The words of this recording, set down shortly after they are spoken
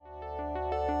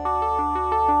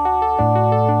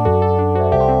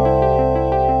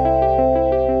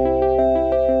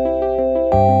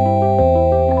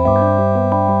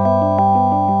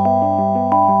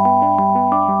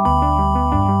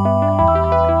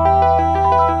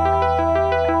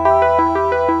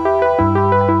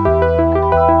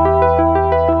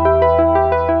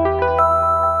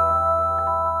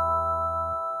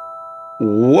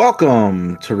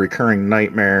Welcome to Recurring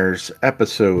Nightmares,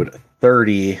 episode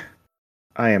 30.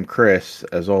 I am Chris,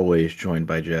 as always, joined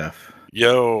by Jeff.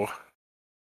 Yo.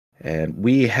 And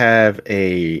we have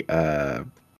a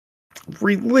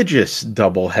religious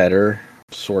doubleheader,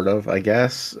 sort of, I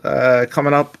guess,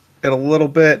 coming up in a little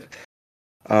bit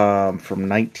from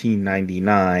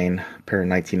 1999, a pair of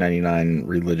 1999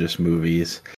 religious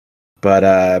movies.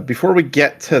 But before we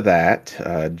get to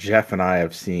that, Jeff and I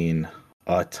have seen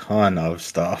a ton of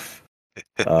stuff.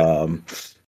 A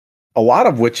lot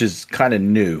of which is kind of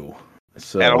new.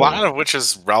 So, and a lot of which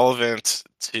is relevant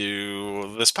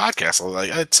to this podcast.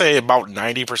 Like I'd say about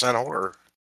 90% horror.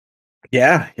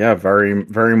 Yeah, very,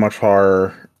 very much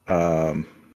horror. A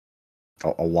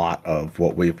lot of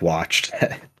what we've watched.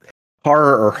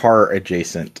 Horror or horror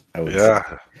adjacent, I would say.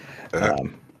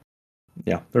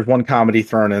 Yeah, there's one comedy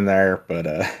thrown in there, but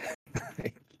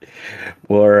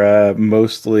we're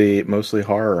mostly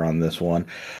horror on this one.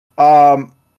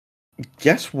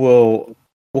 Guess we'll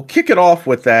kick it off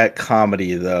with that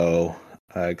comedy though,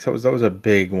 because that was a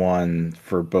big one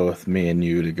for both me and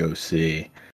you to go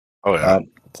see. Oh yeah,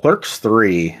 Clerks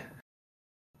 3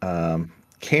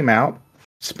 came out,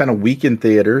 spent a week in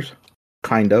theaters,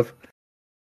 kind of.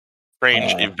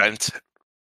 Strange event.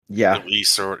 Yeah,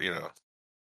 release or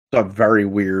a very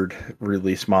weird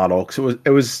release model because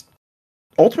it was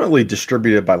ultimately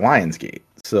distributed by Lionsgate,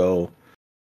 so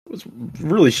it was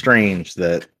really strange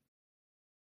that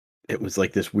it was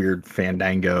like this weird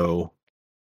Fandango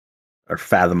or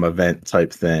Fathom event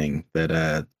type thing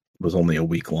that was only a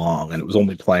week long, and it was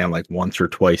only playing like once or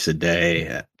twice a day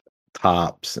at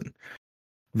tops, and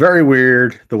very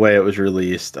weird the way it was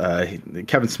released.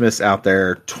 Kevin Smith's out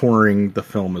there touring the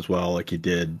film as well, like he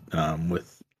did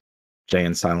with Jay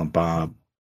and Silent Bob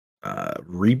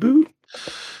reboot.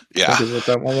 Yeah, I think is what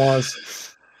that one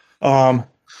was.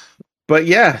 But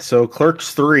yeah, so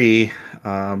Clerks 3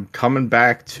 coming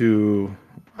back to,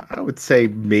 I would say,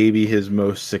 maybe his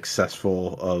most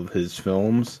successful of his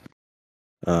films.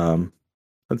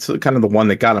 That's kind of the one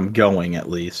that got him going, at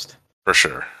least. For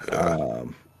sure. Yeah.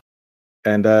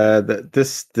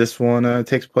 This one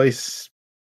takes place,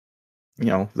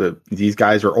 these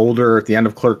guys are older at the end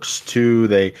of Clerks 2.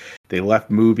 They left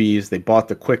movies, they bought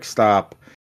the Quick Stop,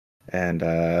 and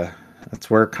that's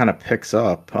where it kind of picks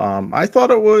up. I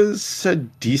thought it was a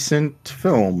decent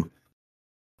film.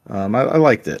 I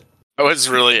liked it. I was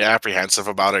really apprehensive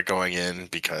about it going in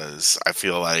because I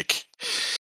feel like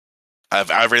of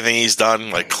everything he's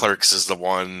done, like Clerks is the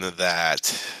one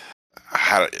that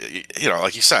had,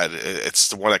 like you said, it's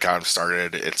the one that got him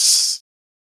started.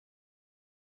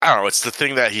 I don't know, it's the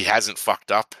thing that he hasn't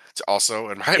fucked up also,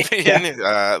 in my opinion.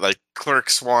 Yeah. Like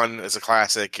Clerks 1 is a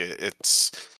classic.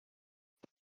 It's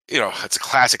a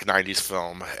classic 90s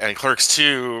film. And Clerks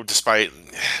 2, despite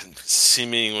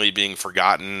seemingly being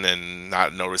forgotten and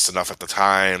not noticed enough at the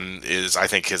time, is, I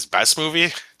think, his best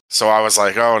movie. So I was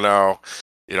like, oh no.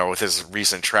 With his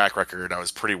recent track record, I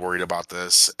was pretty worried about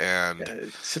this. And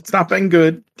it's not been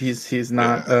good. He's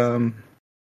not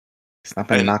he's not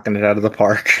been knocking it out of the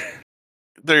park.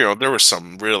 There was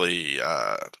some really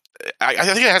I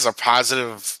think it has a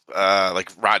positive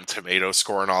like Rotten Tomato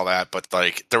score and all that, but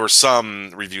like there were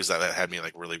some reviews that had me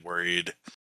like really worried.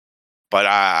 But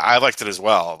I liked it as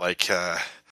well. Like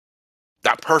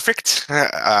not perfect,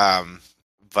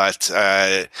 but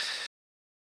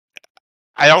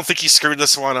I don't think he screwed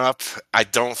this one up. I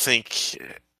think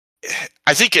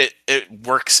it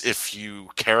works if you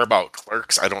care about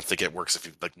Clerks. I don't think it works if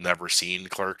you've like never seen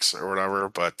Clerks or whatever.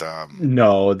 But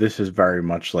no, this is very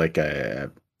much like a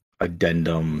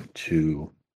addendum to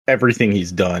everything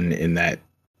he's done in that,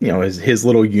 his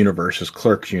little universe, his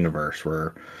Clerks universe,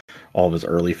 where all of his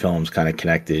early films kind of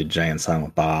connected, Jay and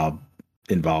Silent Bob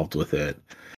involved with it.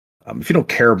 If you don't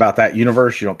care about that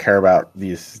universe, you don't care about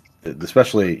these,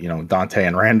 especially, Dante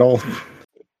and Randall.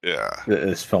 Yeah,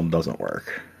 this film doesn't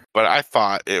work. But I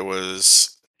thought it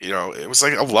was, it was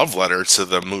like a love letter to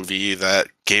the movie that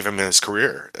gave him his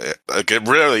career. It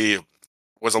really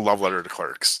was a love letter to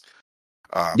Clerks.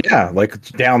 Yeah, like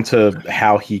down to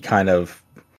how he kind of,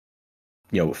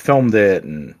 filmed it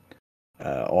and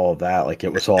all of that. Like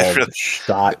it was all really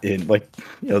shot in, like,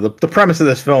 the premise of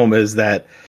this film is that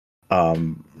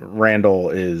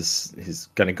Randall he's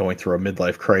going through a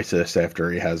midlife crisis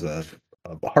after he has a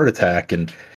heart attack,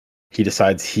 and he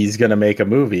decides he's going to make a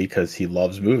movie because he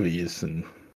loves movies, and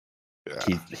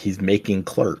he's making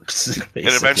Clerks. Basically.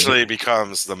 It eventually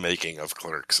becomes the making of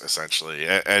Clerks, essentially,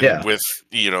 and with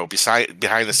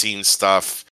behind the scenes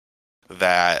stuff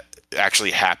that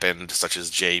actually happened, such as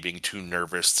Jay being too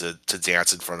nervous to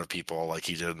dance in front of people like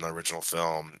he did in the original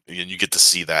film, and you get to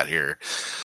see that here.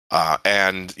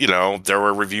 And there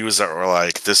were reviews that were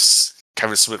like, "This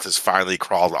Kevin Smith has finally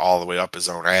crawled all the way up his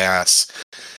own ass,"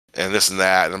 and this and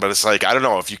that. But it's like, I don't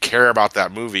know, if you care about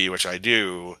that movie, which I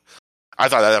do. I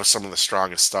thought that was some of the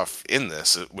strongest stuff in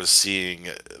this. It was seeing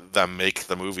them make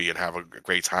the movie and have a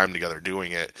great time together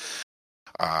doing it.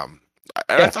 And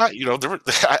I thought,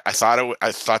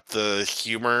 I thought the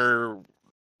humor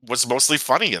was mostly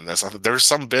funny in this. There's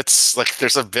some bits, like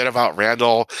there's a bit about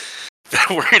Randall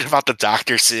worried about the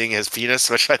doctor seeing his penis,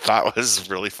 which I thought was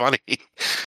really funny.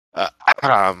 Uh,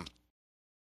 um,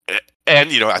 and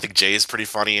I think Jay is pretty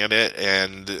funny in it,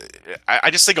 and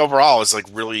I just think overall it's like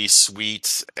really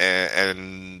sweet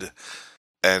and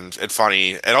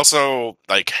funny, and also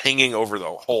like hanging over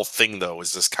the whole thing though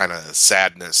is this kind of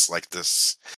sadness, like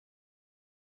this.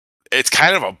 It's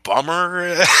kind of a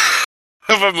bummer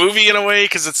of a movie in a way,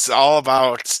 because it's all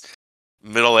about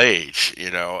middle age,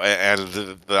 and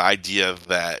the idea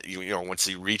that once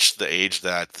you reach the age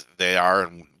that they are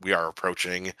and we are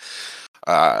approaching,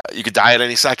 you could die at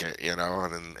any second,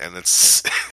 and it's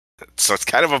so it's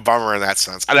kind of a bummer in that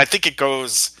sense. And I think it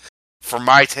goes, for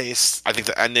my taste, I think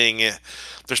the ending,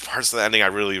 there's parts of the ending I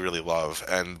really, really love,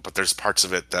 but there's parts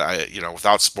of it that I,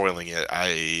 without spoiling it,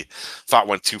 I thought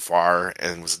went too far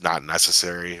and was not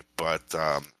necessary. But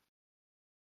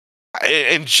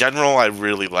in general, I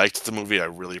really liked the movie. I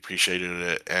really appreciated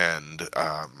it, and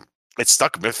it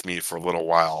stuck with me for a little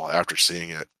while after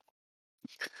seeing it.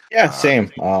 Yeah,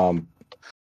 same.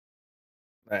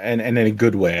 And in a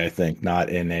good way, I think, not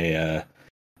in a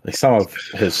like some of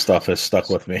his stuff has stuck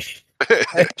with me.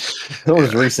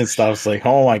 Those recent stuff's like,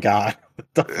 oh my god,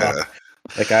 what the fuck?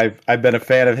 Like I've been a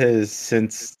fan of his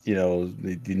since the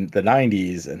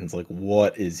 90s, and it's like,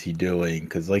 what is he doing?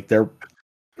 Because like there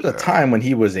was a time when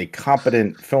he was a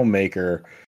competent filmmaker.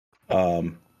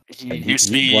 He used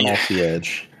to be went off the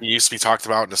edge. He used to be talked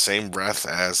about in the same breath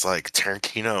as like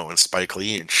Tarantino and Spike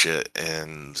Lee and shit,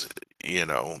 and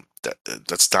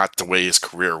that's not the way his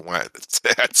career went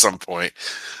at some point.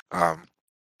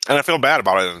 And I feel bad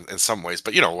about it in some ways,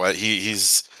 but you know what?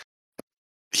 He's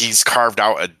carved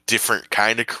out a different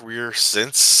kind of career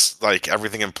since, like,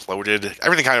 everything kind of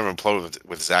imploded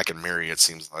with Zack and Miri, it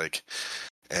seems like.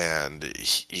 And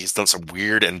he's done some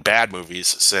weird and bad movies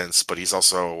since, but he's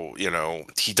also,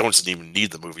 he doesn't even need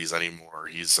the movies anymore.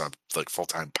 He's a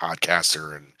full-time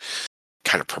podcaster and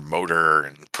kind of promoter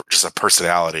and just a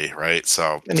personality, right?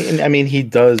 So, and I mean, he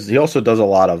also does a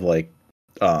lot of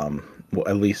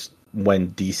at least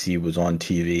when DC was on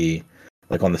TV,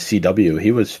 like on the CW,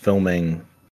 he was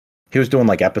doing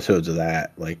like episodes of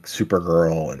that, like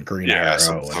Supergirl and Green Arrow.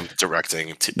 Some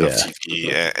directing of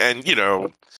TV,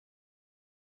 and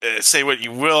say what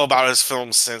you will about his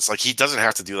films since, like, he doesn't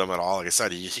have to do them at all. Like I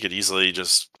said, he could easily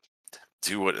just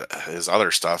do his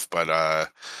other stuff, but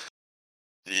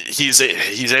he's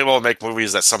able to make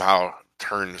movies that somehow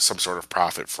turn some sort of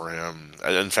profit for him.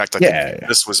 In fact, I think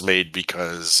this was made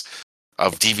because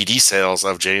of DVD sales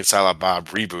of Jay and Silent Bob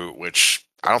Reboot, which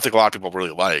I don't think a lot of people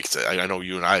really liked. I know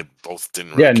you and I both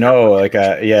didn't. Really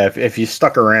If you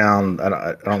stuck around, I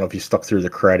don't know if you stuck through the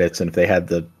credits and if they had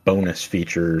the bonus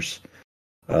features,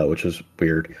 which was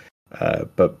weird.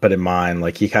 But in mine,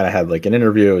 like, he kind of had like an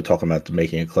interview talking about the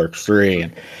making of Clerks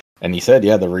 3, and he said,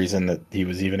 the reason that he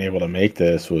was even able to make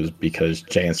this was because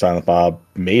Jay and Silent Bob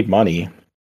made money,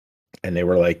 and they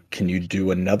were like, "Can you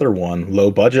do another one low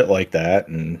budget like that?"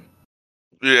 And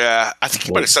yeah, I think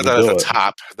he might have said that at the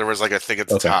top. There was like a thing at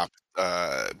the top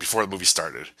before the movie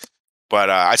started. But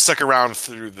I stuck around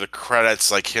through the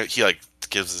credits. Like he like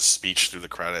gives a speech through the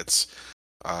credits.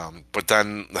 But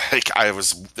then like I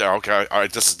was okay, all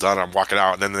right, this is done. I'm walking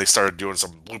out, and then they started doing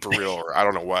some blooper reel or I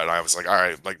don't know what. And I was like, all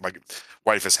right, like my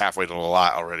wife is halfway to the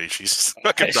lot already. She just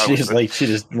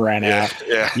ran out.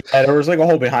 Yeah, there was like a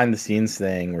whole behind the scenes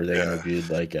thing where they interviewed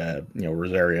like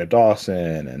Rosario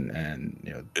Dawson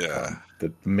and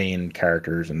the main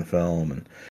characters in the film,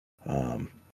 and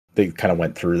they kind of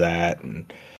went through that,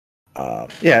 and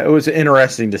it was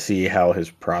interesting to see how his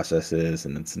process is,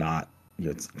 and it's not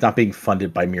being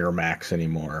funded by Miramax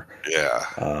anymore.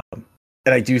 Yeah,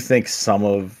 and I do think some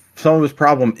of his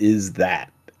problem is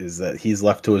that he's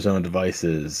left to his own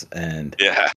devices, and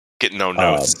getting no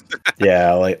notes.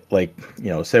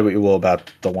 Say what you will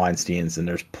about the Weinsteins, and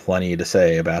there's plenty to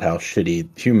say about how shitty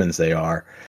humans they are,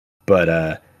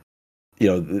 but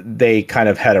they kind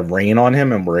of had a rein on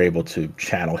him and were able to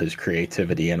channel his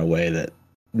creativity in a way that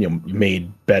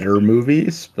made better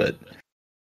movies. But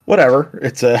whatever,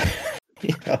 it's a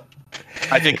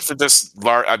I think for this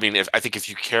if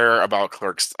you care about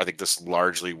Clerks, I think this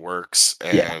largely works,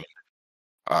 and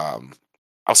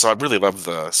Also, I really love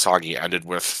the song he ended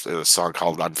with. A song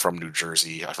called "I'm from New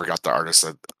Jersey." I forgot the artist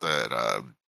that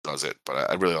does it, but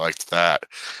I really liked that.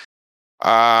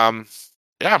 Um,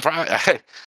 yeah, probably,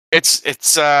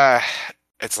 it's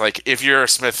like if you're a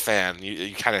Smith fan,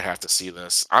 you kind of have to see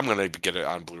this. I'm gonna get it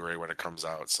on Blu-ray when it comes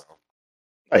out. So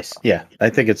Nice. Yeah, I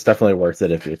think it's definitely worth it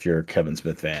if you're a Kevin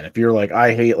Smith fan. If you're like,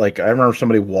 I hate, like, I remember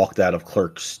somebody walked out of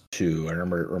Clerks 2. I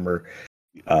remember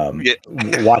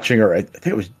yeah, watching, or I think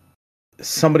it was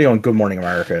somebody on Good Morning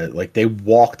America. Like, they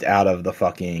walked out of the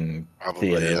fucking probably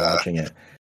theater watching it.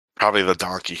 probably the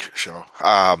Donkey Show.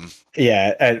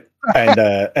 Yeah,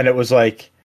 and it was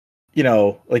like,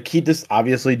 like, he just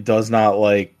obviously does not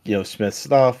like, Smith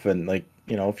stuff, and, like,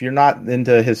 if you're not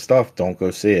into his stuff, don't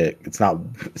go see it. It's not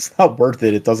worth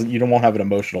it. It doesn't, you don't won't have an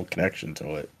emotional connection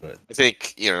to it. But I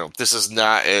think this is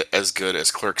not as good as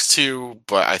Clerks 2,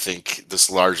 but I think this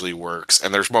largely works.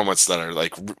 And there's moments that are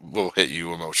like will hit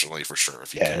you emotionally for sure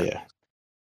if you yeah, care. yeah.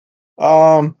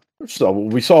 So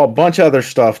we saw a bunch of other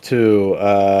stuff too.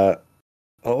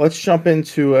 Let's jump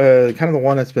into kind of the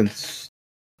one that's been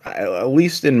at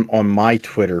least on my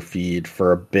Twitter feed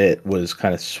for a bit, was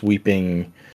kind of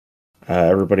sweeping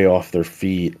everybody off their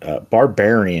feet.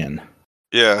 Barbarian,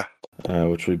 Yeah,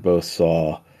 which we both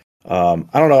saw. I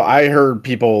don't know. I heard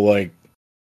people like,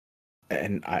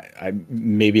 and I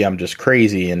maybe I'm just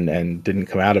crazy and didn't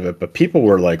come out of it, but people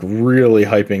were like really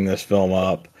hyping this film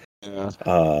up.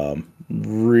 yeah.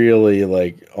 Really,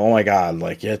 like, oh my god,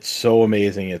 like, it's so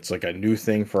amazing. It's like a new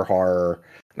thing for horror.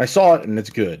 And I saw it, and it's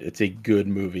good. It's a good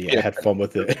movie. I Yeah. had fun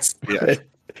with it. Yeah. It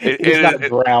It, is not it,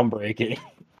 groundbreaking.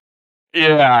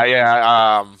 yeah,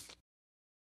 yeah.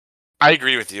 I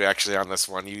agree with you actually on this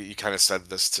one. You kind of said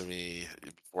this to me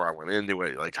before I went into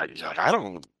it. Like, I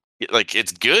don't like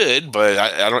it's good, but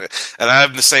I don't. And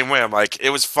I'm the same way. I'm like, it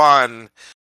was fun,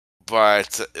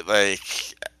 but like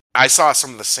I saw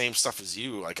some of the same stuff as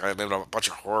you. Like I'm in a bunch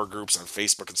of horror groups on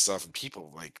Facebook and stuff, and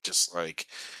people like just like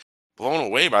blown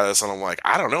away by this. And I'm like,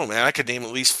 I don't know, man. I could name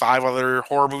at least 5 other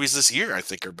horror movies this year I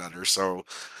think are better. So,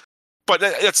 but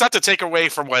it's not to take away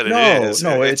from what it No, is.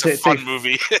 no, It's a fun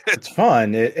movie. it's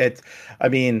fun. I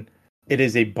mean, it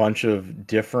is a bunch of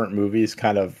different movies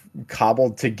kind of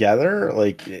cobbled together,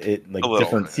 like A like little.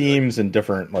 different themes and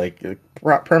different like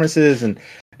premises, and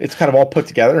it's kind of all put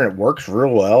together, and it works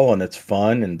real well, and it's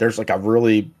fun, and there's like a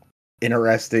really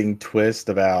interesting twist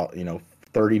about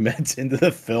 30 minutes into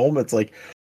the film. It's like,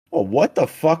 well, what the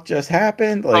fuck just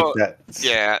happened? Like Oh, that.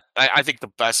 yeah. I think the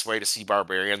best way to see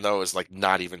Barbarian though is like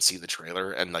not even see the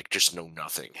trailer and like just know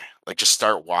nothing. Like just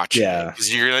start watching it Yeah,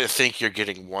 because you're gonna think you're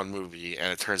getting one movie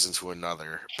and it turns into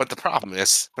another. But the problem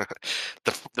is,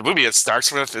 the movie it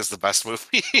starts with is the best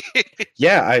movie.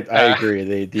 yeah, I uh, agree.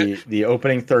 The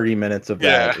opening 30 minutes of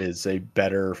yeah, that is a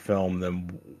better film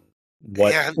than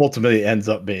what yeah, ultimately ends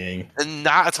up being. and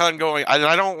not a ton going.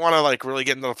 I don't want to like really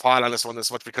get into the plot on this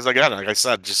much because again, like I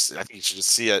said, just I think you should just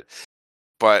see it.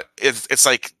 But it's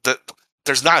like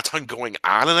there's not a ton going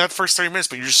on in that first 30 minutes,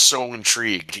 but you're just so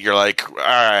intrigued. You're like, all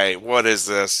right, what is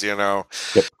this? Yep.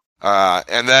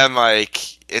 And then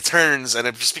like it turns and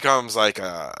it just becomes like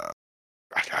I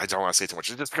don't want to say too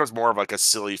much. It just becomes more of like a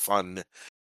silly, fun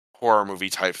horror movie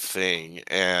type thing.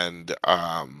 And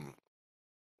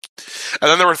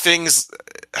then there were things.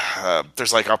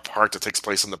 There's like a part that takes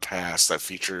place in the past that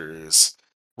features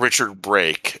Richard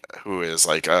Brake, who is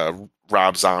like a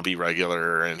Rob Zombie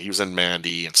regular, and he was in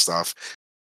Mandy and stuff.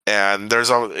 And there's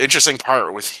an interesting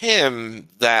part with him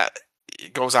that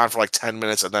goes on for like 10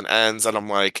 minutes and then ends. And I'm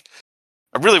like,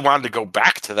 I really wanted to go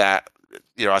back to that.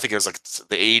 I think it was like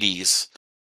the 80s.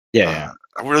 Yeah.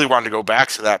 I really wanted to go back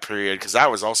to that period because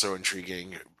that was also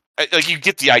intriguing. Like you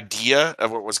get the idea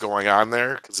of what was going on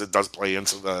there because it does play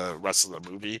into the rest of the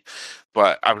movie.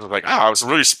 But I was like, I was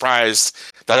really surprised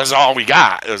that is all we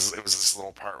got. It was this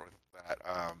little part with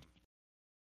that.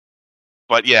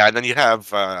 But yeah, and then you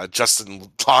have Justin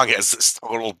Long as this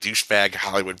total douchebag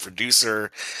Hollywood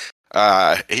producer.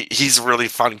 He's a really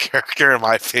fun character in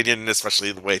my opinion,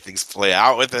 especially the way things play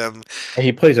out with him. And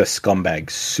he plays a scumbag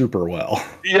super well.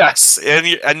 Yes,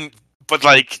 and but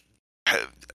like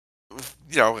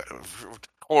you know,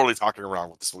 totally talking around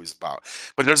what this movie's about.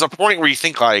 But there's a point where you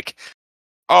think like,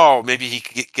 oh, maybe he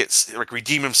could get like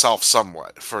redeem himself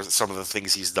somewhat for some of the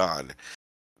things he's done.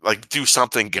 Like do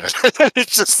something good.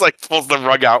 It's just like pulls the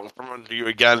rug out from under you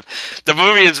again. The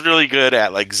movie is really good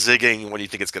at like zigging when you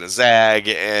think it's gonna zag,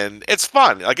 and it's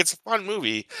fun. Like it's a fun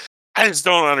movie. I just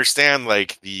don't understand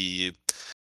like the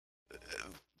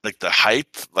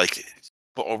hype. Like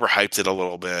overhyped it a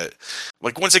little bit.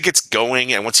 Like once it gets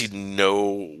going and once you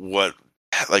know what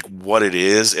like what it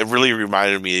is, it really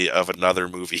reminded me of another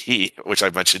movie which I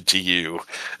mentioned to you,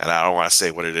 and I don't want to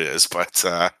say what it is, but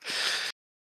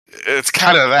it's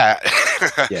kind of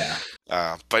that. Yeah.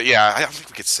 But yeah, I don't think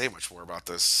we could say much more about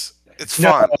this. It's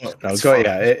No, fun. no, It's go. fun.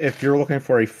 Yeah, if you're looking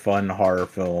for a fun horror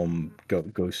film,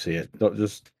 go see it.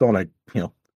 Don't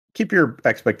keep your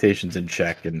expectations in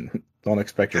check and don't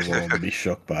expect your world to be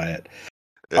shook by it.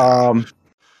 Yeah.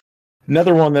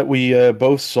 Another one that we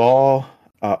both saw,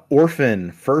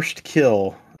 Orphan First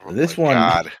Kill. Oh This my one,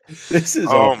 god. this is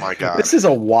Oh my god. this is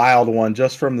a wild one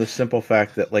just from the simple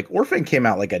fact that like Orphan came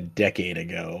out like a decade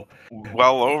ago.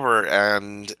 Well over,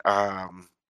 and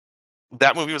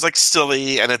that movie was like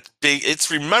silly, and it's big.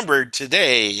 It's remembered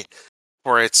today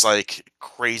for its like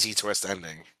crazy twist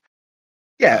ending.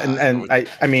 Yeah, and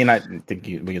I mean I think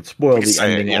we can spoil We can the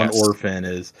say it, ending on yes. Orphan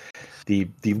is the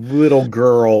little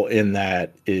girl in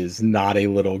that is not a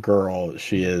little girl.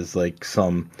 She is like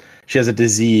she has a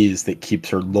disease that keeps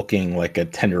her looking like a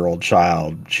 10-year-old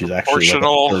child. She's actually like a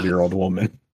 30-year-old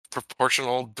woman.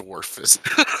 Proportional dwarfism.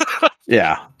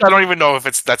 Yeah. I don't even know if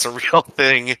that's a real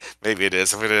thing. Maybe it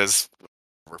is. If it is,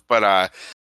 but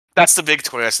that's the big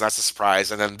twist. That's the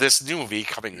surprise. And then this new movie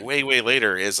coming way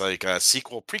later is like a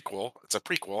prequel. It's a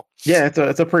prequel. Yeah, it's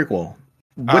a prequel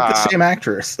with the same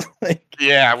actress.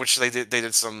 Yeah, which they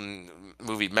did some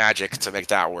movie magic to make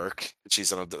that work.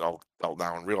 She's an adult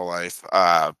now in real life.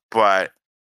 But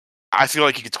I feel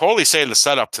like you could totally say the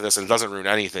setup to this and it doesn't ruin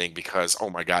anything because oh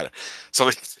my god. So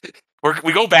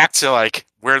we go back to like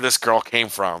where this girl came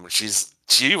from.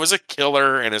 She was a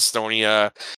killer in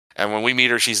Estonia, and when we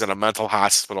meet her, she's in a mental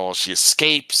hospital. She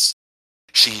escapes.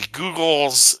 She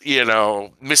Googles,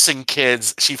 missing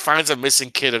kids. She finds a missing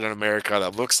kid in America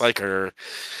that looks like her,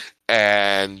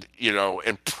 and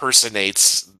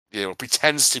impersonates,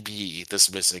 pretends to be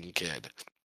this missing kid,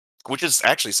 which is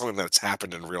actually something that's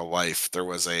happened in real life. There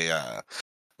was a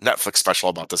Netflix special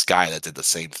about this guy that did the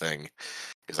same thing.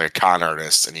 He's like a con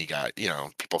artist, and he got,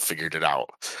 people figured it out.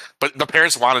 But the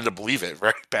parents wanted to believe it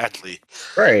very badly.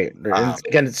 Right. And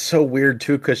again, it's so weird,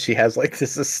 too, because she has, like,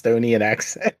 this Estonian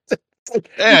accent.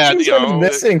 Yeah, she's been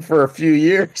missing for a few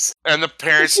years. And the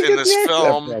parents in this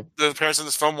film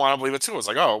want to believe it, too. It's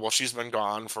like, oh, well, she's been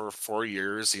gone for 4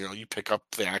 years. You pick up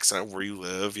the accent where you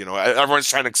live. Everyone's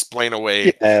trying to explain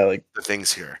away the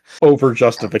things here. Over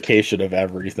justification of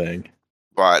everything.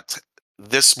 But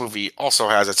this movie also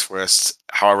has a twist.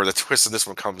 However, the twist in this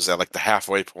one comes at like the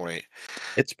halfway point.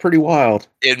 It's pretty wild.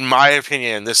 In my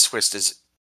opinion, this twist is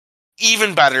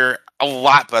even better, a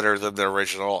lot better than the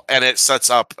original, and it sets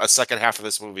up a second half of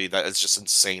this movie that is just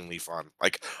insanely fun.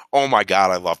 Like, oh my god,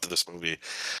 I loved this movie.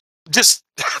 Just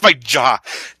my jaw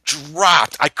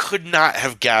dropped. I could not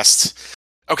have guessed.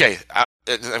 Okay,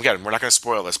 again, we're not going to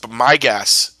spoil this, but my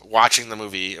guess watching the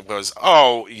movie was,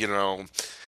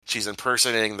 she's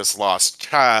impersonating this lost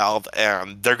child,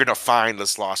 and they're gonna find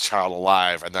this lost child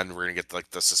alive, and then we're gonna get like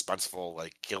the suspenseful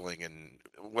like killing and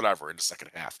whatever in the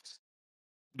second half.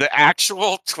 The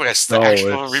actual twist, the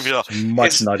actual reveal,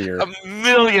 much nuttier, a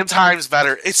million times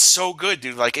better. It's so good,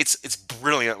 dude. Like it's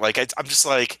brilliant. Like I'm just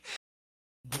like,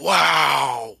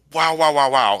 wow.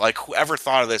 Like whoever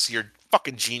thought of this, you're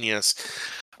fucking genius.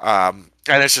 And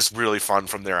it's just really fun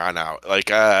from there on out. Like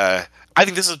I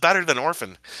think this is better than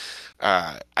Orphan.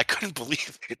 I couldn't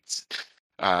believe it.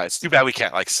 It's too bad we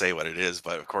can't like say what it is,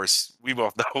 but of course we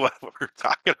both know what we're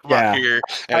talking about here.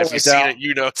 And if you've seen it,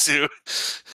 you know too.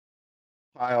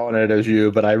 I own it as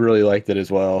you, but I really liked it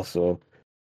as well. So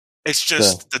it's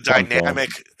just the dynamic.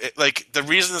 Like the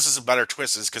reason this is a better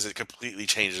twist is because it completely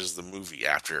changes the movie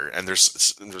after, and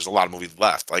there's a lot of movies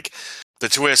left. Like the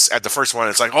twist at the first one,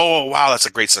 it's like, oh wow, that's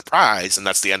a great surprise, and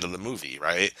that's the end of the movie,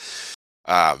 right?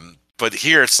 But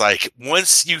here it's like,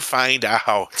 once you find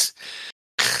out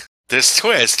this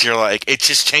twist, you're like, it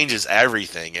just changes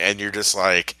everything. And you're just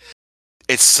like,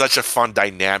 it's such a fun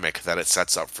dynamic that it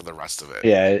sets up for the rest of it.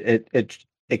 Yeah,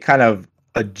 it kind of,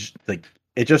 like,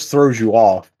 it just throws you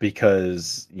off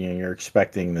because, you're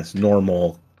expecting this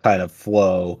normal kind of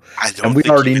flow. And we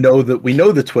already know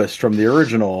the twist from the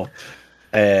original.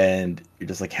 And you're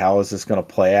just like, how is this going to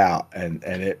play out? And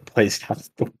it plays out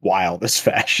the wildest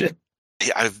fashion.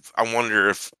 I wonder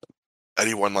if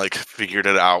anyone like figured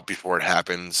it out before it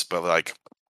happens, but like,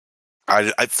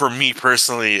 I for me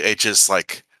personally, it just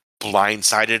like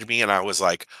blindsided me, and I was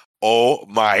like, oh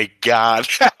my god.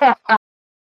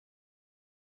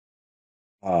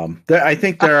 I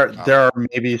think there are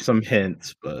maybe some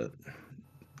hints, but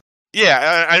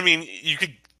yeah, I mean, you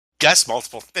could guess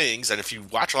multiple things, and if you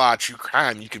watch a lot of true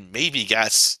crime, you can maybe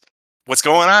guess what's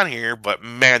going on here. But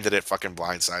man, did it fucking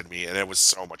blindside me, and it was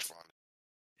so much fun.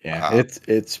 Yeah,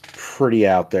 it's pretty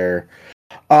out there.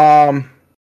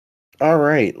 All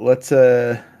right, let's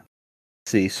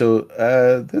see. So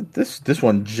this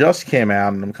one just came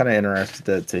out, and I'm kind of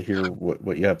interested to hear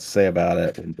what you have to say about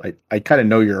it. And I kind of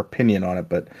know your opinion on it,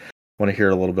 but want to hear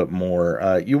a little bit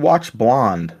more. You watched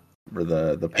Blonde for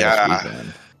the past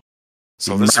weekend.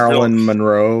 So this Marilyn is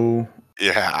Monroe.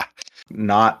 Yeah.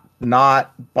 Not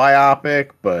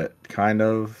biopic, but kind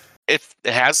of. It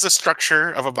has the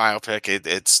structure of a biopic.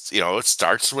 It's it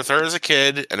starts with her as a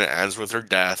kid and it ends with her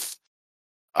death.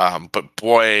 But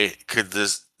boy, could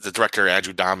the director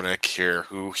Andrew Dominic here,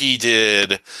 who he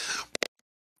did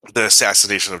the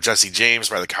assassination of Jesse James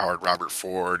by the coward Robert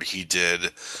Ford. He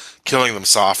did Killing Them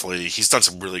Softly. He's done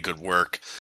some really good work.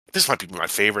 This might be my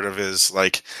favorite of his.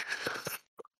 Like,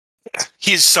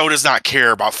 he so does not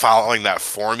care about following that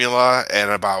formula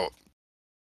and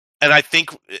I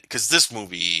think because this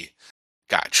movie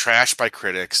got trashed by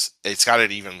critics, it's got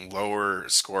an even lower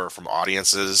score from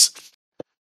audiences.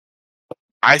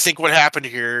 I think what happened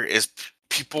here is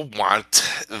people want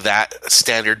that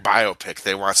standard biopic.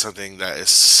 They want something that is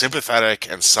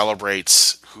sympathetic and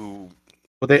celebrates who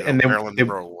Marilyn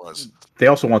Monroe was. They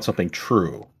also want something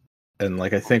true. And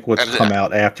like I think what's come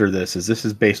out after this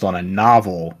is based on a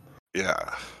novel.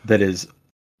 Yeah. That is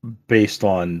based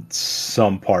on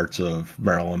some parts of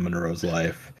Marilyn Monroe's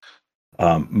life.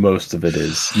 Most of it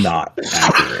is not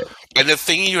accurate. And the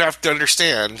thing you have to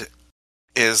understand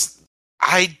is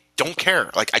I don't care.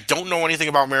 Like, I don't know anything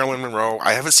about Marilyn Monroe.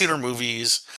 I haven't seen her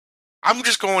movies. I'm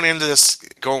just going into this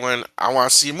I want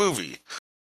to see a movie.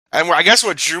 And I guess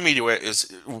what drew me to it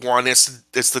is, one, it's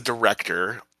the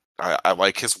director. I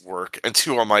like his work. And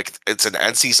two, I'm like, it's an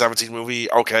NC-17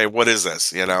 movie. Okay, what is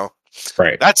this?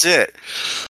 Right. That's it.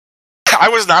 I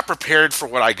was not prepared for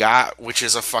what I got, which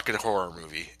is a fucking horror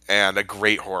movie, and a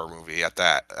great horror movie at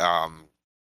that.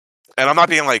 And I'm not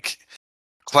being like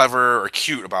clever or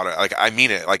cute about it. Like, I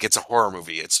mean it. Like, it's a horror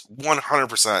movie. It's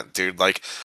 100%, dude. Like,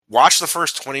 watch the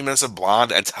first 20 minutes of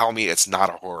Blonde and tell me it's not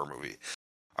a horror movie.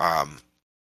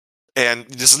 And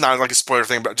this is not like a spoiler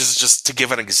thing, but just to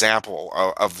give an example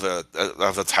of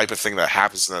the type of thing that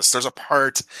happens in this. There's a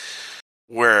part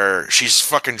where she's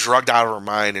fucking drugged out of her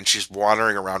mind and she's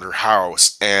wandering around her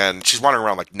house and she's wandering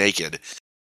around like naked.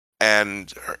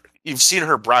 And you've seen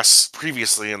her breasts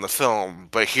previously in the film,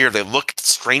 but here they look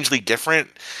strangely different.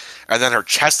 And then her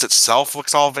chest itself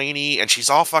looks all veiny and she's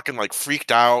all fucking like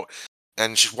freaked out.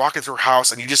 And she's walking through her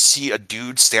house and you just see a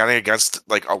dude standing against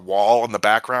like a wall in the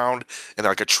background in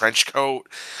like a trench coat.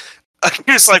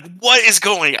 You're just like, what is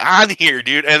going on here,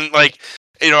 dude? And like,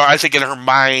 I think in her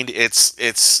mind, it's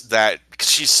that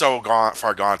she's so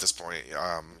far gone at this point,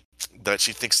 that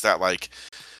she thinks that like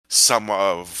some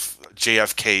of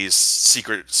JFK's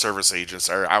Secret Service agents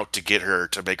are out to get her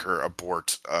to make her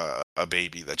abort a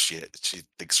baby that she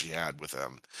thinks she had with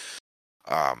him.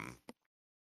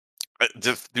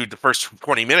 The first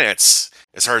 20 minutes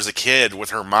is her as a kid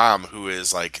with her mom, who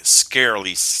is like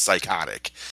scarily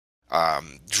psychotic,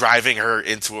 driving her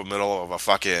into the middle of a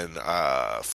fucking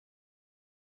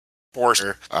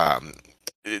forcer,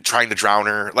 trying to drown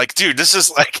her. Like, dude, this is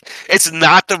like, it's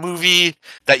not the movie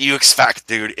that you expect,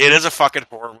 dude. It is a fucking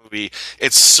horror movie.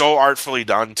 It's so artfully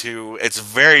done too. It's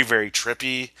very, very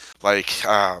trippy. Like,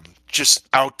 just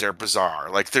out there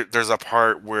bizarre. Like, there's a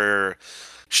part where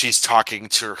she's talking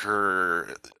to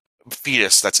her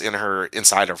fetus that's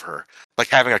inside of her, like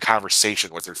having a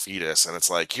conversation with her fetus, and it's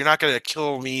like, you're not gonna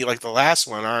kill me like the last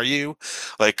one, are you?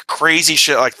 Like, crazy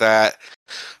shit like that.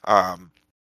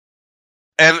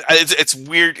 And it's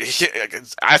weird.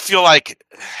 I feel like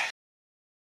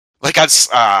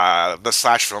on the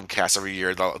Slash Film Cast every year,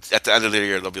 at the end of the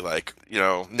year, they'll be like,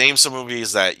 name some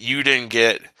movies that you didn't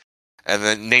get, and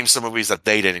then name some movies that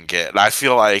they didn't get. And I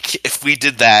feel like if we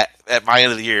did that at my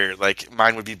end of the year, like,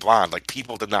 mine would be Blonde. Like,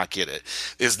 people did not get it.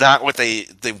 It's not what they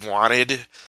wanted.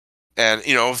 And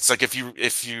it's like,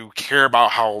 if you care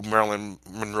about how Marilyn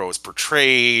Monroe is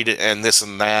portrayed and this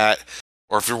and that,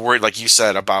 or if you're worried, like you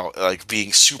said, about like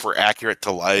being super accurate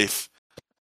to life,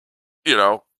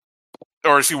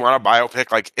 or if you want a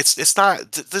biopic, like, it's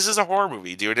not. This is a horror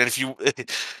movie, dude. And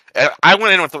I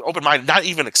went in with an open mind, not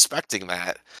even expecting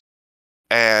that,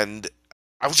 and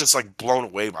I was just like blown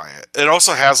away by it. It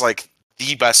also has like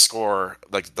the best score,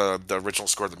 like the original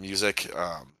score of the music.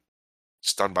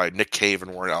 It's done by Nick Cave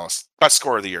and Warren Ellis. Best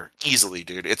score of the year, easily,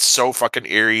 dude. It's so fucking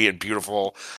eerie and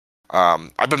beautiful.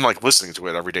 I've been like listening to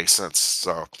it every day since,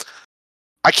 so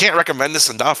I can't recommend this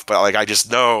enough. But like, I just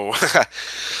know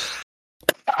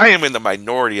I am in the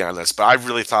minority on this, but I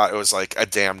really thought it was like a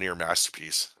damn near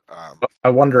masterpiece. I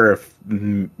wonder if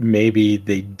maybe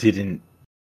they didn't,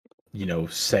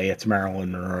 say it's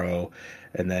Marilyn Monroe,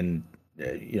 and then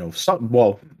some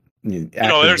well, actors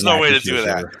there's and no way to actresses do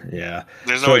that. are, yeah.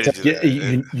 There's no So way it's to like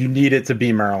do that. you need it to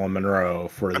be Marilyn Monroe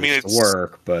for I mean, this to it's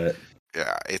work, but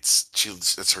yeah,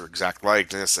 it's her exact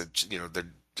likeness, and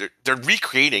they're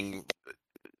recreating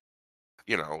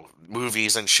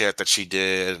movies and shit that she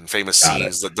did and famous got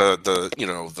it. scenes that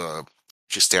the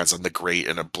she stands on the grate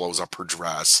and it blows up her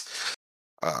dress.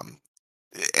 Um,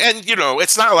 and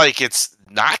it's not like it's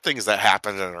not things that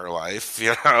happened in her life.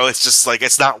 It's just like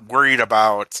it's not worried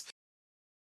about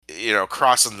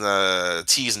crossing the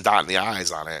T's and dotting the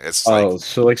I's on it. It's like Oh,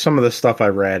 so like some of the stuff I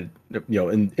read,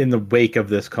 in the wake of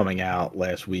this coming out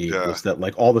last week yeah. was that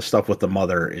like all the stuff with the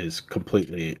mother is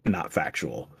completely not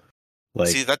factual. Like,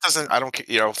 See, that doesn't. I don't.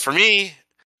 For me,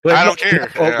 like I no, don't care.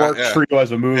 it Yeah, works yeah, for you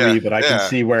as a movie, yeah, but I can yeah,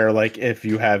 see where like if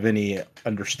you have any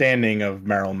understanding of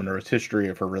Marilyn Monroe's history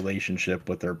of her relationship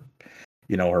with her,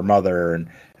 her mother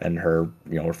and her,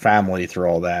 her family through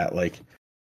all that, like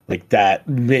that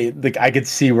like I could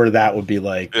see where that would be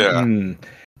like yeah,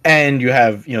 and you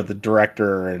have the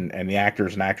director and the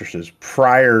actors and actresses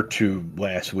prior to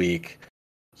last week.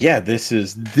 Yeah,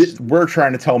 we're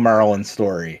trying to tell Marilyn's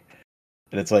story,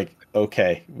 and it's like,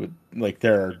 okay, like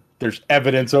there's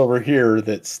evidence over here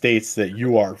that states that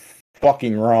you are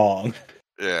fucking wrong,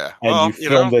 yeah. and you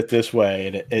Well, filmed it this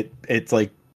way, and it's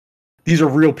like these are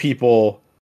real people.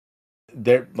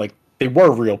 They're like they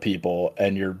were real people,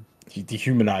 and you're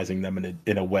dehumanizing them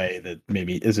in a way that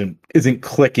maybe isn't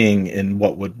clicking in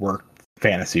what would work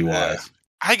fantasy yeah. wise.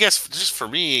 I guess just for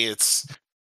me, it's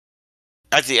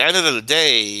at the end of the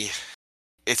day,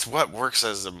 it's what works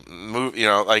as a movie.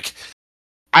 Like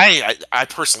I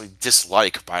personally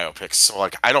dislike biopics, so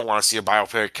like I don't want to see a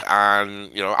biopic on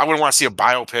I wouldn't want to see a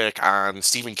biopic on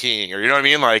Stephen King, or you know what I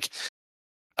mean, like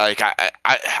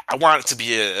I want it to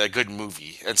be a good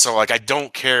movie, and so like I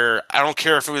don't care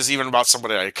if it was even about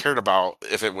somebody I cared about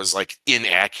if it was like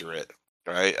inaccurate,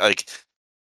 right? Like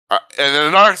and then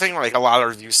another thing, like a lot of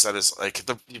reviews said, is like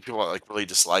the people that like really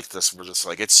disliked this were just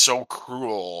like it's so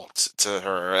cruel to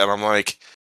her, and I'm like,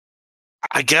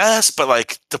 I guess, but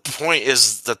like the point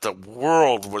is that the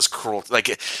world was cruel. Like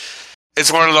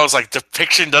it's one of those like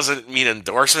depiction doesn't mean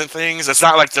endorsement things. It's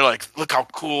not like they're like, look how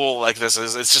cool like this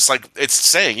is. It's just like it's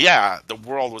saying, yeah, the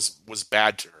world was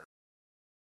bad to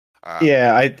her.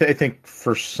 Yeah, I think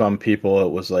for some people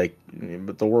it was like,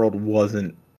 but the world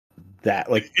wasn't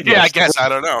that like Yeah, I yes, guess I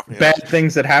don't know. bad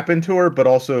things that happened to her, but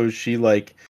also she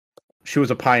was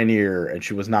a pioneer and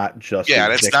she was not just Yeah, a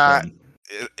and it's not, victim.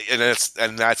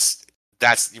 and that's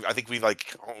I think we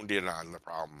like honed in on the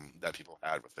problem that people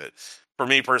had with it. For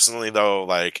me personally, though,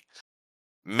 like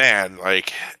man,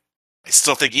 like I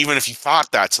still think even if you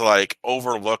thought that to like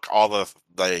overlook all the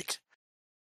like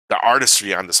the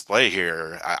artistry on display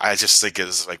here, I just think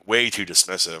is like way too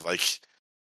dismissive. Like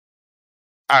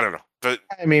I don't know, but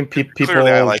I mean,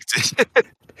 clearly I people liked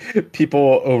it.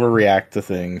 people overreact to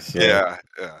things. So Yeah,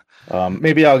 yeah,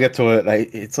 maybe I'll get to it.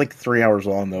 It's like 3 hours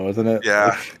long though, isn't it? yeah.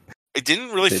 Like, It didn't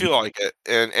really feel like it,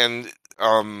 and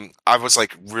I was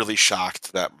like really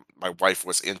shocked that my wife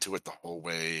was into it the whole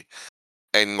way,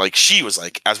 and like she was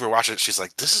like, as we were watching it, she's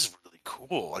like, "This is really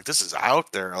cool. Like this is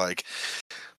out there." Like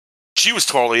she was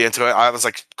totally into it. I was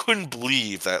like, couldn't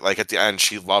believe that. Like at the end,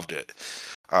 she loved it.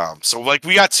 So like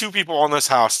we got two people in this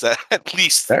house that at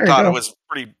least there you thought it go. was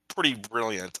pretty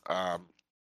brilliant.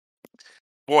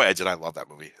 Boy, did I love that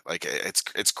movie. Like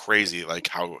it's crazy. Like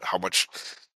how much.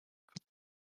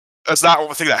 That's not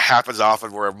one thing that happens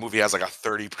often where a movie has like a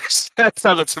 30%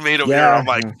 on the tomato meter. Yeah. I'm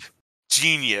like,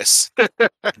 genius. But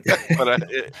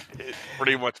it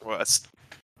pretty much was.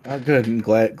 Oh, good. I'm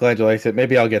glad you liked it.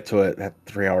 Maybe I'll get to it at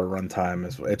 3 hour runtime.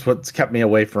 It's what's kept me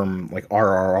away from like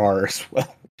RRR as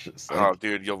well. Just like, Oh,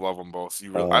 dude, you'll love them both.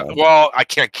 You really, uh, well, I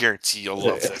can't guarantee you'll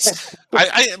love this.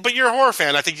 But you're a horror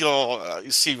fan. I think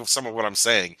you see some of what I'm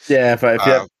saying. yeah, if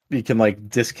Um, you can like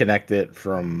disconnect it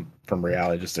from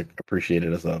reality, just to appreciate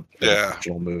it as a yeah.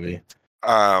 fictional movie.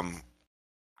 Um,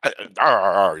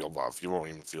 RRR, you'll love. You won't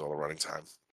even feel the running time.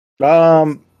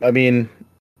 I mean,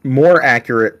 more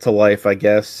accurate to life, I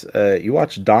guess. You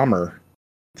watched Dahmer,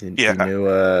 Yeah, the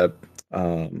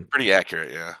new pretty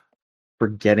accurate. Yeah,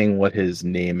 forgetting what his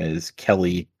name is,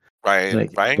 Kelly, Ryan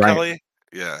like Ryan, Kelly.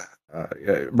 Yeah,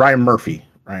 Ryan Murphy.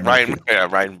 Ryan Murphy.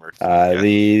 Ryan Murphy. Yeah.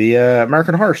 The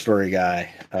American Horror Story guy.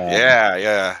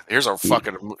 Yeah. Here's a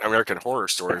fucking American Horror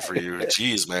Story for you.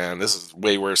 Jeez, man, this is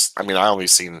way worse. I mean, I only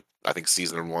seen I think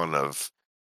season 1 of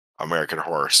American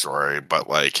Horror Story, but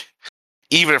like,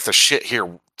 even if the shit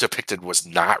here depicted was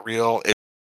not real,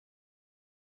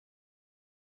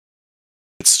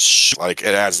 it's like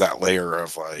it adds that layer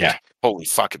of like, holy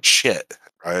fucking shit,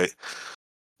 right?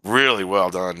 Really well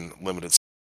done, limited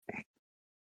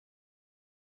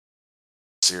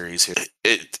series here.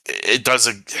 It does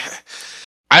a.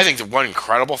 I think the one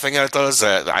incredible thing that it does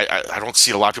that I don't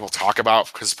see a lot of people talk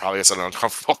about because probably it's an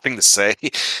uncomfortable thing to say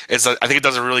is that I think it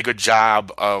does a really good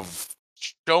job of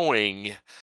showing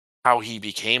how he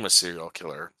became a serial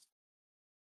killer.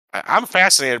 I'm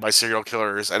fascinated by serial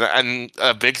killers, and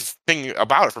a big thing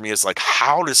about it for me is like,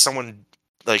 how does someone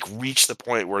like reach the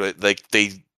point where they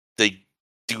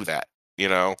do that? You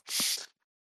know,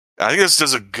 I think this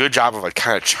does a good job of like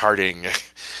kind of charting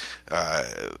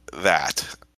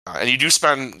that. And you do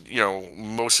spend,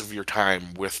 most of your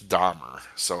time with Dahmer,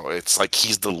 so it's like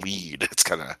he's the lead. It's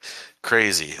kind of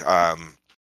crazy.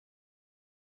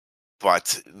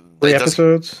 But 3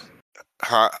 episodes?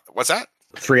 What's that?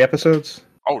 3 episodes?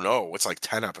 Oh no, it's like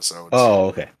 10 episodes. Oh,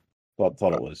 okay.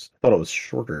 Thought it was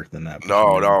shorter than that.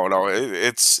 No.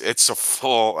 It's a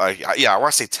full. I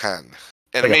want to say 10,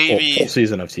 and like maybe a full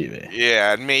season of TV.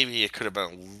 Yeah, and maybe it could have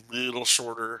been a little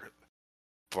shorter.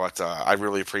 But I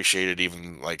really appreciated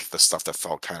even like the stuff that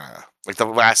felt kind of like the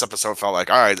last episode felt like,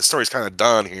 all right, the story's kind of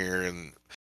done here, and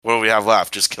what do we have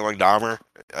left? Just killing Dahmer.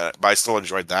 But I still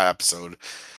enjoyed that episode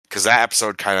because that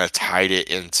episode kind of tied it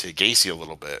into Gacy a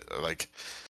little bit, like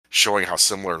showing how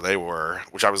similar they were,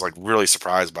 which I was like really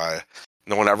surprised by.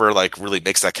 No one ever like really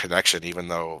makes that connection, even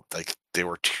though like they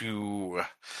were two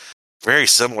very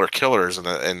similar killers and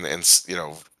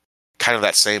kind of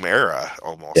that same era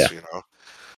almost,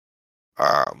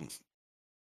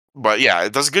 But yeah,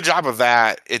 it does a good job of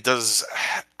that. It does.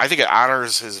 I think it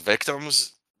honors his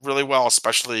victims really well,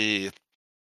 especially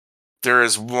there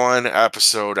is one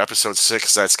episode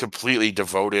 6, that's completely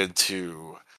devoted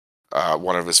to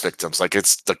one of his victims. Like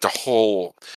it's like the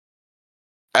whole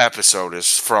episode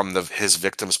is from his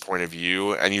victim's point of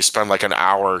view, and you spend like an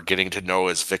hour getting to know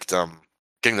his victim,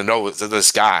 getting to know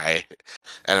this guy,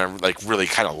 and I'm like really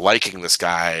kind of liking this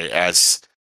guy as.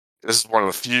 This is one of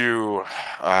the few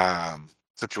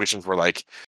situations where like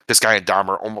this guy and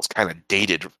Dahmer almost kind of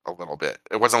dated a little bit.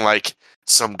 It wasn't like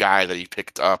some guy that he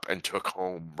picked up and took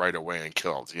home right away and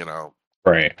killed,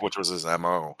 right? Which was his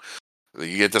MO.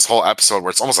 You get this whole episode where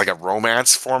it's almost like a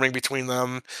romance forming between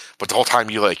them, but the whole time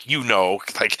like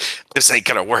this ain't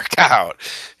gonna work out,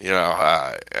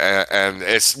 and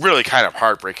it's really kind of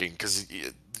heartbreaking because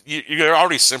you're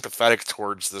already sympathetic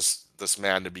towards this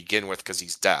man to begin with because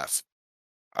he's deaf.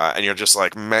 And you're just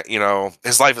like,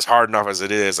 his life is hard enough as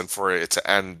it is, and for it to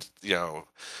end,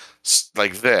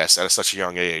 like this at such a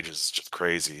young age is just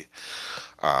crazy.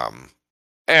 And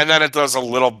then it does a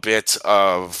little bit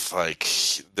of like,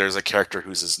 there's a character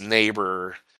who's his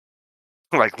neighbor,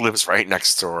 who like lives right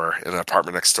next door in an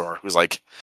apartment next door, who's like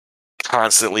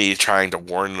constantly trying to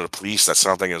warn the police that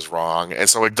something is wrong, and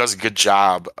so it does a good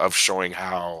job of showing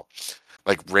how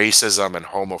like racism and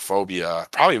homophobia,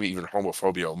 probably even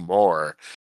homophobia more,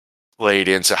 played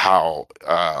into how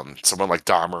someone like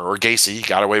Dahmer or Gacy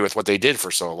got away with what they did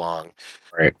for so long.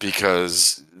 Right.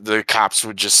 Because the cops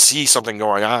would just see something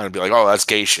going on and be like, oh, that's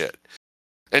gay shit.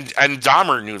 And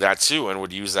Dahmer knew that too and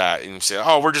would use that and say,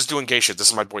 oh, we're just doing gay shit. This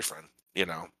is my boyfriend.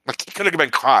 Like he could have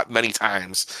been caught many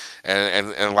times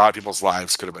and a lot of people's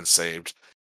lives could have been saved.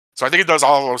 So I think it does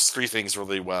all those 3 things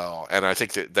really well. And I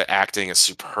think that the acting is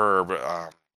superb.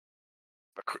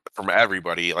 From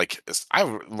everybody, like I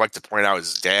would like to point out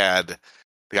his dad,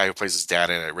 the guy who plays his dad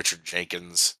in it, Richard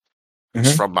Jenkins,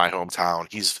 who's from my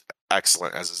hometown. He's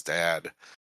excellent as his dad.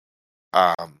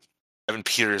 Evan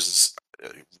Peters is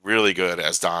really good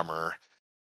as Dahmer.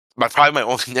 Probably my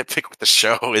only nitpick with the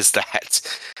show is that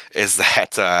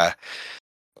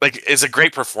like it's a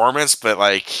great performance, but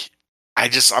like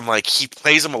I'm like he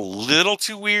plays him a little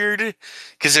too weird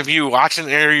because if you watch an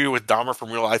interview with Dahmer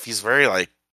from real life, he's very like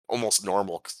almost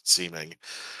normal seeming,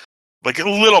 like a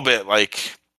little bit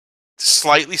like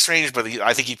slightly strange, but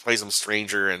I think he plays him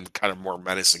stranger and kind of more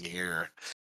menacing here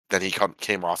than he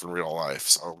came off in real life.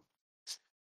 So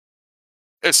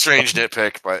it's strange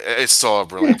nitpick, but it's still a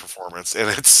brilliant performance, and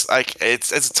it's like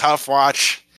it's a tough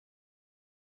watch.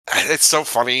 It's so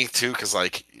funny too because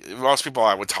like most people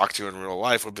I would talk to in real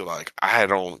life would be like, I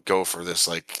don't go for this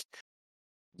like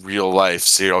real life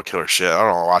serial killer shit. I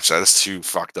don't want to watch that. It's too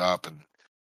fucked up. And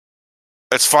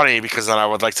it's funny because then I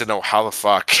would like to know how the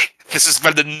fuck this has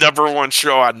been the #1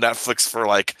 show on Netflix for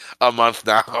like a month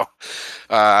now,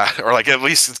 or like at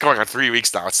least it's going on 3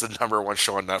 weeks now. It's the #1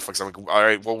 show on Netflix. I'm like, all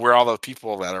right, well, where are all the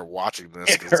people that are watching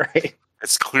this? Right.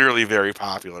 It's clearly very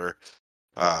popular.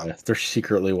 They're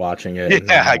secretly watching it.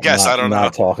 Yeah, I guess I don't know.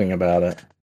 Not talking about it.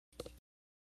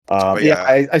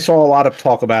 I saw a lot of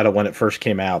talk about it when it first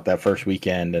came out that first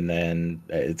weekend, and then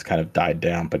it's kind of died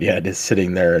down. But yeah, it is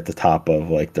sitting there at the top of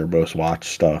like their most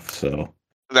watched stuff. So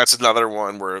that's another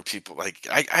one where people like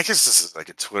I guess this is like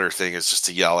a Twitter thing, is just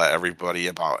to yell at everybody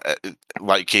about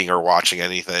liking or watching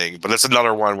anything. But it's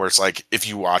another one where it's like, if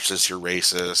you watch this, you're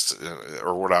racist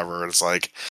or whatever. And it's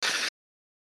like,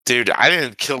 dude, I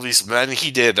didn't kill these men.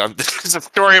 He did. There's a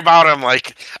story about him.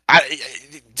 Like,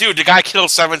 dude, the guy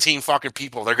killed 17 fucking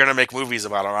people. They're gonna make movies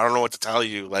about him. I don't know what to tell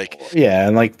you. Like, yeah,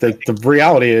 and like the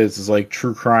reality is like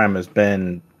true crime has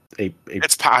been a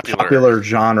it's popular. popular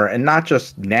genre, and not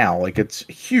just now. Like, it's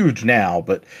huge now,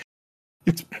 but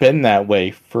it's been that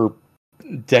way for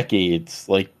decades.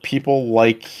 Like, people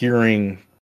like hearing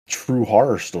true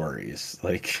horror stories.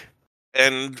 Like,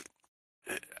 And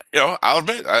I'll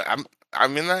admit,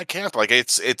 I'm in that camp. Like,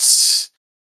 it's it's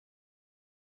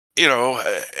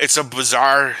a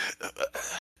bizarre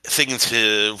thing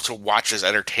to watch as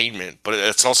entertainment, but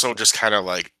it's also just kind of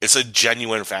like, it's a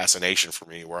genuine fascination for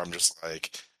me, where I'm just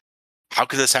like, how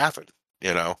could this happen?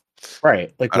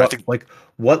 right? Like, And I what think, like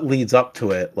what leads up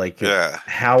to it? Like, yeah,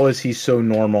 how is he so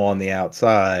normal on the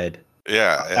outside,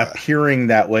 yeah. appearing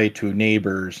that way to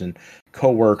neighbors and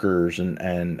coworkers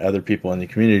and other people in the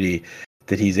community,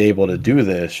 that he's able to do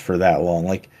this for that long?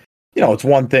 Like, it's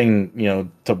one thing,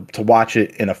 to watch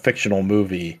it in a fictional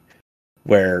movie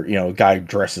where, a guy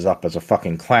dresses up as a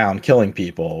fucking clown killing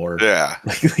people, or Yeah.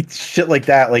 like shit like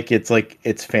that. Like,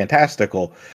 it's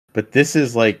fantastical. But this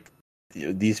is like,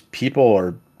 these people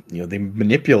are,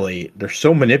 they're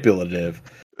so manipulative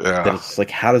that Yeah. it's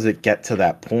like, how does it get to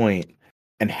that point?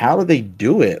 And how do they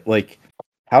do it? Like,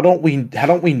 how don't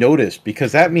we notice?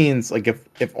 Because that means, like,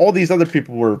 if all these other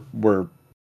people were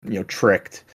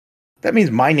tricked, that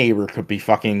means my neighbor could be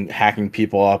fucking hacking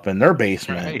people up in their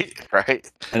basement. Right.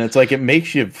 And it's like, it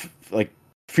makes you like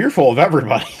fearful of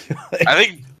everybody.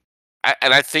 Like,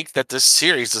 I think that this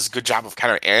series does a good job of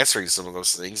kind of answering some of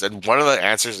those things, and one of the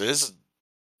answers is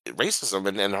racism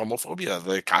and homophobia.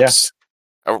 The cops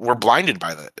were blinded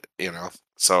by that.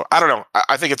 So I don't know.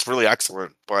 I think it's really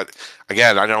excellent, but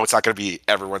again, I know it's not going to be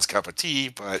everyone's cup of tea.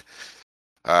 But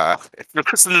if you're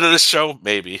listening to this show,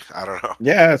 maybe, I don't know.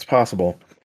 yeah, it's possible.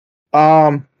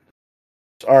 All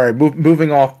right,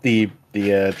 moving off the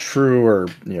true, or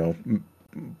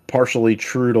partially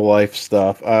true to life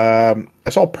stuff. I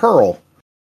saw Pearl.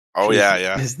 Oh which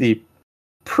yeah. is the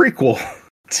prequel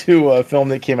to a film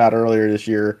that came out earlier this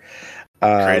year.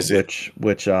 Crazy.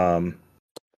 Which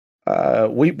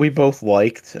we both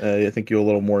liked. I think you a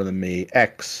little more than me.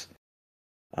 X.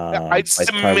 It's by Ty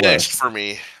diminished West. for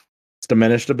me. It's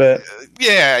diminished a bit.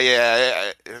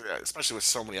 Yeah. Especially with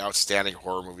so many outstanding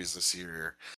horror movies this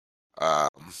year.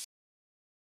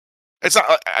 It's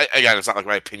not, again, it's not like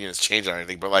my opinion has changed on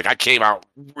anything, but like, I came out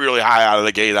really high out of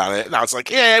the gate on it, and I was like,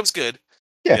 yeah, it was good.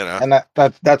 Yeah, and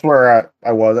that's where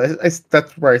I was.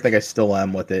 That's where I think I still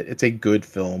am with it. It's a good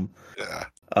film. Yeah.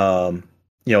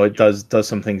 It does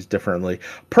some things differently.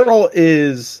 Pearl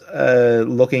is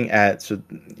looking at, so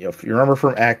if you remember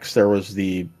from X, there was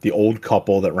the old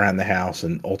couple that ran the house,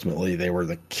 and ultimately they were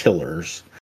the killers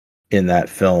in that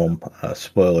film.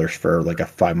 Spoilers for like a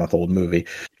 5-month-old movie.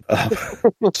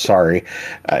 Sorry,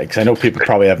 because I know people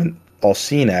probably haven't all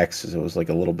seen X. It was like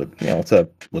a little bit, it's an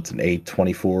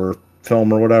A24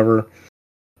 film or whatever.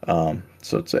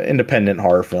 So it's an independent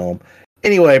horror film.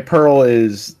 Anyway, Pearl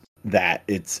is that.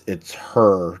 It's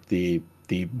her, the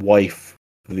wife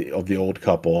of the old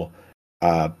couple,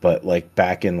 but like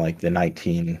back in like the I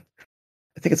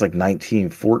think it's like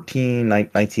 1914,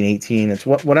 1918. It's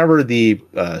whenever the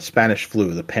Spanish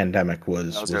flu, the pandemic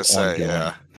was ongoing.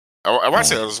 Yeah. I want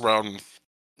to say it was around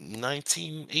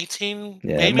 1918,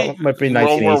 yeah, maybe? it might be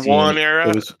World 1918. War One era.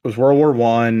 It was World War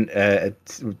One.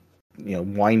 It's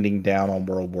winding down on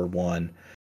World War One.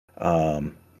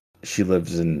 She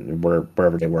lives in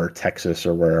wherever they were, Texas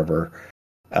or wherever,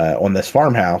 on this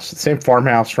farmhouse, the same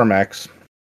farmhouse from X,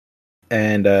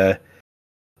 and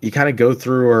you kind of go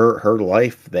through her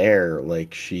life there.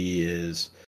 Like, she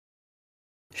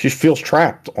feels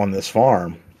trapped on this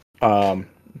farm.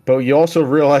 But you also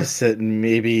realize that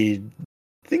maybe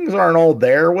things aren't all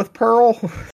there with Pearl.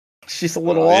 She's a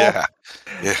little off.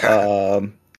 Yeah.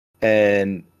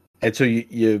 And so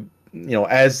you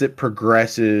as it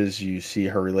progresses, you see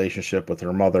her relationship with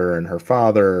her mother and her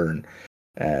father, and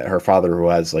her father, who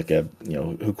has like a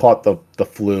who caught the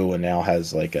flu and now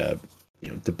has like a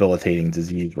debilitating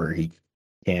disease where he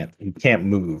can't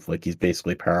move. Like, he's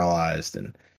basically paralyzed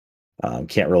and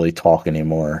can't really talk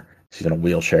anymore. She's in a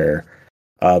wheelchair.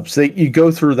 So you go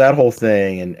through that whole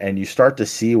thing, and you start to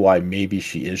see why maybe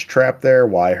she is trapped there,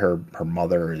 why her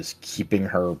mother is keeping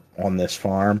her on this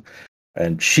farm,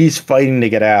 and she's fighting to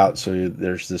get out. So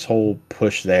there's this whole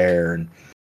push there, and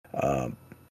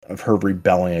of her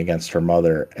rebelling against her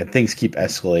mother, and things keep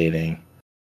escalating.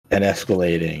 and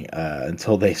escalating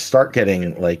until they start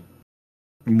getting like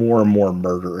more and more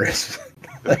murderous.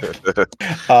 And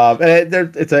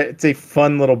it's a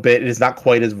fun little bit. It is not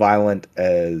quite as violent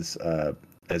as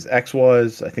X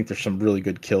was. I think there's some really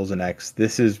good kills in X.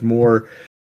 This is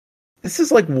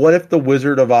like, what if the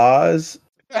Wizard of Oz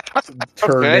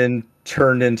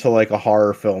turned into like a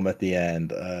horror film at the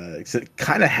end? It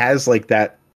kind of has like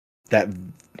that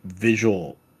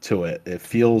visual to it. It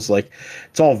feels like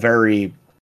it's all very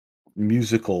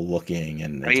musical looking,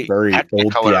 and it's very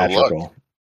old theatrical.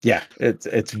 Yeah,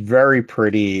 it's very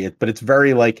pretty, but it's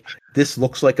very like, this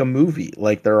looks like a movie,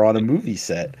 like they're on a movie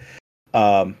set.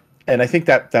 And I think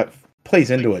that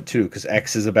plays into it too, because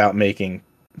X is about making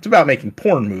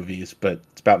porn movies, but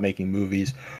it's about making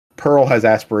movies. Pearl has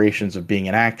aspirations of being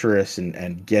an actress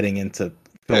and getting into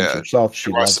films herself.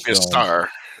 She wants to be a star.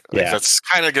 Like, that's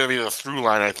kind of going to be the through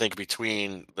line, I think,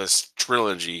 between this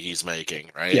trilogy he's making,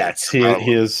 right? Yes,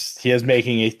 he is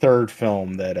making a third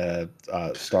film that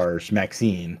stars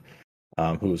Maxine,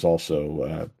 who is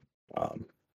also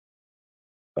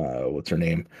what's her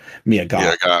name, Mia Goth.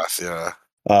 Mia Goth, yeah.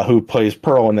 Who plays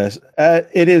Pearl in this.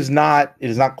 It is not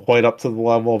quite up to the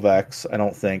level of X, I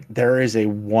don't think. There is a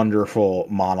wonderful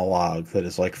monologue that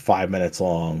is like 5 minutes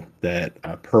long that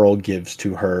Pearl gives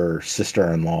to her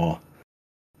sister-in-law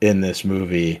in this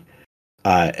movie,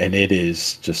 and it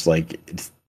is just like,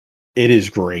 it is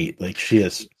great. Like, she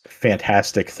is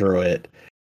fantastic through it.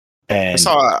 And I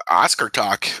saw Oscar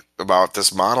talk about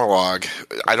this monologue.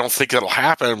 I don't think it'll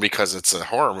happen because it's a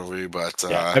horror movie, but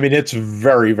I mean, it's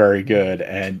very, very good,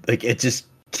 and like, it just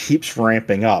keeps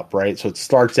ramping up, right? So it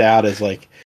starts out as like,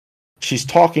 she's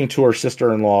talking to her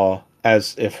sister-in-law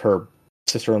as if her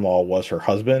sister-in-law was her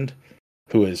husband,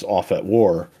 who is off at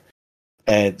war.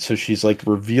 And so she's like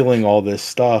revealing all this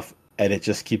stuff, and it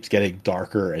just keeps getting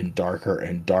darker and darker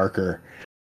and darker.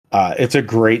 It's a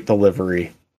great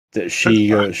delivery. It's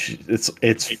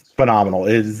phenomenal.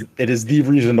 It is the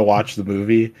reason to watch the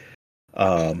movie.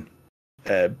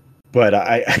 But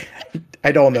I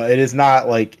don't know. It is not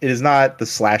the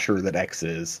slasher that X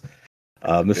is.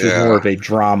 This is more of a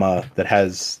drama that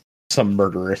has some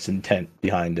murderous intent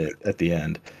behind it at the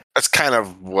end. That's kind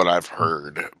of what I've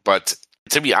heard, but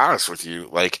to be honest with you,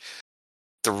 like,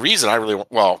 the reason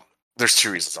there's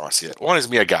two reasons I want to see it. One is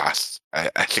Mia Goth. I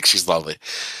think she's lovely.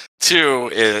 Two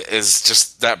is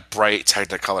just that bright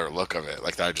Technicolor look of it,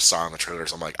 like that I just saw in the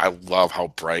trailers. I'm like, I love how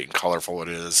bright and colorful it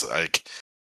is. Like,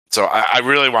 so I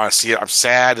really want to see it. I'm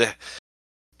sad.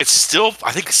 It's still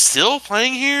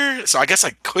playing here, so I guess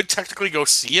I could technically go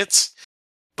see it.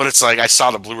 But it's like, I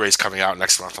saw the Blu-rays coming out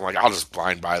next month. I'm like, I'll just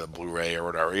blind buy the Blu-ray or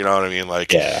whatever. You know what I mean?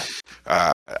 Like, yeah.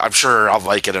 I'm sure I'll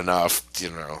like it enough,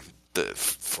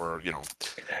 that's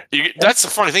the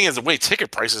funny thing, is the way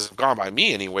ticket prices have gone by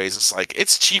me anyways. It's like,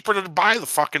 it's cheaper to buy the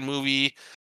fucking movie.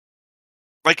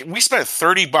 Like, we spent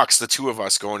 $30, the two of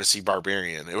us, going to see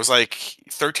Barbarian. It was like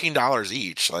 $13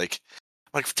 each. Like,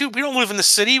 dude, we don't live in the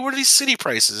city. What are these city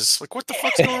prices? Like, what the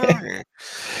fuck's going on here?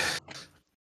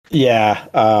 Yeah,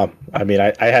 I mean,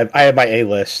 I had my A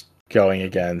list going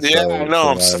again. Yeah, so, no,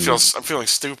 I'm feeling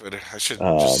stupid. I should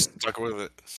just stuck with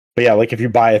it. But yeah, like, if you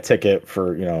buy a ticket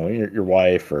for your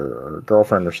wife or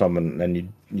girlfriend or someone, and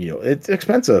you it's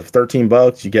expensive,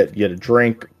 $13. You get a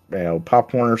drink,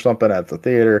 popcorn or something at the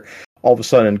theater. All of a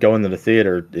sudden, going to the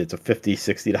theater, it's a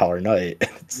 $50-$60 night.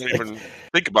 You don't even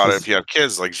think about it if you have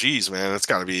kids. Like, geez, man, it's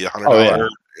got to be $100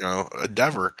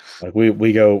 endeavor. Like,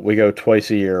 we go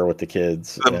twice a year with the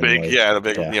kids. The big. You're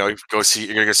gonna go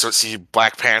see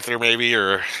Black Panther maybe,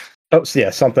 or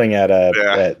something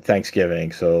at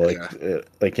Thanksgiving. So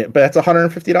but that's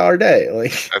 $150 day.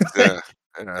 Like,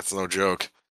 that's no joke.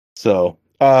 So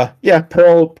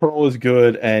Pearl is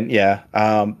good, and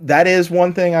that is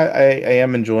one thing I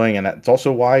am enjoying, and that's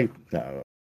also why.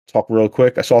 Talk real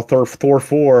quick. I saw Thor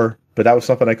 4, but that was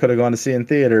something I could have gone to see in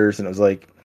theaters, and it was like,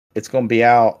 it's going to be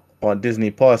out on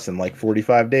Disney Plus in like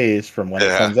 45 days from when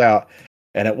it comes out,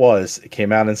 and it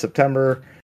came out in September.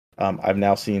 I've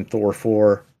now seen Thor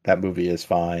 4. That movie is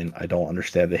fine. I don't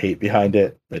understand the hate behind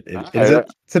it, but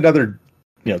it's another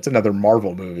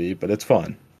Marvel movie, but it's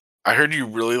fun. I heard you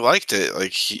really liked it.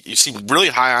 Like, you seem really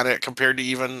high on it compared to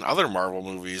even other Marvel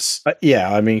movies.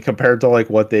 I mean, compared to like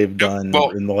what they've done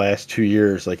in the last 2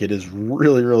 years, like, it is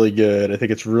really, really good. I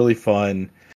think it's really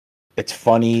fun. It's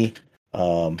funny.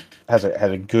 Has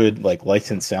a good like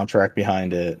licensed soundtrack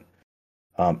behind it.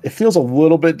 It feels a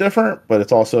little bit different, but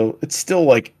it's still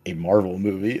like a Marvel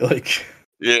movie. Like,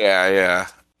 yeah.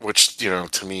 Which,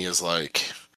 to me is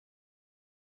like,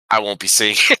 I won't be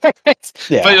seeing it.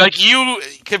 Yeah. But like you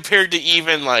compared to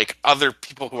even like other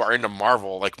people who are into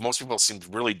Marvel, like most people seem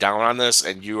really down on this,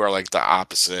 and you are like the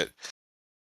opposite.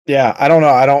 Yeah, I don't know.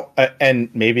 I don't, and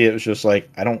maybe it was just like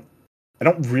I don't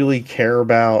really care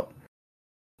about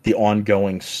the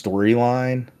ongoing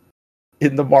storyline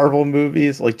in the Marvel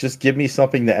movies. Like, just give me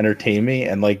something to entertain me,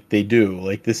 and like they do.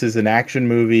 Like, this is an action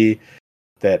movie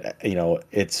that, you know,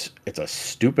 it's a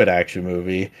stupid action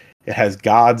movie. It has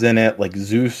gods in it, like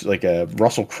Zeus, like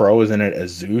Russell Crowe is in it as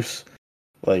Zeus.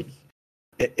 Like,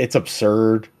 it's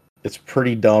absurd. It's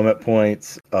pretty dumb at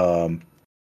points.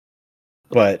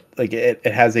 But like it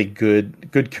has a good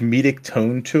comedic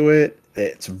tone to it.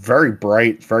 It's very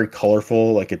bright, very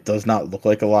colorful. Like, it does not look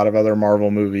like a lot of other Marvel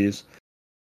movies.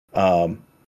 And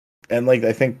like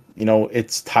I think, you know,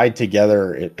 it's tied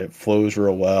together. It flows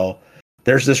real well.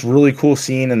 There's this really cool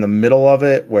scene in the middle of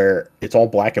it where it's all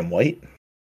black and white.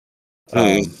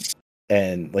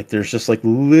 And like there's just like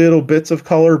little bits of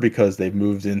color because they've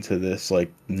moved into this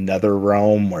like nether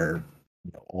realm where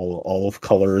all of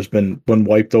color has been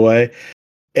wiped away.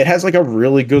 It has like a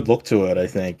really good look to it, I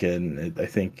think, and I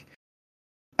think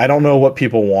I don't know what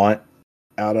people want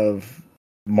out of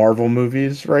Marvel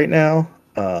movies right now,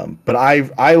 but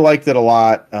I liked it a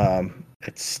lot.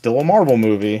 It's still a Marvel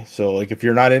movie, so like if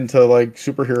you're not into like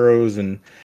superheroes and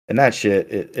that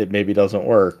shit, it maybe doesn't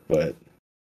work. But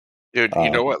Dude,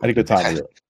 you know what? I had a good time with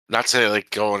it. Not to like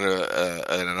go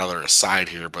into another aside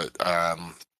here, but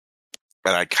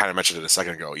and I kind of mentioned it a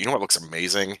second ago. You know what looks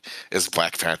amazing is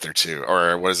Black Panther 2,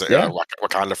 or what is it? Yeah.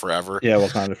 Wakanda Forever. Yeah,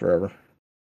 Wakanda Forever.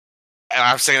 And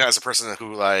I'm saying that as a person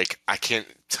who, like, I can't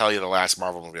tell you the last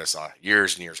Marvel movie I saw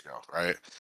years and years ago, right?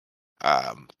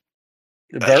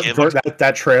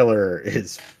 That trailer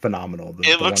is phenomenal.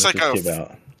 It looks like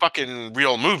a fucking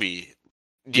real movie.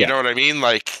 Do you know what I mean?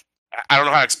 Like, I don't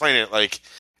know how to explain it. Like,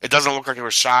 it doesn't look like it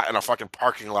was shot in a fucking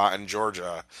parking lot in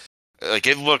Georgia. Like,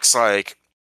 it looks like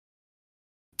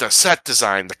the set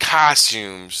design, the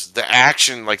costumes, the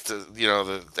action, like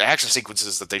the action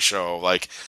sequences that they show, like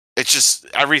it's just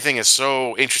everything is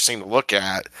so interesting to look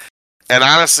at. And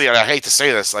honestly, and I hate to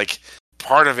say this, like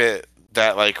part of it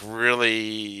that like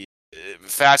really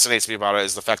fascinates me about it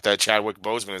is the fact that Chadwick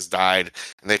Boseman has died,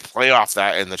 and they play off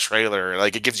that in the trailer.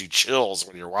 Like it gives you chills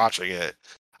when you're watching it.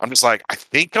 I'm just like, I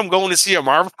think I'm going to see a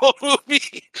Marvel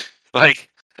movie. Like,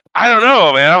 I don't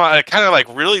know, man. It kind of like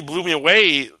really blew me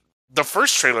away. The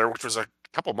first trailer, which was a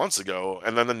couple months ago,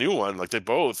 and then the new one, like they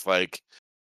both like.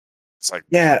 It's like,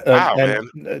 wow, man.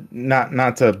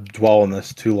 Not to dwell on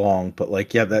this too long, but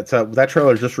like, yeah, that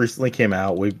trailer just recently came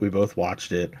out. We both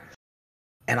watched it,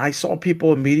 and I saw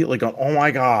people immediately going, "Oh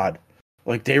my god!"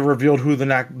 Like they revealed who the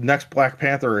next Black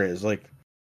Panther is. Like,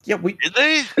 yeah, did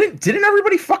they? Didn't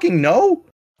everybody fucking know?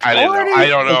 I didn't know. I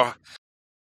don't know.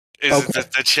 Is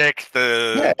it the chick?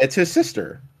 Yeah, it's his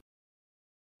sister.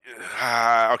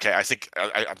 Okay, I think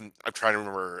I'm trying to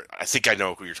remember. I think I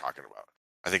know who you're talking about.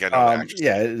 I think I know.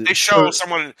 Yeah, they show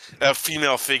a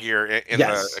female figure in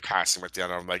the costume at the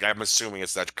end. I'm assuming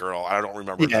it's that girl. I don't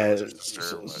remember. Yeah.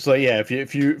 So yeah, if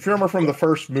you remember from the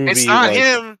first movie, it's not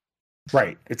him.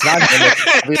 Right, it's not him.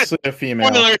 It's obviously a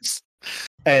female. Spoilers.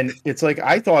 And it's like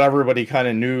I thought everybody kind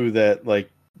of knew that,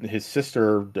 like his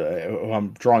sister.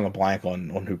 I'm drawing a blank on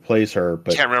who plays her,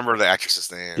 but I can't remember the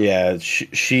actress's name. Yeah,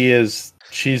 she is.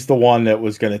 She's the one that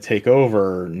was going to take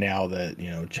over now that, you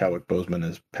know, Chadwick Boseman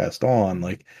has passed on.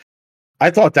 Like, I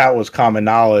thought that was common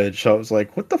knowledge. So I was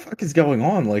like, what the fuck is going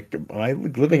on? Like, am I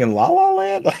living in La La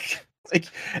Land? Like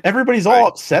everybody's all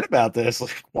upset about this.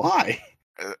 Like, why?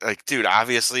 Like, dude,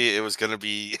 obviously it was going to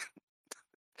be...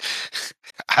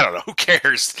 I don't know. Who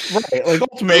cares? Right. Like,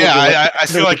 ultimately... Yeah, I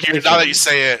feel like now that you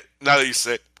say it,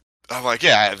 I'm like,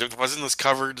 yeah, wasn't this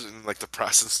covered in like the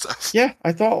press and stuff? Yeah,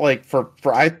 I thought like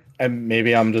and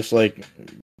maybe I'm just like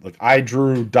I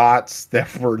drew dots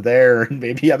that were there, and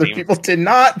maybe other people did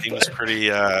not. Seems pretty,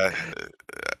 yeah,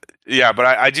 but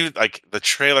I do like the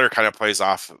trailer kind of plays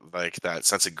off like that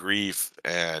sense of grief,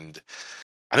 and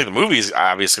I think the movie's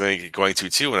obviously going to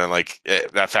too, and like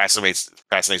that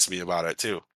fascinates me about it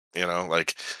too. You know,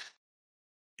 like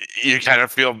you kind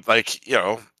of feel like, you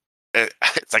know.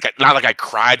 It's like not like I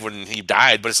cried when he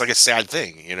died, but it's like a sad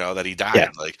thing, you know, that he died. Yeah.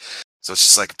 Like, so it's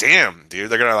just like, damn, dude,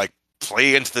 they're gonna like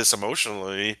play into this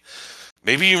emotionally.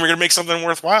 Maybe we're gonna make something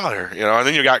worthwhile here, you know. And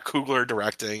then you got Coogler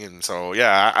directing, and so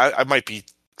yeah, I might be.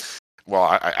 Well,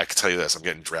 I can tell you this: I'm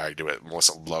getting dragged to it.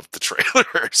 Melissa loved the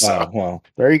trailer. So. Well,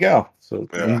 there you go. So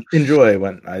enjoy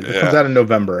when it comes out in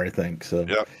November, I think. So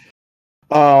yeah.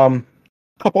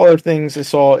 Couple other things I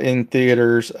saw in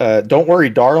theaters. Don't Worry,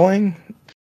 Darling.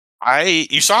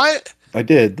 You saw it? I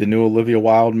did the new Olivia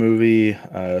Wilde movie,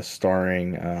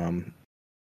 starring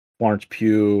Florence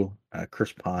Pugh,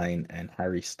 Chris Pine, and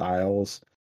Harry Styles.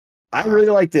 I really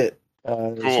liked it.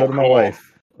 So Cool, did my cool.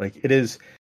 wife. Like it is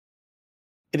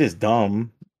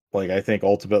dumb. Like I think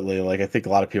ultimately, like I think a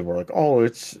lot of people are like,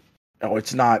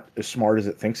 it's not as smart as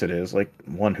it thinks it is. Like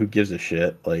one, who gives a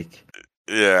shit? Like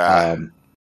Yeah, um,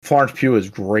 Florence Pugh is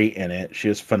great in it. She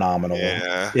is phenomenal.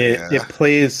 yeah, It yeah. it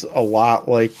plays a lot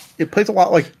like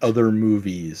other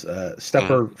movies. Mm,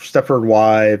 Stepford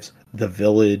Wives, The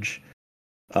Village.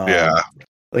 yeah. Um,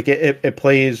 like it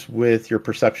plays with your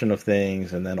perception of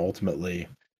things, and then ultimately,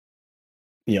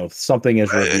 something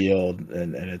is revealed,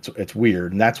 and it's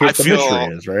weird, and that's I what the mystery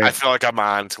feel is, I right? feel like I'm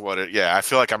on to what it. Yeah, I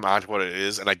feel like I'm on to what it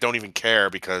is, and I don't even care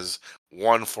because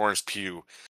one, Florence Pugh,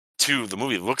 two, the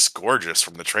movie looks gorgeous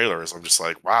from the trailers. I'm just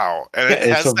like, wow, and Yeah, it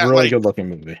it's a has that really like good looking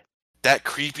movie. that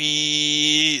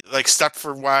creepy like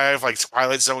Stepford Wife like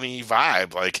Twilight Zone-y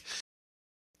vibe. Like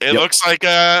it Yep. looks like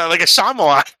a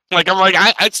Shyamalan. Like I'm like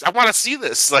I want to see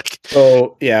this. Like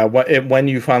So yeah, when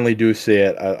you finally do see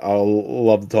it, I'll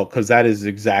love to talk because that is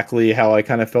exactly how I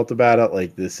kind of felt about it.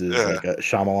 Like this is uh, like a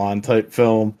Shyamalan type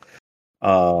film.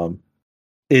 Um,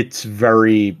 it's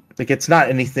very like it's not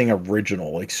anything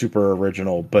original, like super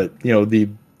original, but the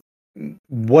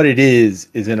what it is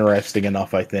interesting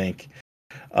enough, I think.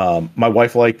 My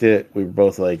wife liked it. We were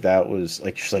both like, that was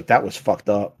like, she's like, that was fucked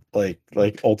up. Like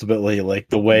ultimately, like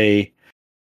the way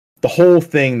the whole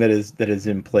thing that is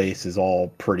in place is all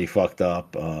pretty fucked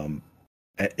up.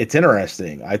 It's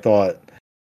interesting. I thought,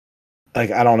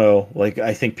 like, I don't know, like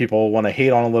I think people want to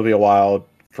hate on Olivia Wilde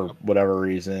for whatever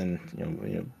reason.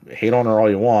 Hate on her all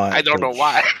you I want, don't know but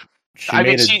why. she I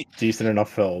mean, made a decent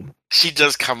enough film. she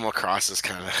does come across as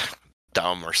kind of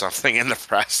dumb or something in the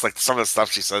press. Like some of the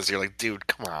stuff she says, you're like, dude,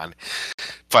 come on.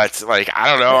 But like, I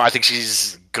don't know. I think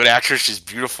she's a good actress. She's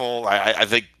beautiful. I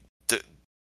think that,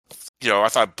 I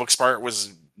thought Booksmart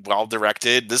was well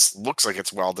directed. This looks like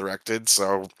it's well directed.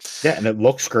 So Yeah, and it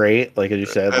looks great. Like as you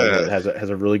said, like uh, it has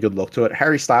a really good look to it.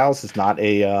 Harry Styles is not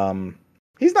a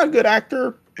he's not a good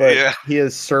actor, but yeah, he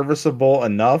is serviceable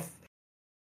enough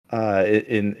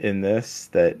in this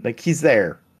that like he's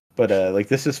there. But like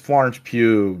this is Florence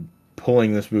Pugh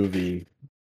pulling this movie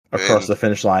across and the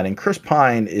finish line, and Chris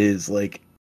Pine is like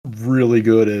really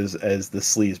good as the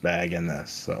sleaze bag in this.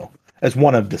 So as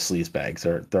one of the sleaze bags,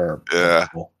 there are yeah,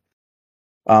 multiple.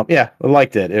 Yeah, I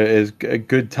liked it. It was a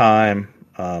good time.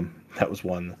 That was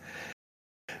one.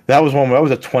 That was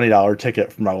a $20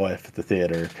 ticket for my wife at the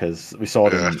theater because we saw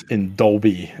it yeah, in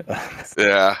Dolby.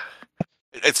 yeah.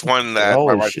 It's one Like, that my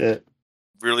holy wife shit!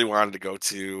 really wanted to go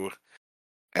to,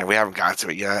 and we haven't got to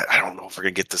it yet. I don't know if we're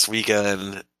gonna get this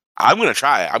weekend. I'm gonna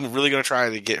try. I'm really gonna try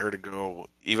to get her to go,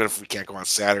 even if we can't go on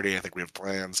Saturday. I think we have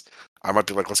plans. I might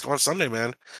be like, let's go on Sunday,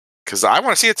 man, because I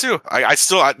want to see it too. I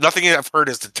still nothing I've heard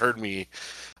has deterred me.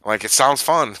 Like it sounds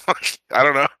fun. I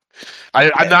don't know. I'm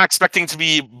Yeah, not expecting to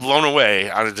be blown away.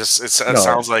 It no,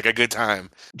 sounds like a good time.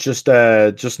 just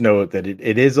note that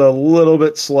it is a little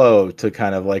bit slow to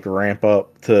kind of like ramp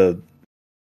up to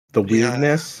the Yeah,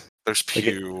 weirdness. there's Like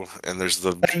it, Pew and there's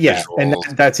the yeah, and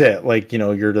visuals. that's it. Like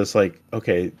you're just like,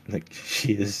 okay, like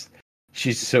she's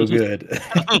so good,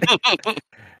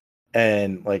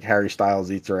 and like Harry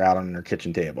Styles eats her out on her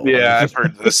kitchen table. Like Yeah, I've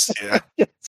heard this. Yeah,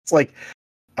 it's like,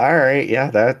 all right,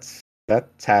 yeah, that's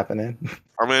happening.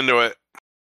 I'm into it.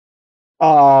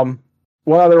 Um,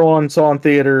 one other one saw in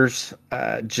theaters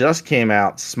just came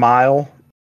out. Smile,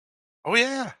 Oh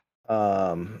yeah.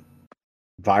 um,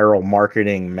 viral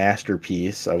marketing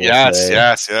masterpiece, I will Yes, say.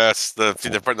 yes, yes. The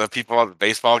people at the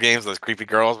baseball games, those creepy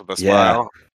girls with the Yeah.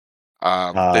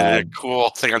 smile. They did a Um, cool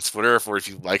thing on Twitter for if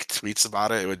you like tweets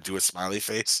about it, it would do a smiley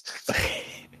face.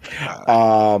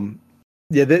 Uh, um,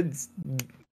 yeah, that's,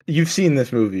 you've seen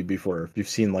this movie before. If you've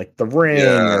seen like The Ring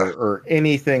yeah, or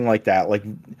anything like that, like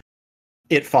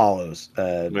it follows.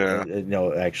 yeah,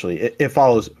 No, actually, it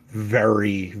follows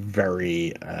very,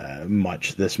 very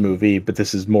much this movie, but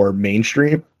this is more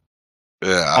mainstream.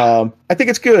 yeah, I think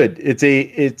it's good. It's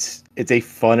a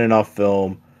fun enough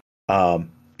film.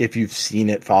 If you've seen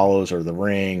It Follows or The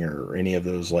Ring or any of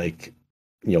those like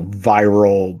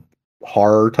viral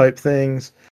horror type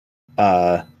things,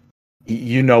 uh,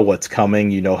 you know what's coming.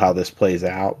 You know how this plays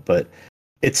out, but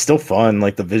it's still fun.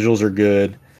 Like the visuals are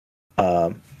good.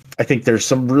 Um, I think there's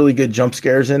some really good jump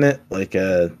scares in it. Like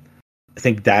I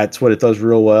think that's what it does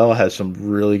real well. It has some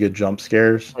really good jump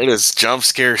scares. it is jump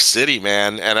scare city,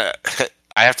 man. And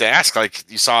I have to ask, like,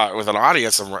 you saw it with an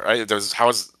audience, right?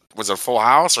 Was it a full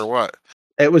house or what?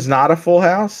 It was not a full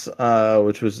house,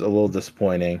 which was a little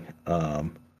disappointing.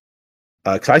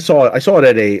 Because I saw it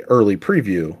at a early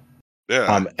preview,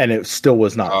 Yeah. And it still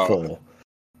was not full.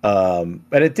 And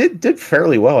it did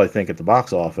fairly well, I think, at the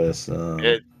box office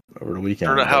It over the sure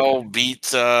weekend. the hell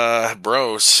beat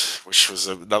Bros, which was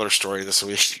another story this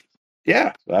week.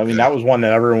 Yeah, I mean that was one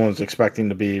that everyone was expecting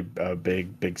to be a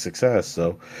big success.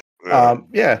 So, I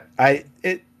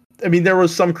mean, there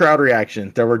was some crowd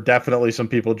reaction. There were definitely some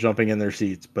people jumping in their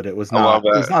seats, but it was not.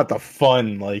 It was not the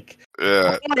fun like,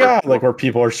 oh my god, like where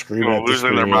people are screaming at the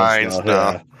losing their screen minds. and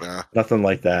stuff. Yeah, nothing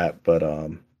like that. But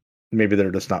maybe they're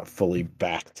just not fully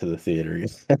back to the theater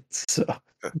yet. So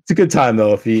it's a good time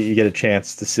though if you get a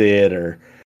chance to see it, or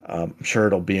I'm sure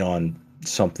it'll be on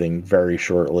something very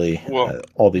shortly. Well,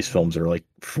 all these films are like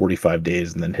 45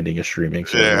 days and then hitting a streaming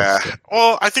service. Yeah. So.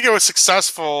 Well, I think it was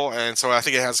successful, and so I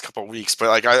think it has a couple of weeks. But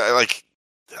like,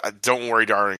 I don't worry,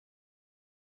 darling,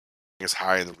 as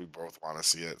high as we both want to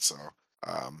see it. So,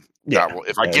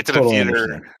 if I get to the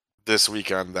theater this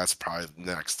weekend, that's probably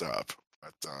next up.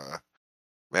 But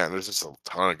man, there's just a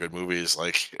ton of good movies.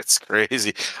 Like, it's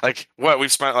crazy. Like, what we've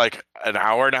spent like an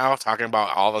hour now talking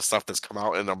about all the stuff that's come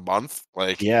out in a month.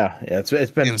 Like,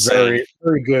 it's been insane.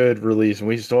 very good release, and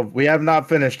we have not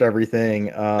finished everything.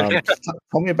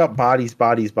 Tell me about Bodies.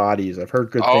 I've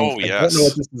heard good things. Yes. I don't know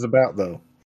what this is about though.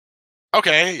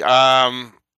 Okay.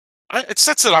 It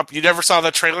sets it up. You never saw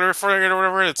the trailer for it or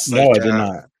whatever. No, I did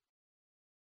not.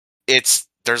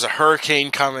 There's a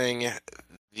hurricane coming.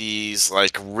 These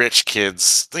like rich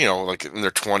kids, like in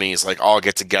their 20s, like all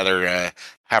get together to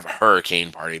have a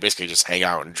hurricane party. Basically, just hang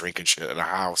out and drink and shit in a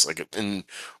house, like in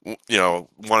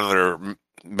one of their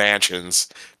mansions,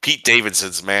 Pete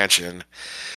Davidson's mansion,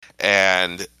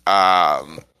 and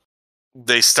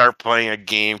they start playing a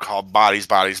game called Bodies,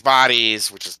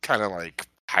 which is kind of like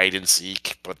hide and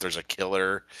seek, but there's a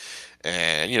killer,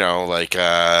 and you turn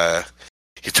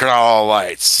out all the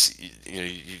lights,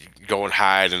 you go and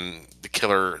hide, and the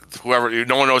killer,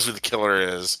 no one knows who the killer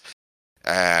is,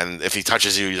 and if he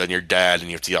touches you, then you're dead, and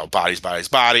you have to yell Bodies.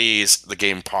 The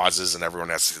game pauses, and everyone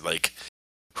has to like,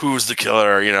 who's the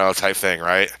killer, type thing,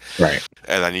 right? Right.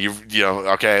 And then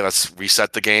okay, let's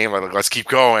reset the game, let's keep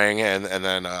going, and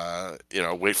then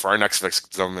wait for our next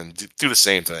victim and do the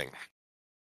same thing.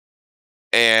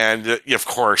 And of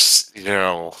course,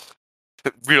 real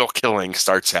killing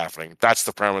starts happening. That's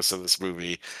the premise of this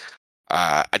movie.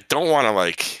 I don't want to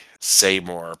like say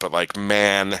more, but like,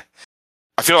 man,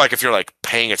 I feel like if you're like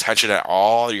paying attention at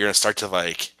all, you're gonna start to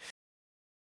like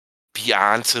be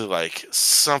on to like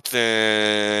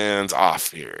something's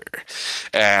off here.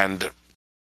 And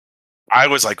I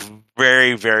was like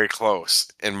very, very close,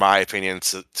 in my opinion,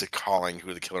 to calling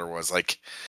who the killer was. Like,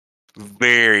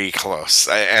 very close.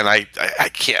 I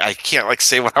can't like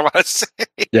say what I want to say.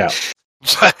 Yeah.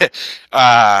 But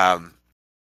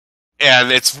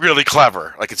and it's really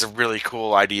clever. Like, it's a really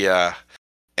cool idea,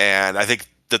 and I think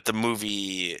that the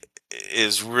movie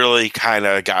is really kind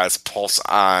of got its pulse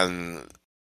on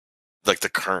like the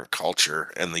current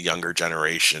culture and the younger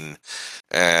generation,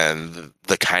 and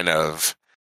the kind of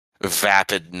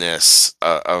vapidness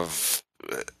of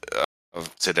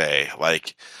today.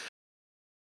 Like,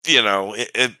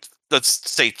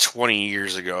 let's say 20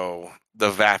 years ago, the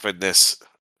vapidness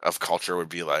of culture would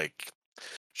be like,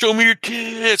 show me your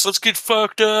tits, let's get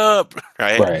fucked up,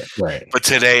 right? But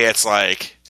today it's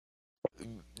like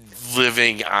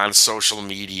living on social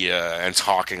media and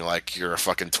talking like you're a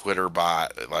fucking Twitter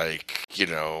bot. Like,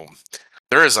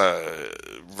 there is a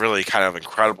really kind of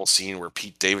incredible scene where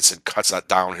Pete Davidson cuts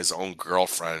down his own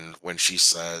girlfriend when she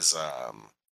says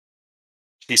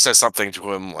something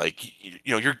to him like,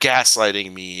 you're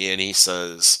gaslighting me, and he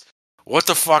says, what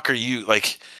the fuck are you,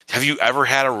 like, have you ever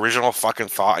had original fucking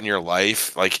thought in your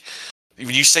life? Like, when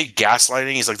you say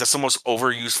gaslighting, he's like, that's the most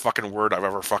overused fucking word I've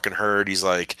ever fucking heard. He's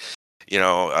like,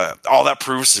 all that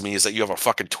proves to me is that you have a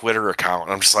fucking Twitter account.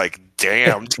 And I'm just like,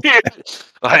 damn, dude.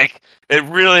 Like, it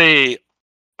really,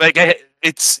 like,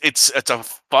 it's a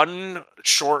fun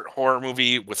short horror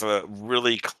movie with a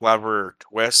really clever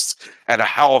twist and a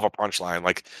hell of a punchline.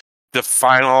 Like, the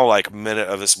final like minute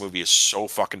of this movie is so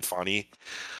fucking funny.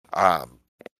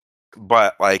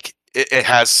 But like, it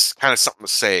has kind of something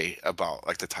to say about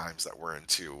like the times that we're in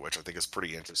too, which I think is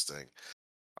pretty interesting.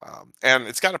 And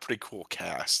it's got a pretty cool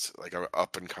cast, like an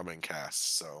up and coming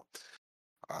cast. So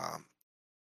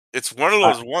it's one of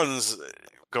those ones.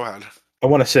 Go ahead. I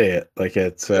want to say it. Like,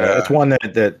 it's one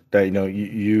that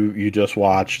you just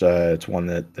watched. It's one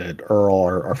that Earl,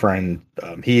 our friend,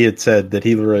 he had said that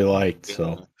he really liked.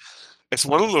 So it's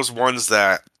one of those ones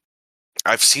that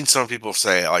I've seen some people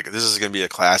say like, this is going to be a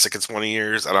classic in 20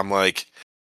 years, and I'm like,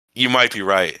 you might be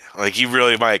right. Like, you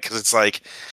really might, because it's like,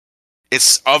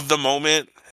 it's of the moment,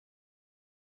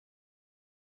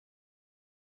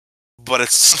 but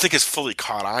it's I don't think it's fully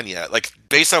caught on yet. Like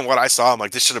based on what I saw, I'm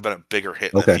like this should have been a bigger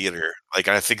hit in the Okay. theater. Like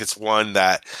I think it's one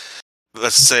that,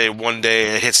 let's say one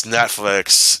day it hits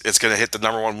Netflix, it's gonna hit the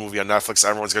 #1 movie on Netflix.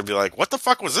 Everyone's gonna be like, "What the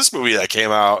fuck was this movie that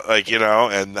came out?" Like, you know,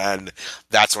 and then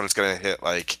that's when it's gonna hit.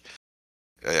 Like,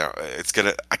 you know, it's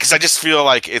gonna, because I just feel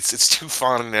like it's too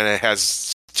fun and it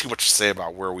has too much to say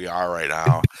about where we are right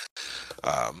now.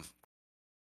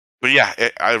 But yeah,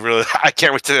 I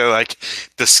can't wait to like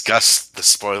discuss the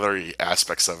spoilery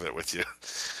aspects of it with you.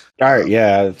 All right,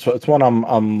 yeah, it's one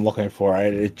I'm looking for.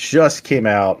 It just came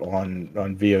out on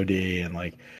VOD, and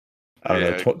like I don't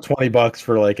know, Yeah, $20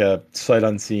 for like a sight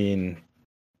unseen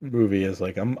movie is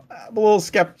like I'm a little I'd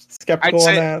skeptical on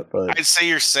say that, but I'd say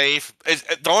you're safe.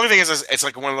 The only thing is it's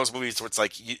like one of those movies where it's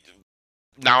like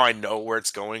now I know where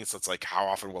it's going, so it's like how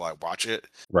often will I watch it?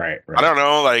 right. I don't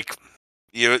know. Like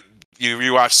you you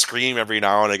rewatch Scream every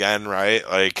now and again, right?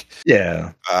 Like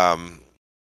Yeah,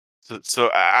 so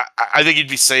I think you'd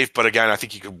be safe, but again, I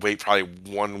think you could wait probably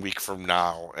 1 week from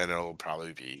now, and it'll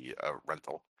probably be a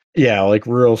rental. yeah, like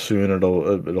real soon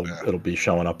Yeah, it'll be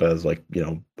showing up as like a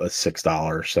 $6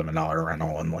 $7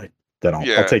 rental, and like then I'll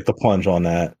yeah. take the plunge on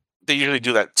that. They usually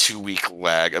do that 2 week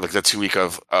lag, like the 2 week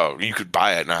of you could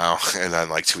buy it now, and then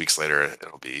like 2 weeks later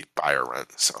it'll be buy or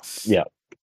rent. So Yeah.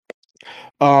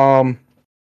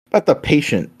 About The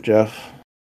Patient, Jeff.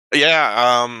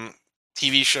 yeah,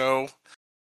 TV show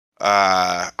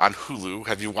on Hulu.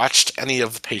 Have you watched any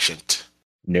of The Patient?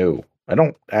 No, I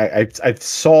don't. I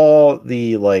saw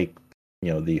the like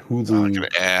the Like an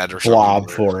Hulu ad or something? blob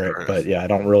for it, Or- but yeah, I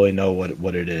don't really know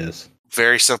what it is.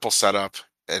 Very simple setup,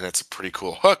 and it's a pretty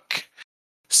cool hook.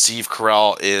 Steve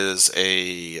Carell is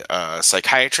a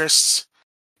psychiatrist,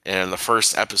 and in the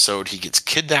first episode, he gets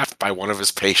kidnapped by one of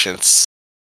his patients.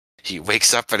 He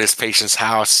wakes up at his patient's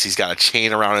house. He's got a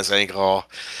chain around his ankle.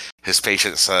 His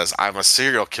patient says, "I'm a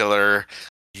serial killer.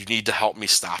 You need to help me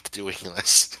stop doing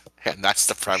this." And that's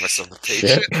the premise of The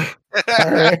Shit. Patient.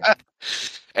 All right.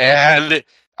 And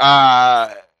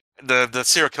uh, the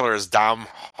serial killer is Dom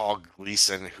Hall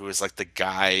Gleason, who is like the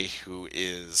guy who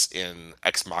is in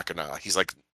Ex Machina. He's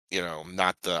like,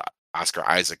 not the Oscar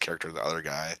Isaac character, the other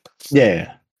guy.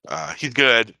 Yeah. He's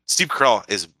good. Steve Carell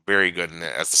is very good in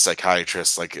it as the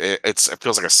psychiatrist. Like it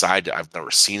feels like a side I've never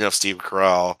seen of Steve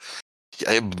Carell.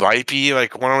 It might be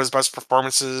like one of his best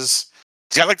performances.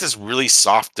 He's got like this really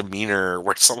soft demeanor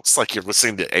where it's almost like you're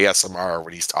listening to ASMR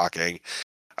when he's talking.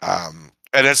 And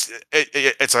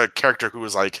it's a character who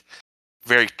is like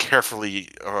very carefully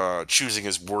choosing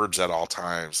his words at all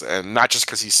times, and not just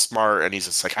because he's smart and he's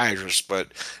a psychiatrist, but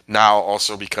now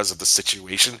also because of the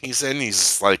situation he's in.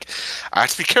 He's like, I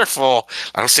have to be careful.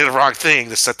 I don't say the wrong thing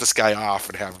to set this guy off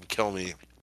and have him kill me.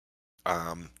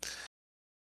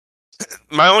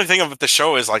 My only thing with the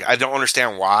show is like I don't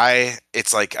understand why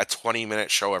it's like a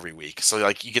 20-minute show every week. So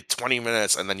like you get 20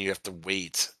 minutes and then you have to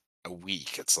wait a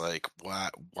week. It's like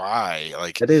what? Why?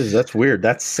 Like That's weird.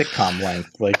 That's sitcom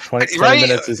length. Like 20 right?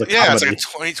 minutes is a Yeah, it's comedy.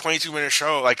 like a 22-minute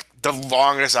show. Like the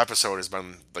longest episode has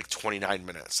been like 29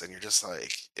 minutes, and you're just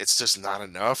like, it's just not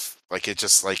enough. Like it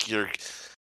just like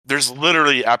there's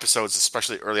literally episodes,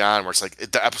 especially early on, where it's like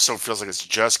the episode feels like it's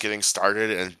just getting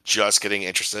started and just getting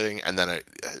interesting, and then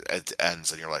it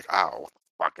ends, and you're like, oh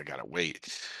fuck, I gotta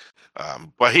wait.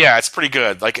 But yeah, it's pretty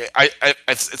good. Like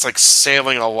it's like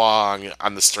sailing along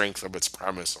on the strength of its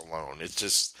premise alone. It's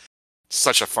just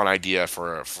such a fun idea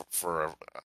for a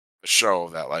show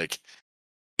that like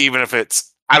even if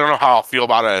it's I don't know how I'll feel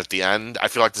about it at the end. I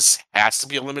feel like this has to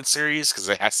be a limited series because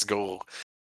it has to go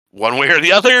one way or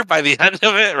the other by the end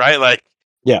of it, right? Like,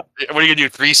 Yeah. what are you gonna do?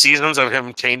 3 seasons of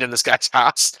him chained in this guy's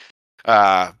house?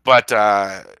 But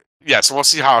yeah, so we'll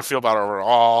see how I feel about it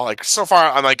overall. Like so far,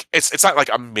 I'm like it's not like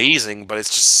amazing, but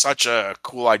it's just such a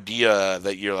cool idea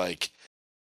that you're like,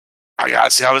 I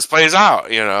gotta see how this plays out,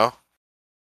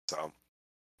 So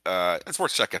it's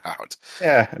worth checking out.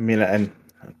 Yeah. I mean, and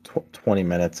 20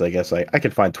 minutes, I guess I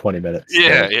could find 20 minutes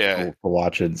Yeah, to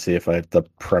watch it and see if the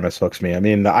premise hooks me. I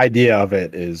mean, the idea of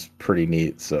it is pretty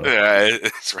neat. So, yeah,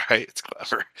 it's right. It's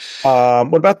clever.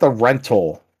 what about The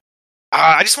Rental?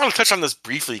 I just want to touch on this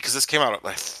briefly because this came out,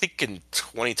 I think, in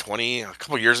 2020, a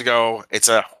couple years ago. It's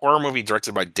a horror movie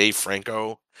directed by Dave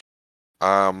Franco.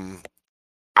 I want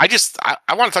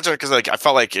to touch on it because like I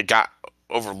felt like it got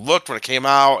overlooked when it came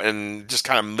out and just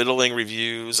kind of middling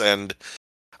reviews, and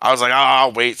I was like, oh,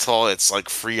 I'll wait till it's like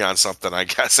free on something, I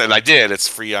guess. And I did. It's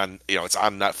free on, it's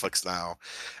on Netflix now.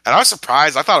 And I was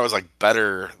surprised. I thought it was like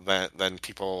better than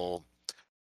people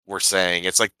were saying.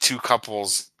 It's like two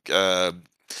couples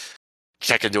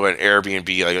check into an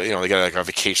Airbnb, like, they got like a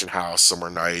vacation house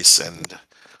somewhere nice. And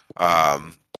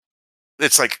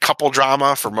it's like couple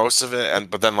drama for most of it,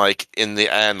 but then like in the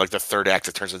end, like the third act,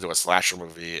 it turns into a slasher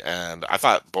movie, and I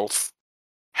thought both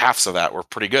halves of that were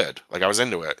pretty good. Like I was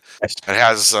into it. It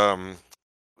has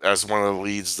as one of the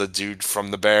leads, the dude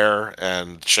from The Bear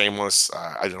and Shameless.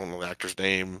 I don't know the actor's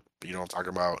name, but you know what I'm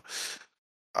talking about.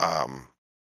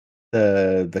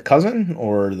 The cousin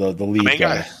or the lead Main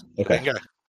guy. Okay. Main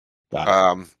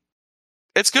guy.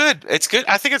 It's good. It's good.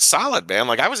 I think it's solid, man.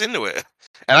 Like I was into it,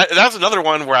 and that was another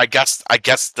one where I guessed what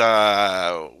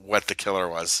the killer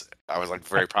was. I was like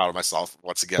very proud of myself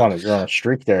once again. You're on a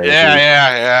streak there.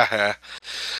 Yeah.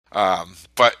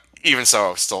 But even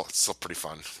so, still pretty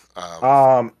fun.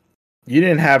 You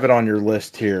didn't have it on your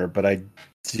list here, but I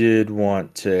did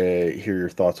want to hear your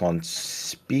thoughts on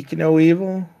Speak No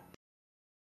Evil.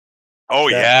 Oh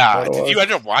yeah, did you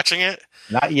end up watching it?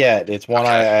 Not yet. It's one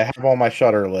I have on my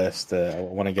Shudder list. I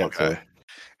want to get to.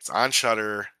 It's on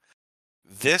Shudder.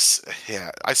 I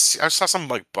saw some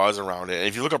like buzz around it. And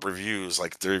if you look up reviews,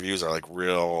 like the reviews are like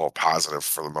real positive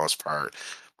for the most part.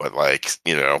 But like,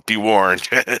 you know, be warned.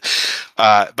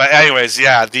 But anyways,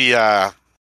 yeah,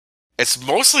 it's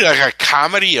mostly like a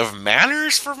comedy of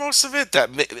manners for most of it.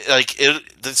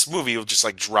 This movie just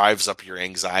like drives up your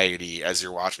anxiety as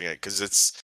you're watching it because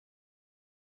it's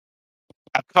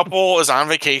a couple is on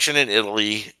vacation in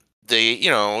Italy. They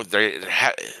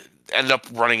end up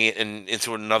running it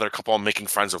into another couple and making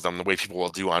friends with them the way people will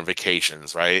do on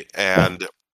vacations, right? And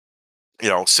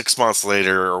 6 months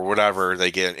later or whatever, they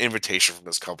get an invitation from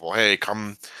this couple. Hey,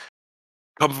 come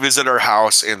visit our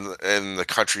house in the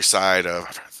countryside of,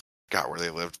 I forgot where they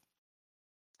lived,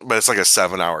 but it's like a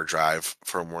 7-hour drive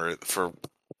from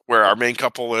where our main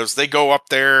couple lives. They go up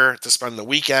there to spend the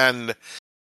weekend.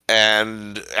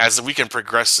 And as the weekend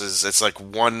progresses, it's like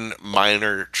one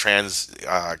minor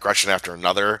aggression after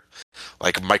another,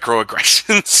 like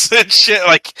microaggressions and shit,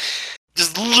 like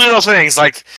just little things.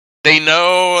 Like they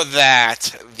know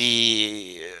that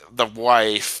the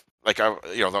wife, like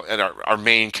and our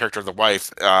main character, the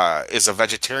wife, is a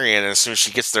vegetarian, and as soon as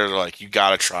she gets there, they're like, "You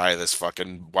gotta try this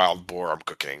fucking wild boar I'm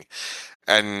cooking,"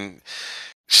 and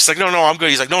she's like, no, I'm good.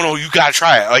 He's like, no, you gotta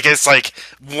try it. Like, it's like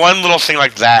one little thing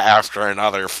like that after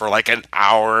another for like an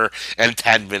hour and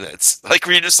 10 minutes. Like,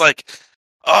 where you're just like,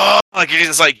 oh, like you're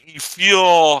just like, you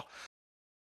feel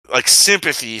like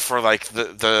sympathy for like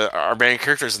our main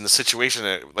characters in the situation.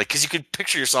 Like, because you could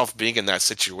picture yourself being in that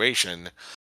situation.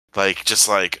 Like, just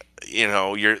like,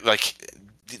 you're like,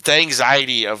 the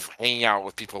anxiety of hanging out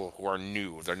with people who are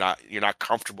new. You're not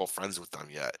comfortable friends with them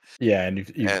yet. Yeah,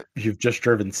 and you've just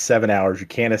driven 7 hours. You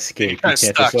can't escape. You can't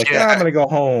stuck, just like, I'm gonna go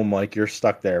home. Like you're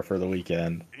stuck there for the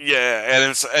weekend.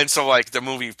 Yeah, and so like the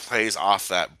movie plays off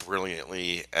that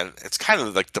brilliantly, and it's kind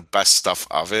of like the best stuff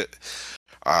of it.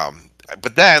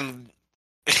 But then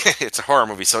it's a horror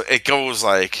movie, so it goes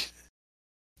like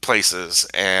places,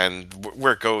 and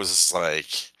where it goes is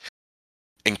like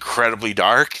incredibly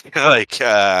dark. Like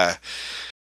and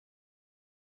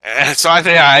so I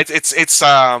think it's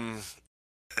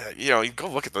you go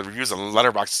look at the reviews on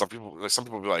Letterboxd. Some people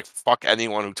will be like, fuck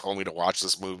anyone who told me to watch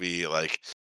this movie, like,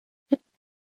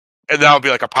 and that'll be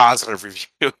like a positive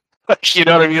review. Like, you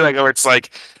know what I mean? Like, where it's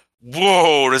like,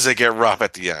 whoa, does it get rough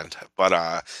at the end? But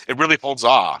it really holds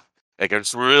off. Like,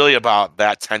 it's really about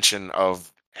that tension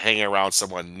of hanging around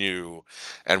someone new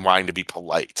and wanting to be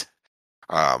polite.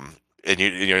 And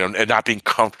and not being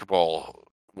comfortable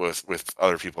with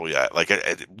other people yet. Like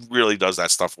it really does that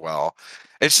stuff well.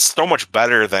 It's just so much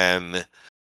better than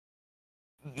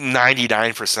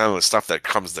 99% of the stuff that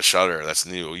comes to Shudder that's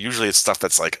new. Usually it's stuff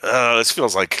that's like, this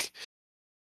feels like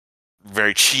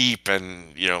very cheap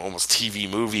and almost TV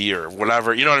movie or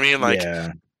whatever. You know what I mean? Like,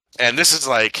 yeah. And this is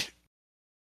like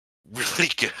really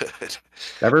good.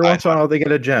 Every once in a while they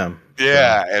get a gem.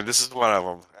 Yeah, and this is one of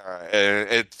them.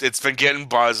 And it's been getting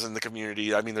buzz in the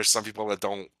community. I mean, there's some people that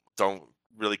don't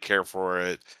really care for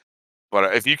it,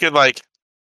 but if you could, like,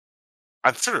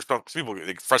 I'm sure there's some people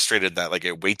get frustrated that like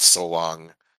it waits so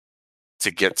long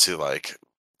to get to like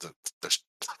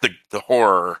the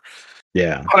horror.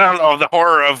 Yeah, I don't know, the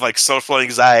horror of like social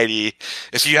anxiety.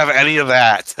 If you have any of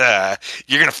that,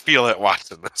 you're gonna feel it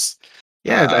watching this.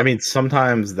 Yeah, I mean,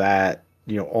 sometimes that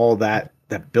all that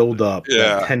build up,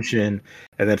 that tension,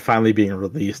 and then finally being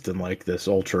released in like this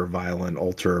ultra violent,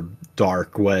 ultra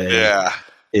dark way,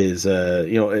 is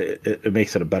it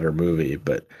makes it a better movie.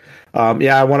 But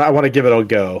I want to give it a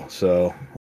go. So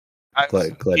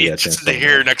glad you had a chance to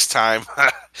hear next time.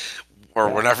 Or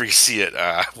whenever you see it,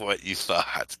 what you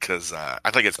thought, because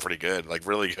I think it's pretty good, like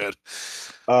really good.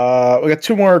 We got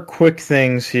two more quick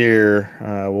things here.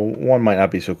 Well, one might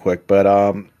not be so quick, but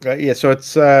so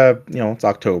it's it's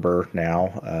October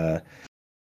now.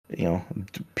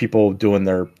 people doing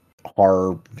their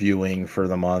horror viewing for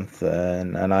the month,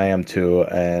 and I am too.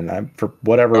 And I'm, for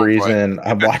whatever reason,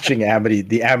 I'm watching the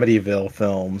Amityville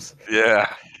films.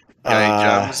 Yeah. Any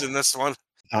gems in this one?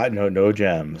 No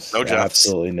gems. No gems.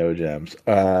 Absolutely no gems.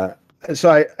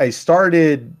 So I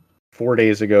started 4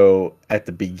 days ago at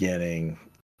the beginning,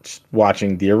 just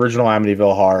watching the original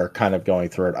Amityville Horror, kind of going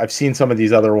through it. I've seen some of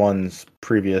these other ones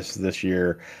previous this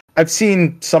year. I've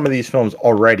seen some of these films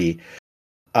already.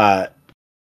 I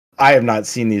have not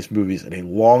seen these movies in a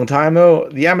long time, though.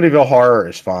 The Amityville Horror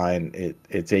is fine.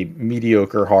 It's a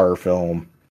mediocre horror film.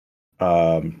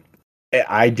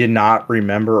 I did not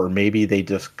remember, or maybe they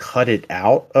just cut it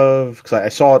out of, because I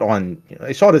saw it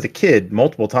I saw it as a kid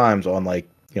multiple times on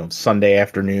Sunday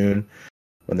afternoon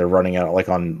when they're running out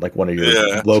on one of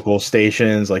your local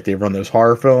stations, like they run those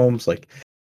horror films.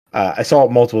 I saw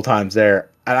it multiple times there,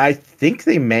 and I think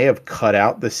they may have cut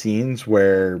out the scenes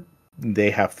where they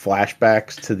have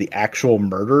flashbacks to the actual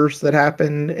murders that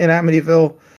happened in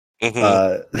Amityville.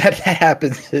 Mm-hmm. That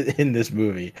happens in this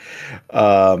movie.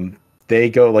 They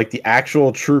go the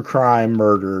actual true crime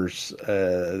murders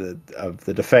of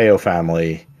the DeFeo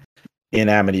family in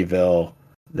Amityville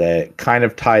that kind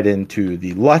of tied into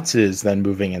the Lutzes then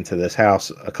moving into this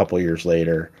house a couple years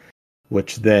later,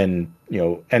 which then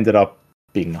ended up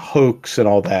being a hoax and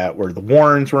all that, where the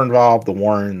Warrens were involved. The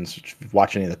Warrens,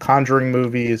 watch any of the Conjuring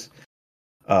movies,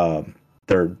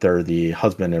 they're the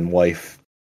husband and wife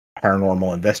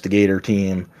paranormal investigator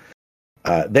team.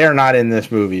 They're not in this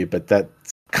movie, but that's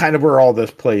kind of where all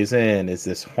this plays in, is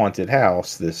this haunted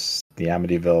house, the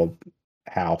Amityville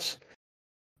house.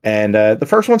 And the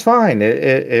first one's fine.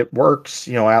 It works,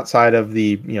 outside of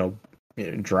the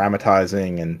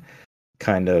dramatizing and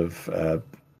kind of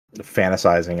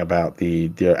fantasizing about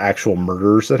the actual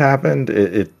murders that happened.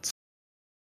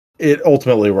 It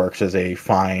ultimately works as a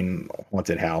fine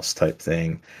haunted house type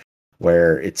thing,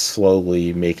 where it's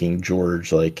slowly making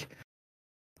George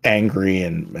angry,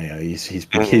 and he's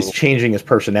changing his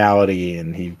personality,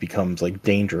 and he becomes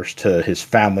dangerous to his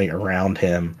family around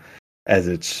him, as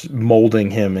it's molding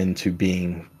him into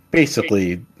being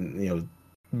basically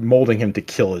molding him to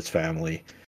kill his family.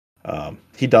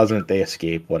 He doesn't, they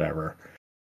escape, whatever.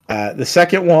 The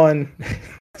second one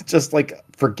just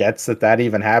forgets that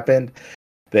even happened.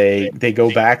 They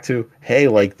go back to, hey,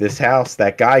 this house,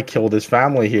 that guy killed his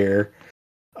family here.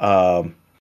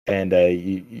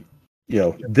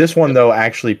 This one though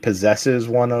actually possesses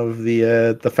one of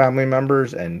the family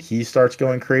members, and he starts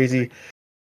going crazy.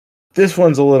 This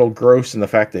one's a little gross in the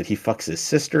fact that he fucks his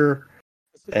sister,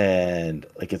 and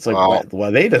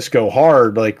well, they just go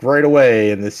hard right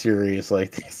away in this series.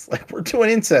 We're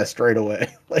doing incest right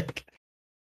away.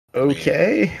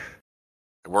 Okay,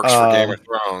 it works for Game of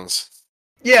Thrones.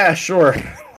 Yeah, sure.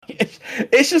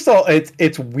 It's just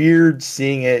it's weird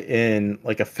seeing it in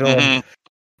a film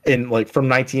in from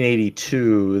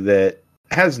 1982 that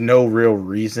has no real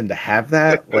reason to have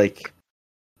that,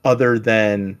 other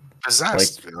than it's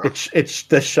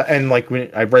the and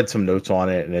when I read some notes on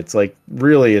it, and it's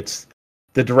really it's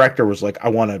the director was I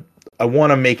want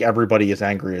to make everybody as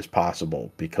angry as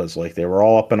possible, because they were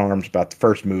all up in arms about the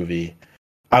first movie.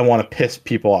 I want to piss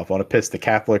people off. I want to piss the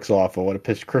Catholics off. I want to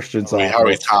piss Christians off. How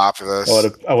we top this?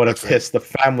 I want to piss the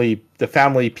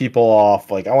family people off.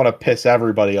 I want to piss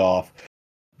everybody off.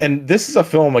 And this is a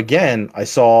film, again, I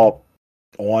saw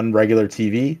on regular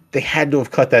TV. They had to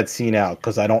have cut that scene out,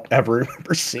 because I don't ever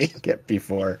remember seeing it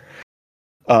before.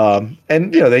 And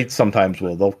they sometimes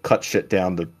will. They'll cut shit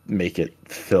down to make it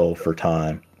fill for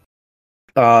time.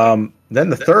 Then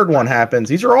the third one happens.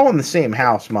 These are all in the same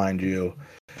house, mind you.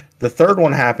 The third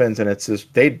one happens, and it's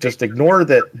just, they just ignore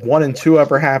that 1 and 2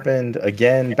 ever happened.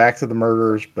 Again, back to the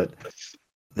murders, but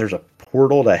there's a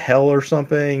portal to hell or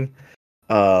something.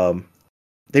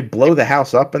 They blow the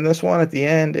house up in this one at the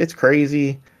end. It's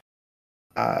crazy.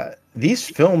 These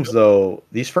films, though,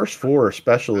 these first 4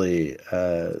 especially,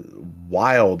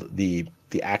 wild, the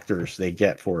actors they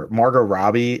get for it. Margot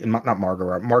Robbie, not Margot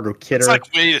Robbie, Margot Kidder.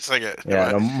 Wait a second.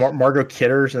 Yeah, Margot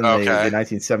Kidder's in the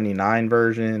 1979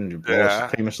 version.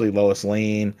 Famously Lois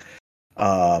Lane.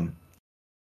 Who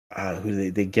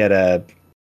they get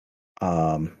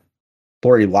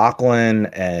Lori Loughlin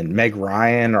and Meg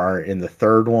Ryan are in the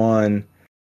third one.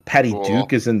 Patty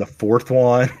Duke is in the fourth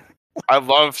one. I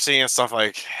love seeing stuff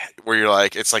where you're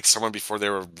it's someone before they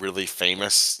were really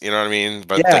famous, you know what I mean?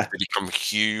 But they become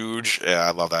huge. Yeah,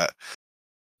 I love that.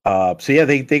 So yeah,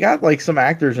 they got some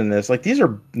actors in this. These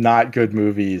are not good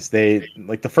movies. They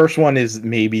the first one is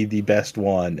maybe the best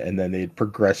one, and then they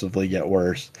progressively get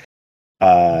worse.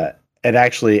 And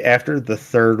actually, after the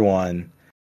third one,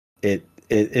 it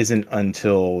it isn't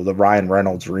until the Ryan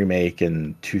Reynolds remake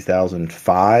in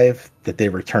 2005 that they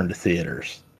returned to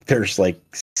theaters. There's like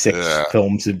 6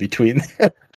 films in between.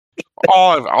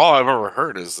 All I've ever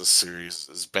heard is this series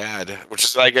is bad, which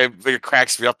is like it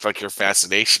cracks me up, like your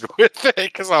fascination with it,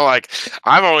 because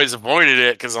I've always avoided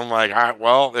it because I'm like, all right,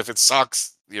 well, if it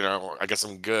sucks, I guess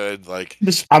I'm good. Like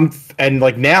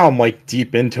now I'm like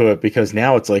deep into it because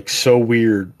now it's like so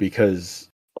weird because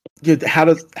how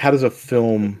does a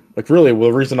film like really? Well,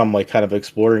 the reason I'm like kind of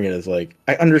exploring it is like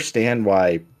I understand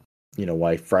why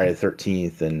Friday the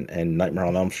 13th and Nightmare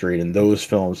on Elm Street and those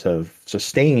films have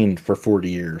sustained for 40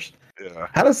 years. Yeah.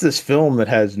 How does this film that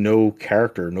has no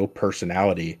character, no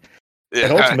personality,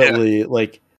 and ultimately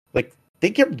like they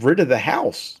get rid of the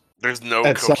house? There's no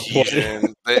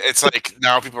cohesion. It's like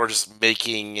now people are just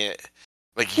making it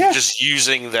just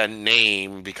using that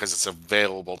name because it's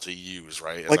available to use,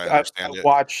 right? As I understand it.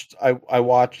 I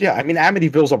watched. Yeah, I mean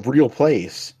Amityville's a real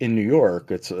place in New York.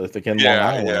 It's again Long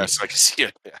Island. Yeah, so I can see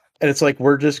it. Yeah. And it's like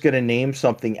we're just going to name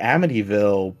something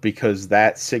Amityville because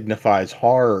that signifies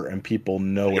horror and people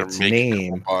know its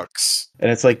name.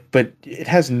 And it's like, but it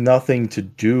has nothing to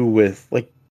do with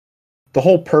like the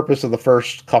whole purpose of the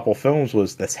first couple films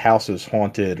was this house is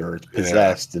haunted or it's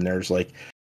possessed, and there's like,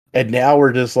 and now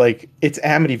we're just like it's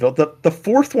Amityville. The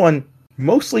fourth one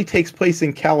mostly takes place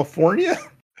in California.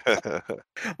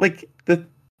 Like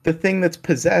the thing that's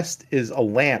possessed is a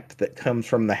lamp that comes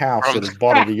from the house that is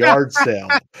bought at a yard sale.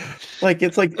 Like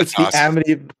it's awesome.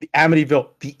 The Amityville,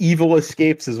 the evil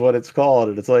escapes is what it's called,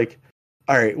 and it's like,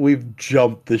 all right, we've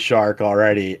jumped the shark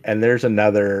already, and there's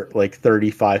another like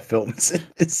 35 films in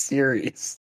this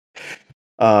series.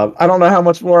 I don't know how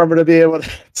much more I'm going to be able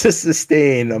to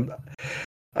sustain.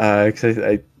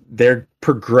 They're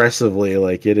progressively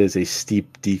like it is a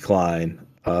steep decline.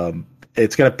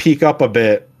 It's going to peak up a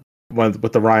bit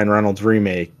with the Ryan Reynolds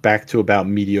remake back to about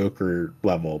mediocre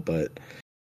level, but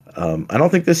I don't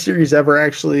think this series ever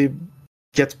actually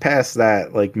gets past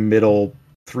that like middle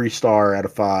 3-star out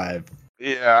of 5.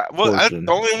 Yeah, well,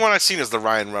 the only one I've seen is the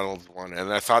Ryan Reynolds one,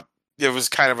 and I thought it was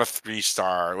kind of a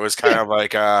 3-star. It was kind of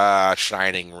like a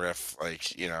Shining riff,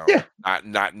 like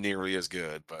not nearly as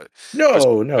good, but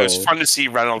it was fun to see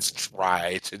Reynolds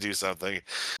try to do something.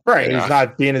 Right, he's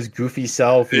not being his goofy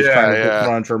self. He's trying to put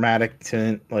on dramatic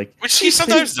tint, like which he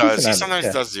sometimes does. He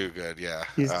sometimes does do good. Yeah,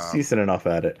 he's decent enough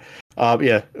at it.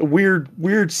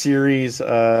 Weird series.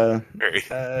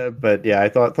 But yeah, I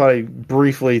thought I'd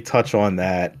briefly touch on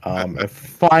that.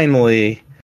 Finally.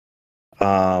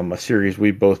 A series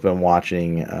we've both been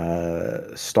watching,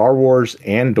 Star Wars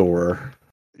Andor.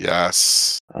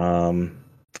 Yes.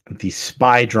 The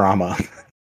spy drama.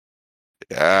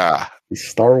 Yeah. The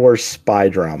Star Wars spy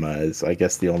drama is, I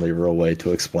guess, the only real way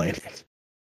to explain it.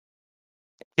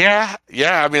 Yeah.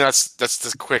 I mean, that's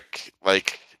the quick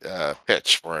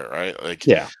pitch for it, right? Like,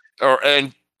 yeah.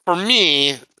 And for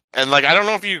me, and like, I don't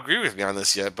know if you agree with me on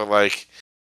this yet, but like,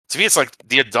 to me, it's like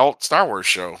the adult Star Wars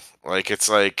show. Like, it's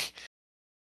like.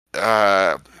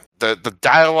 The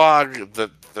dialogue,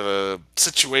 the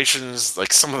situations,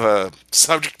 like some of the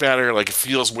subject matter, like it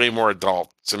feels way more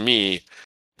adult to me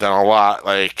than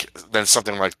than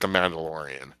something like The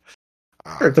Mandalorian.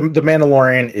 The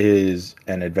Mandalorian is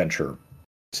an adventure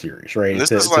series, right?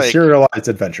 It's a serialized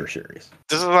adventure series.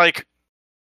 This is like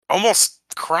almost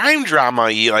crime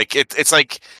drama-y. Like it's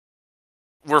like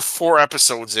we're 4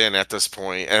 episodes in at this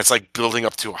point, and it's like building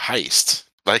up to a heist.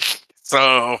 Like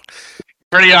so.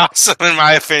 Pretty awesome in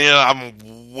my opinion.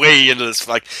 I'm way into this.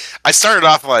 Like, I started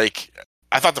off like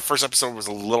I thought the first episode was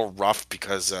a little rough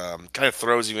because kind of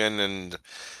throws you in and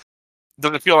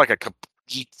doesn't feel like a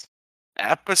complete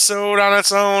episode on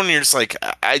its own. You're just like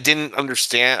I didn't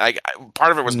understand.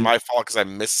 Part of it was my fault because I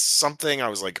missed something. I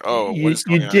was like, oh, what is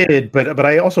going on? You did, but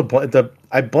I also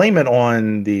I blame it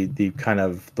on the kind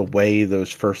of the way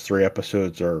those first 3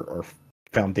 episodes are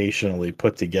foundationally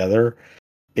put together.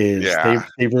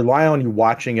 They rely on you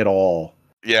watching it all.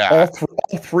 Yeah.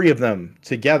 All 3 of them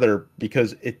together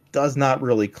because it does not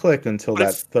really click until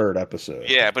that 3rd episode.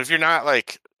 Yeah, but if you're not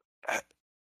like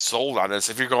sold on this,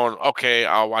 if you're going, okay,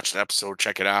 I'll watch an episode,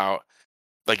 check it out.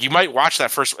 Like you might watch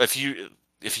that first if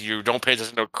you don't pay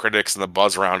attention to critics and the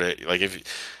buzz around it. Like if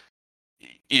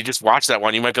you just watch that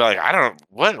one, you might be like, I don't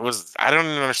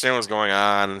understand what's going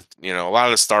on. A lot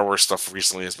of the Star Wars stuff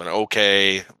recently has been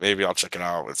okay. Maybe I'll check it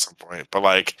out at some point. But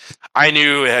like, I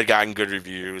knew it had gotten good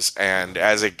reviews, and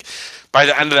by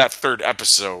the end of that 3rd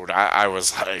episode, I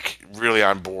was like really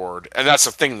on board. And that's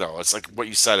the thing, though. It's like what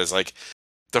you said is like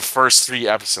the first 3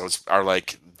 episodes are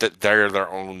like they're their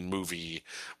own movie,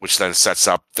 which then sets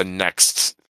up the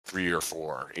next 3 or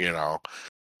 4.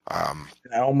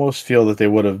 I almost feel that they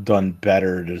would have done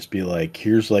better to just be like,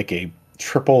 here's like a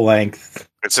triple length.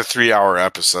 It's a 3-hour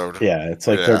episode. Yeah, it's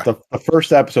like the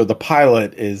first episode, the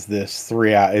pilot is this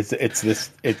 3 hour. It's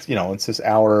this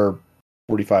hour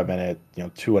 45 minute,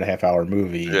 2.5 hour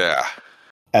movie. Yeah.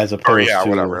 As opposed to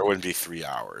whatever. It wouldn't be 3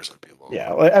 hours. It'd be a little.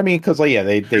 Yeah, I mean, because they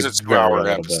it's a 2-hour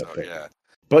episode.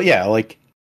 But yeah, like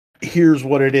here's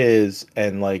what it is,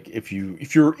 and like if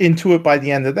you're into it by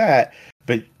the end of that,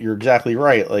 but you're exactly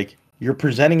right. Like you're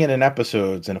presenting it in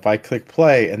episodes, and if I click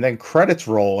play and then credits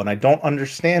roll and I don't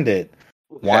understand it,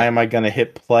 why am I going to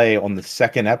hit play on the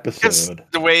second episode? Because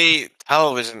the way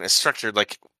television is structured,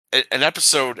 like an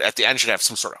episode at the end should have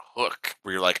some sort of hook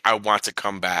where you're like, I want to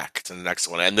come back to the next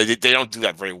one, and they don't do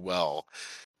that very well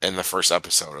in the first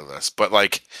episode of this. But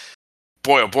like,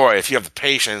 boy, oh boy, if you have the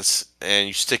patience and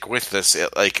you stick with this,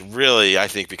 it like really, I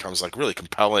think, becomes like really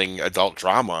compelling adult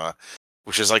drama,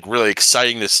 which is like really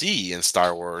exciting to see in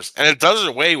Star Wars. And it does it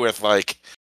away with like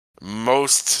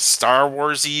most Star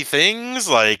Wars-y things,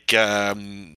 like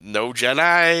no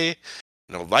Jedi,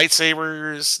 no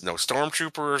lightsabers, no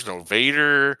stormtroopers, no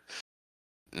Vader,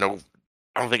 no.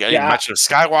 I don't think any much of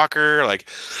Skywalker. Like,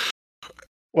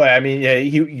 well, I mean, yeah,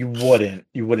 you wouldn't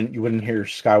hear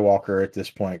Skywalker at this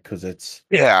point because it's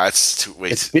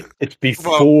it's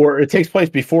before it takes place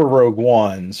before Rogue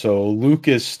One, so Luke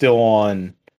is still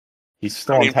on. He's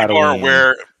still on Tatooine. People are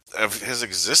aware of his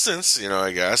existence,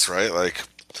 I guess, right? Like,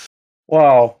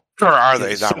 well, or are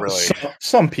they not really?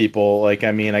 Some people, like,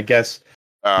 I mean, I guess.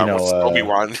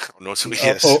 Obi-Wan knows who he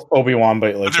is. Obi-Wan,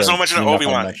 but there's so much in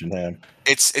Obi-Wan. Him.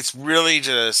 It's really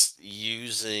just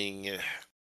using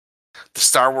the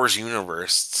Star Wars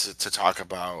universe to talk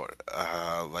about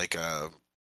like a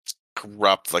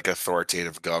corrupt, like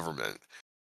authoritative government.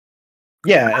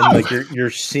 Yeah, and like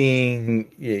you're seeing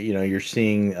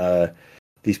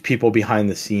these people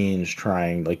behind the scenes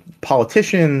trying, like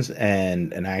politicians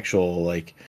and actual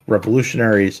like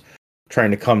revolutionaries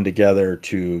trying to come together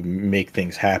to make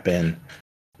things happen.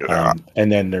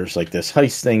 And then there's like this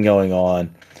heist thing going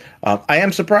on. I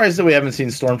am surprised that we haven't seen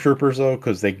stormtroopers though,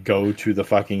 because they go to the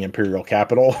fucking Imperial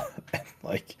Capitol.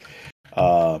 Like,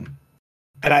 and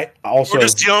I also we're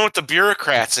just dealing with the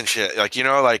bureaucrats and shit. Like,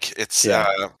 like it's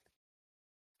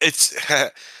it's.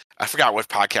 I forgot what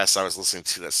podcast I was listening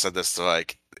to that said this. To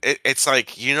like, it's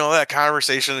like that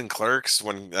conversation in Clerks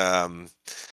when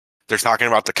they're talking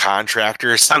about the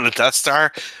contractors on the Death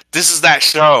Star. This is that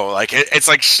show. Like it's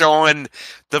like showing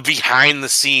the behind the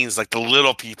scenes, like the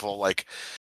little people, like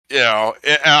on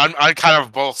kind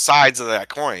of both sides of that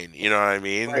coin. You know what I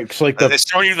mean? Right, like it's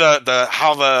showing you the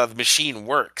how the machine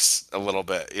works a little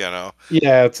bit.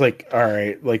 Yeah, it's like, all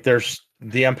right, like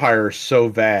the Empire is so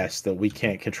vast that we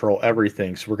can't control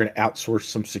everything, so we're going to outsource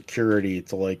some security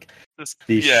to like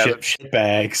these ship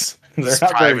bags. They're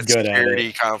not very good at it.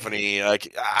 Security company,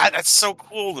 like that's so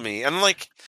cool to me. And like,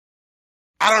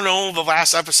 I don't know, the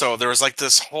last episode there was like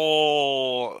this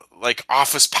whole like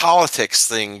office politics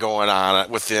thing going on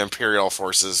with the Imperial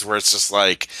forces, where it's just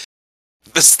like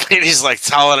this lady's like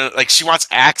telling it, like she wants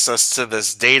access to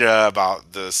this data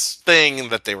about this thing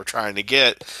that they were trying to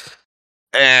get,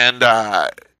 and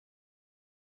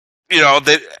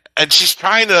and she's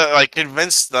trying to like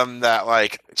convince them that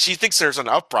like she thinks there's an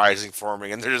uprising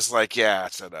forming, and they're just like, yeah,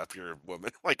 shut up, you're a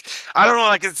woman. Like, I don't know,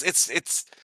 like it's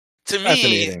to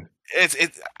me, it's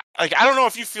like, I don't know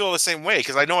if you feel the same way,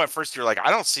 because I know at first you're like,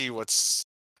 I don't see what's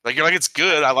like, you're like, it's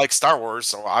good, I like Star Wars,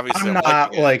 so obviously I'm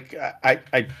not like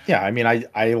I mean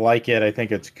I like it, I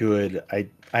think it's good. I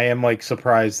am like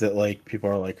surprised that like people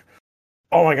are like,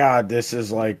 oh my god, this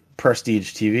is like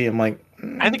prestige TV. I'm like,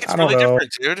 I think it's really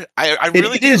different, dude.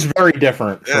 It is very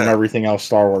different from everything else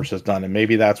Star Wars has done, and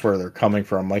maybe that's where they're coming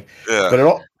from. Like, but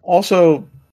it also,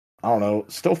 I don't know,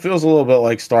 still feels a little bit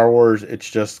like Star Wars. It's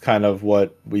just kind of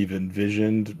what we've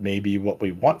envisioned, maybe what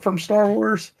we want from Star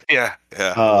Wars. Yeah.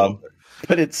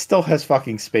 But it still has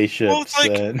fucking spaceships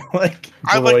and like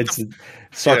droids, and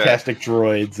sarcastic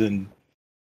droids, and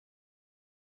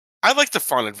I like the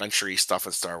fun adventure-y stuff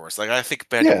in Star Wars. Like, I think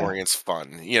Mandalorian's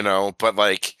fun, but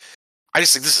like, I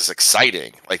just think this is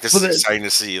exciting. Like, this is exciting to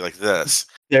see like this.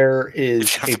 There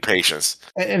is the patience.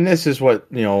 And this is what,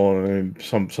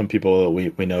 some people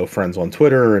that we know, friends on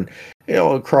Twitter and,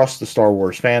 across the Star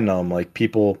Wars fandom, like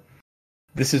people,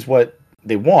 this is what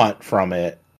they want from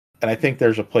it. And I think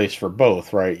there's a place for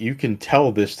both, right? You can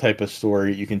tell this type of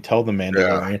story. You can tell the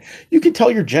Mandalorian. Yeah. You can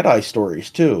tell your Jedi stories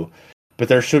too. But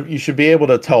you should be able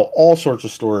to tell all sorts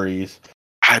of stories,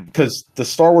 because the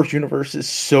Star Wars universe is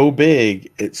so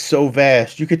big, it's so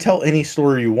vast. You could tell any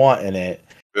story you want in it.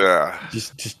 Yeah.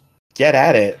 Just get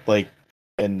at it, like,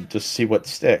 and just see what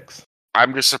sticks.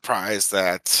 I'm just surprised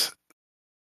that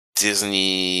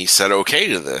Disney said okay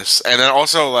to this, and then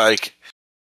also like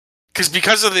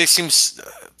because of they seem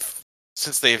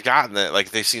since they've gotten it,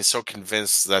 like they seem so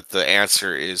convinced that the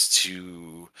answer is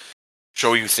to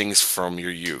show you things from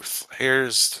your youth.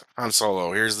 Here's Han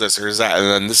Solo. Here's this. Here's that. And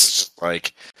then this is just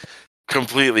like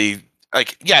completely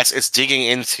like yes, it's digging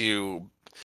into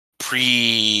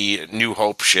pre New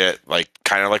Hope shit, like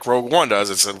kind of like Rogue One does.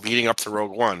 It's leading up to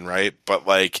Rogue One, right? But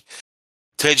like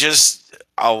to just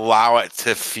allow it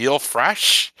to feel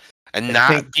fresh and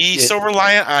not be so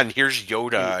reliant on here's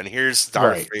Yoda and here's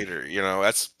Darth Vader. You know,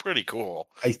 that's pretty cool.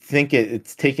 I think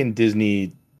it's taken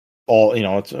Disney all, you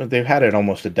know, they've had it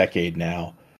almost a decade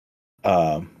now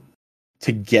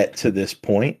to get to this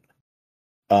point.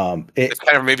 It's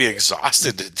kind of maybe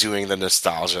exhausted doing the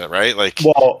nostalgia, right? Like,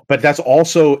 well, but that's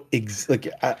also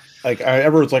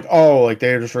everyone's like, oh, like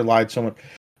they just relied so much.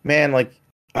 Man, like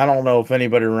I don't know if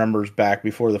anybody remembers back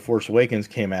before The Force Awakens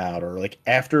came out, or like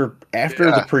after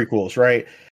the prequels, right?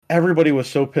 Everybody was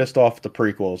so pissed off at the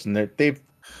prequels, and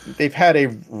they've had a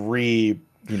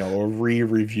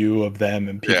re-review of them,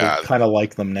 and people kind of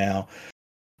like them now.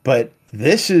 But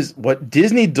this is what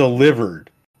Disney delivered.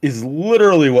 Is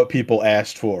literally what people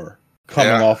asked for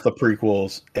coming off the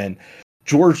prequels, and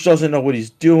George doesn't know what he's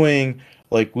doing.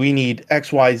 Like, we need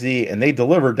XYZ, and they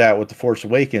delivered that with The Force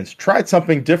Awakens. Tried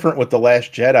something different with The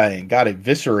Last Jedi and got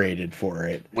eviscerated for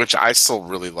it. Which I still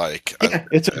really like. Yeah,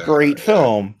 it's a great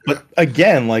film, but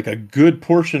again, like a good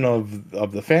portion of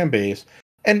the fan base,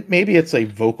 and maybe it's a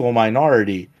vocal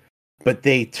minority, but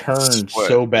they turned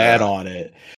so bad on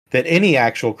it that any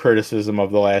actual criticism of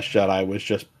The Last Jedi was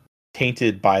just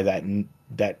tainted by that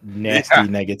nasty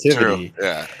negativity.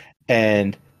 Yeah.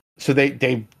 And so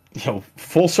they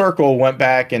full circle went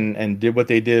back and did what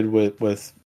they did with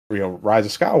Rise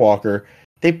of Skywalker.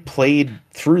 They played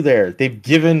through there. They've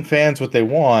given fans what they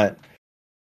want,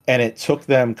 and it took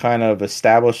them kind of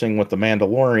establishing with The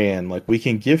Mandalorian, like, we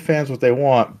can give fans what they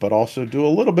want, but also do a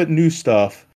little bit new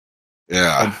stuff.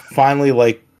 Yeah. And finally,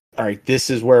 like, all right, this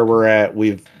is where we're at.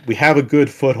 We have a good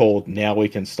foothold. Now we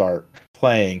can start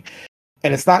playing.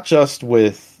 And it's not just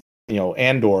with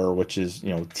Andor, which is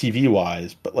TV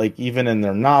wise, but like even in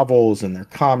their novels and their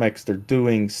comics, they're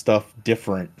doing stuff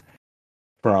different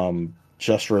from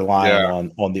just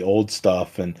relying on the old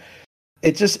stuff. And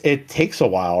it takes a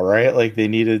while, right? Like they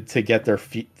needed to get their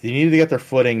footing,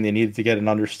 they needed to get an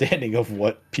understanding of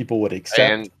what people would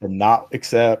accept and not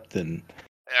accept. And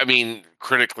I mean,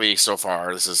 critically so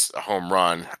far, this is a home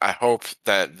run. I hope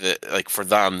that for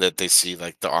them that they see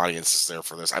like the audience is there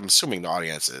for this. I'm assuming the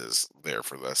audience is there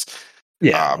for this.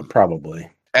 Yeah, probably.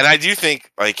 And I do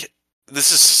think like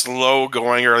this is slow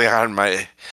going early on. My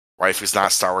wife is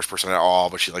not a Star Wars person at all,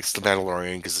 but she likes The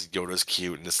Mandalorian because Yoda's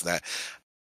cute and this and that.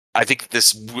 I think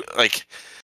this like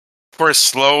for as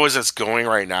slow as it's going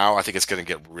right now, I think it's going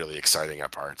to get really exciting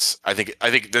at parts. I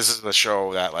think this is the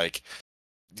show that like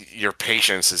your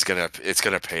patience is gonna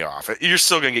pay off. You're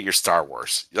still gonna get your Star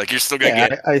Wars, like you're still gonna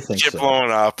get shit blown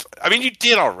up. I mean, you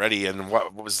did already. And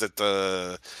what was it,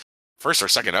 the first or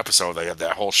second episode? They had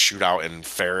that whole shootout in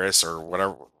Ferris or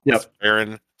whatever. Yep,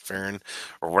 Farron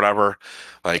or whatever.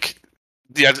 Like,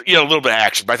 yeah, a little bit of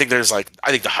action. But I think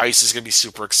I think the heist is gonna be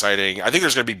super exciting. I think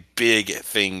there's gonna be big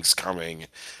things coming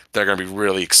that are gonna be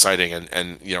really exciting,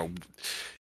 and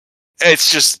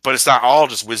it's just, but it's not all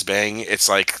just whiz bang. It's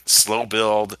like slow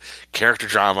build, character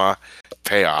drama,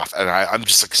 payoff, and I'm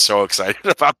just like so excited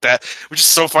about that, which is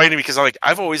so funny to me because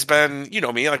I've always been,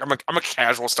 me, like I'm a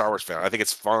casual Star Wars fan. I think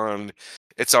it's fun,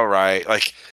 it's all right,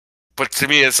 like, but to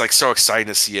me it's like so exciting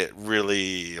to see it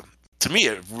really. To me,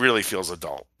 it really feels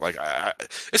adult. Like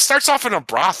it starts off in a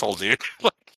brothel, dude.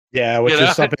 Yeah, which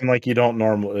is something like you don't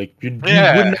normally like. You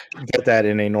wouldn't get that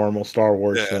in a normal Star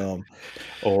Wars film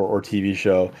or TV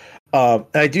show.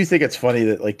 I do think it's funny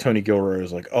that like Tony Gilroy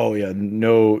is like, oh yeah,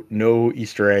 no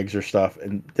Easter eggs or stuff,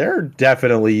 and there are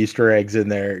definitely Easter eggs in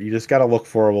there. You just got to look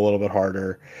for them a little bit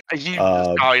harder.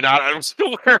 Probably not. I'm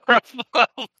still aware of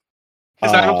them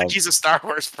because I don't think he's a Star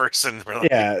Wars person. Really.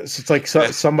 Yeah, so it's like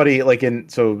somebody like in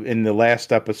the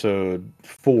last episode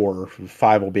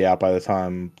 5 will be out by the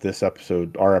time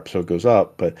our episode goes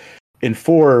up, but in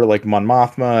 4, like Mon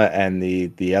Mothma and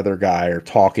the other guy are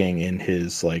talking in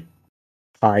his like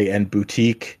high-end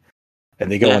boutique,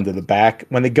 and they go into the back.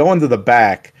 When they go into the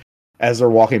back, as they're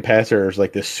walking past, there's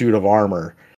like this suit of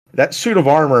armor. That suit of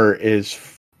armor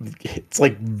it's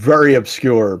like very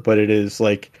obscure, but it is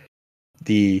like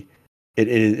it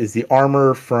is the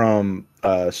armor from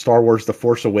Star Wars The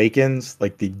Force Awakens,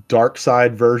 like the dark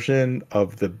side version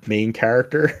of the main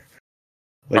character.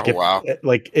 Like Oh wow.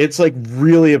 like it's like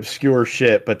really obscure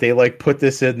shit, but they like put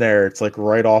this in there. It's like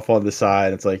right off on the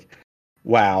side. It's like,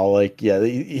 wow, like yeah,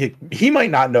 he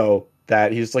might not know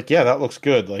that. He's like, yeah, that looks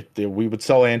good. Like we would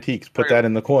sell antiques. Put that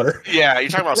in the corner. Yeah, you're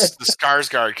talking about the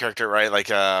Skarsgård character, right?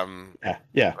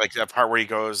 Yeah. Like that part where he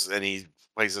goes and he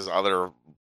plays his other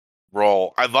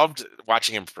role. I loved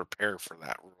watching him prepare for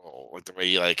that role, like the way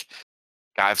he like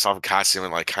got himself in costume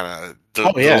and like kind of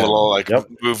the little like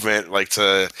movement, like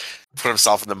to put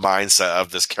himself in the mindset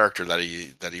of this character that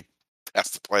he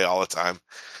has to play all the time.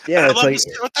 Yeah, and I it's love like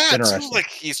this with that too. Like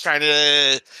he's talking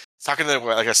to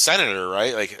like a senator,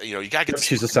 right? Like you gotta get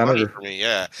she's a money senator for me,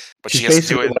 yeah. But she's she has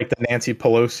basically to do it like the Nancy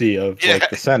Pelosi of like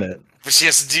the Senate. But she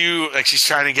has to do like she's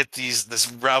trying to get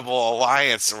this rebel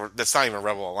alliance, or that's not even a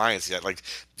rebel alliance yet. Like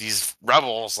these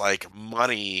rebels, like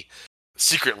money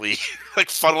secretly, like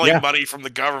funneling money from the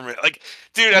government. Like,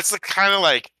 dude, that's the kind of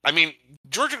like. I mean,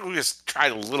 George Lucas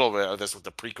tried a little bit of this with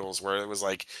the prequels, where it was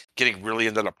like getting really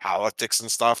into the politics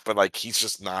and stuff. But like, he's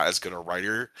just not as good a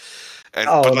writer.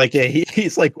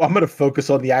 He's like, I'm going to focus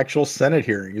on the actual Senate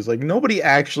hearing. He's like, nobody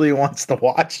actually wants to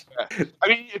watch. I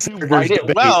mean, if you write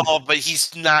it well, but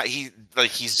he's not. He's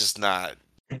just not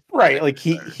right. Like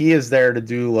he is there to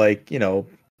do like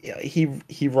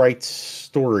he writes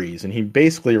stories, and he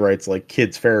basically writes like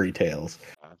kids' fairy tales.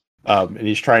 And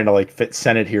he's trying to like fit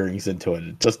Senate hearings into it.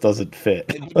 It just doesn't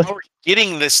fit. We're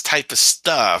getting this type of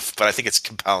stuff, but I think it's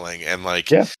compelling and like.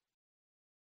 Yeah.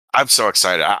 I'm so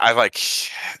excited.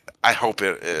 I hope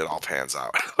it all pans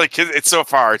out. Like it's so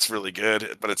far, it's really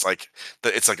good, but it's like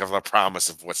a promise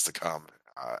of what's to come.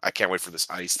 I can't wait for this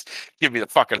heist. Give me the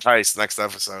fucking heist next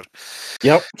episode.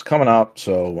 Yep, it's coming up.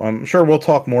 So I'm sure we'll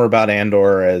talk more about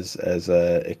Andor as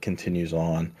it continues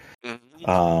on.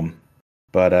 Mm-hmm.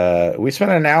 But we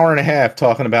spent an hour and a half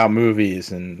talking about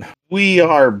movies, and we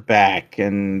are back.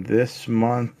 And this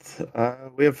month,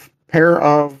 we have a pair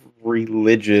of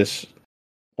religious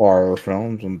horror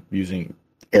films. I'm using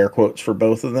air quotes for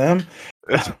both of them.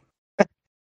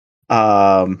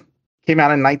 Came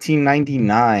out in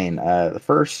 1999. The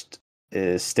first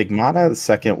is Stigmata. The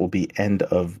second will be End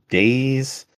of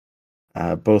Days.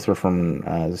 Both were from,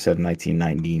 as I said,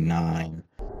 1999.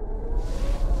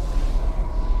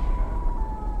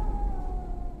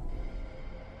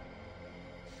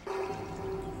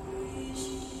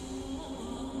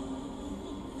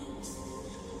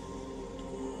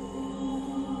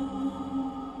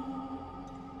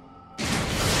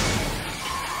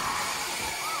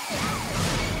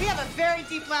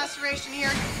 Deep laceration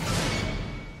here.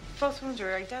 Both wounds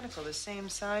are identical, the same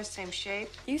size, same shape.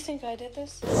 You think I did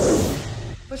this?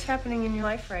 What's happening in your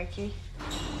life, Reiki?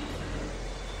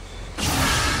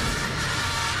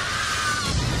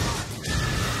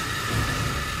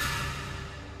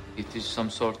 It is some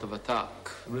sort of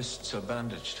attack. Wrists are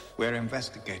bandaged. We're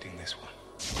investigating this one.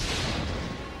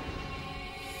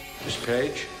 Miss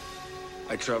Page,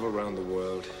 I travel around the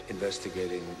world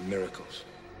investigating miracles.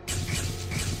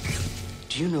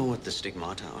 Do you know what the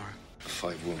stigmata are?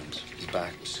 5 wounds. His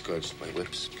back was scourged by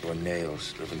whips. There were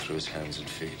nails driven through his hands and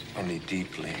feet. Only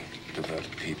deeply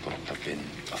devoted people have been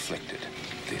afflicted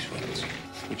with these wounds.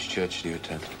 Which church do you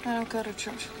attend? I don't go to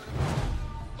church.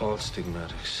 All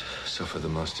stigmatics suffer the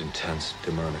most intense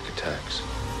demonic attacks.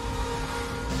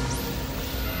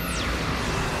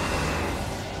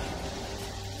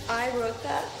 I wrote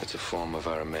that? It's a form of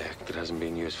Aramaic that hasn't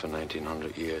been used for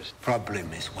 1900 years.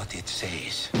 Problem is what it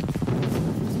says.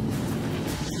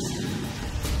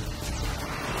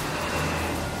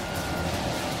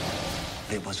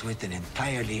 It was written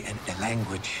entirely in the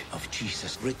language of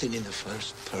Jesus, written in the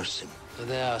first person.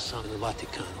 There are some in the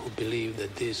Vatican who believe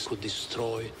that this could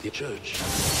destroy the church.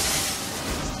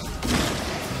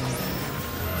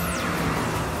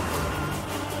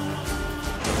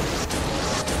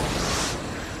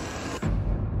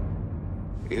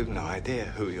 You have no idea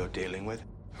who you're dealing with.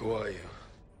 Who are you?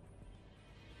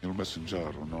 Il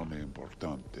messaggero non è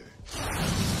importante.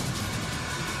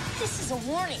 This is a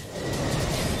warning.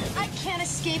 I can't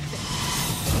escape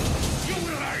this. You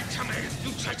lied to me!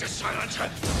 You tried to silence her!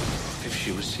 If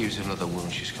she receives another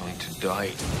wound, she's going to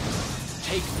die.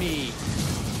 Take me.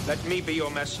 Let me be your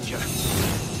messenger.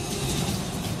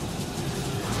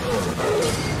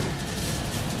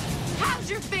 How's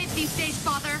your faith these days,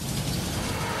 Father?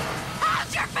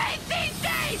 How's your faith these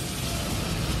days?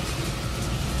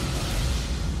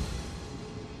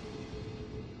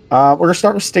 We're going to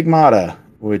start with Stigmata,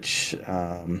 which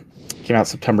came out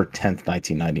September 10th,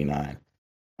 1999.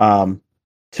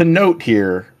 To note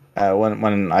here,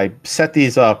 when I set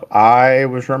these up, I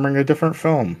was remembering a different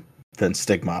film than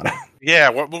Stigmata. Yeah,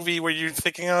 what movie were you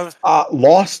thinking of?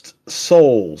 Lost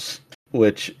Souls.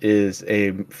 which is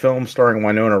a film starring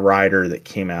Winona Ryder that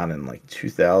came out in like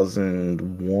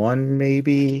 2001,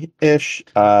 maybe ish.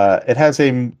 It has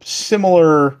a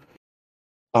similar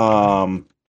kind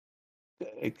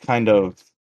of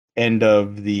end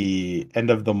of the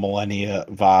millennia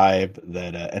vibe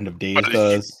that End of Days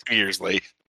does. 2 years late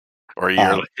or a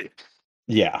year late.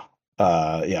 Yeah.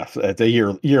 It's a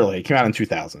year late. It came out in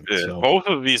 2000. Yeah, so both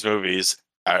of these movies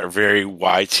are very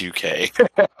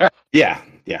Y2K. yeah.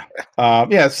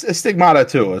 Stigmata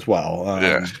too as well.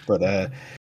 But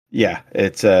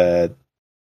it's the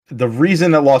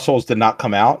reason that Lost Souls did not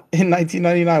come out in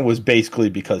 1999 was basically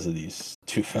because of these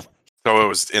two films. So it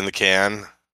was in the can.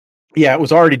 Yeah, it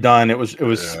was already done. It was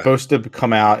supposed to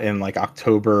come out in like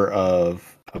October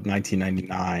of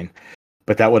 1999,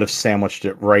 but that would have sandwiched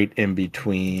it right in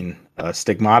between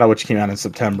Stigmata, which came out in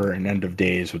September, and End of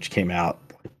Days, which came out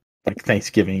like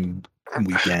Thanksgiving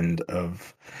weekend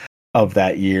of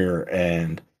that year.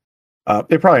 And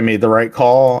they probably made the right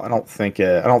call. I don't think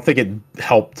it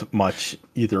helped much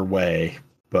either way,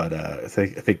 but I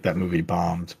think that movie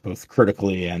bombed both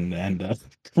critically and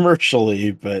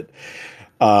commercially. But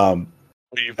you've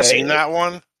seen that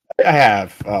one? I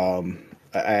have.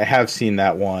 I have seen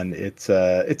that one. It's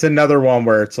another one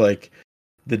where it's like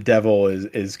the devil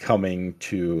is coming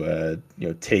to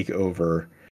take over,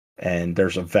 and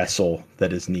there's a vessel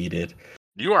that is needed.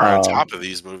 You are on top of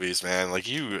these movies, man. Like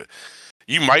you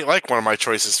might like one of my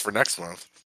choices for next month.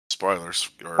 Spoilers,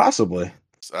 or possibly.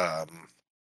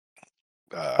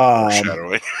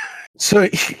 Foreshadowing. So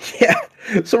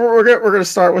we're gonna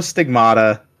start with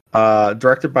Stigmata,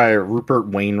 directed by Rupert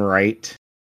Wainwright.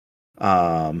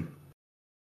 I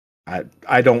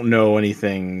don't know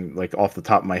anything like off the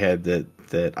top of my head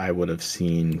that I would have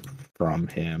seen from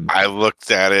him. I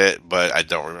looked at it, but I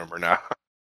don't remember now.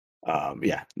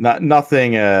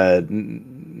 Nothing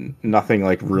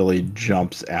like really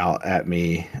jumps out at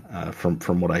me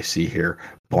from what I see here.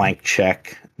 Blank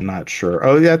Check, I'm not sure.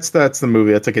 Oh, that's the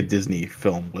movie. That's like a Disney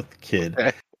film with the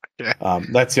kid. Yeah.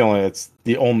 That's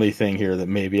the only thing here that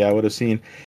maybe I would have seen.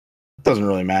 Doesn't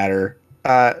really matter.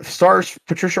 Stars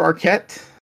Patricia Arquette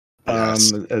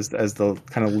as the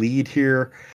kind of lead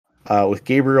here, with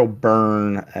Gabriel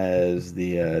Byrne as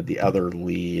the other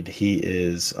lead. He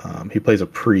plays a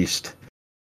priest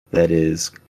that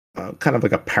is kind of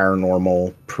like a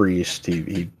paranormal priest.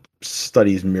 He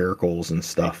studies miracles and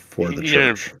stuff for the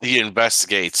church. He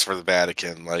investigates for the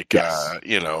Vatican, like yes.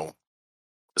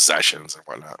 Possessions and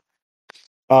whatnot.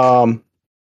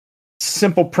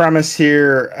 Simple premise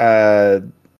here.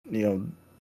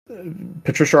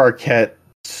 Patricia Arquette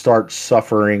starts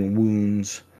suffering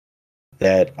wounds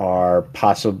that are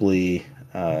possibly,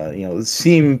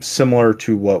 seem similar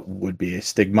to what would be a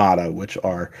stigmata, which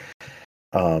are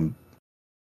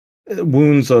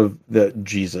wounds that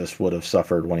Jesus would have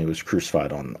suffered when he was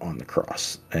crucified on the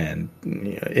cross. And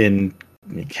in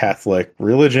Catholic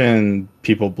religion,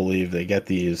 people believe they get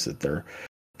these, that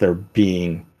they're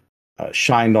being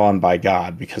shined on by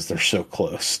God because they're so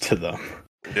close to them.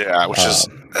 Yeah, which is,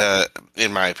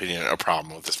 in my opinion, a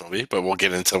problem with this movie, but we'll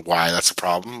get into why that's a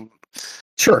problem.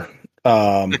 Sure.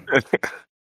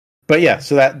 But yeah,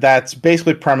 so that's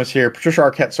basically premise here. Patricia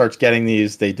Arquette starts getting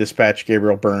these. They dispatch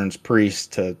Gabriel Byrne's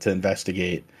priest to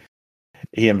investigate.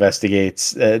 He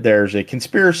investigates. There's a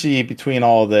conspiracy between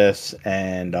all of this,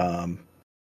 and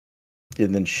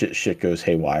then shit goes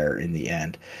haywire in the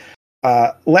end.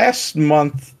 Last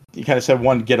month, you kind of said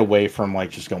one get away from like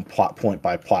just going plot point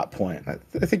by plot point. I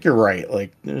think you're right.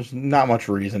 Like, there's not much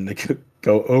reason to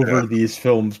go over these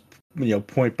films,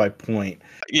 point by point.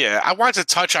 Yeah, I wanted to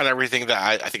touch on everything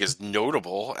that I think is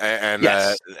notable, and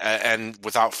yes. And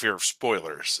without fear of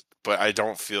spoilers. But I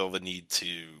don't feel the need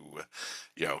to,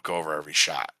 go over every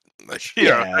shot. Like,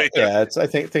 I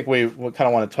think we kind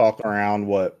of want to talk around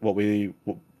what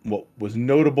was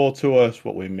notable to us,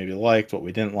 what we maybe liked, what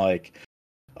we didn't like,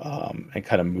 and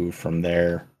kind of move from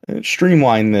there and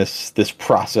streamline this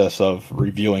process of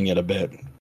reviewing it a bit.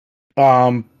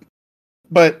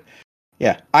 But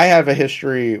yeah, I have a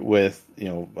history with,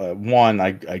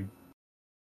 I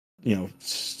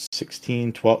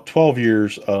 16, 12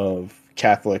 years of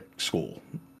Catholic school.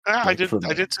 I did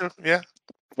too. Yeah.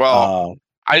 Well,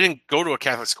 I didn't go to a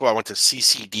Catholic school. I went to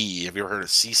CCD. Have you ever heard of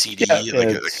CCD?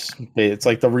 Yeah, it's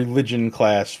like the religion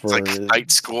class for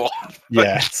night school.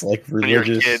 Yeah, it's like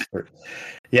religious.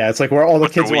 It's like where all the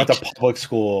kids went to public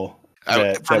school.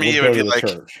 For me, it would be like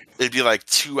church. It'd be like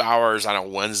 2 hours on a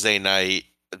Wednesday night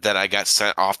that I got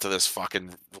sent off to this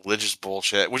fucking religious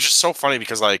bullshit, which is so funny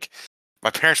because like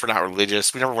my parents were not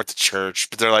religious. We never went to church,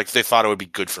 but they thought it would be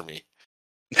good for me.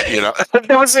 That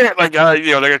was it. Like,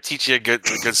 they're gonna teach you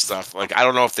good stuff. Like, I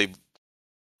don't know if they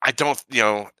I don't,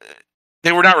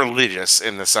 they were not religious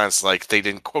in the sense like they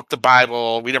didn't quote the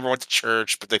Bible. We never went to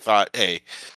church, but they thought, hey,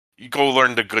 you go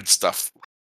learn the good stuff.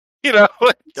 Fair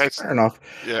enough.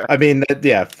 Yeah. I mean,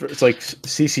 it's like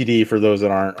CCD for those that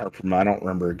aren't from. I don't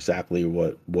remember exactly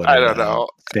what I don't know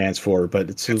stands for, but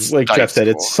it's like night Jeff said,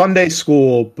 school. it's Sunday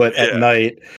school, but Yeah. at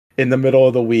night in the middle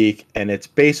of the week, and it's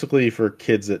basically for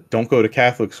kids that don't go to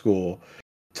Catholic school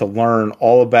to learn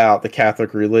all about the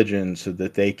Catholic religion so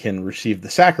that they can receive the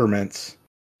sacraments.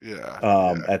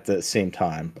 At the same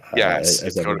time, yes,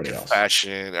 as go to everybody else.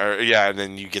 confession, and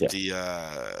then you get you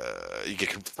get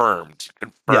confirmed.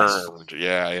 Confirmed,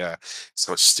 Yes. yeah.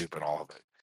 So it's stupid, all of it.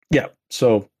 Yeah,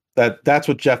 so that's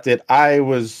what Jeff did.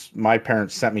 My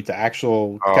parents sent me to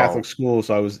actual Catholic school,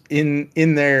 so I was in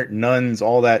there, nuns,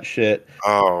 all that shit.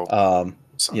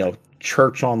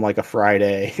 Church on like a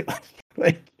Friday,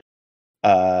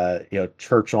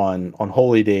 church on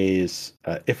holy days,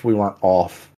 if we weren't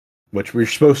off, which we're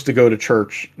supposed to go to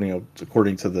church,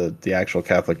 according to the actual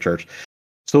Catholic Church.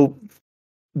 So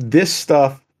this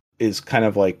stuff is kind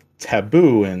of like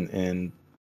taboo in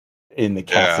the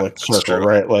Catholic circle,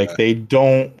 right? Like they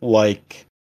don't like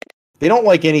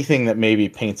anything that maybe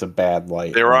paints a bad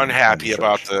light. They were unhappy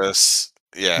about this.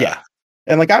 Yeah.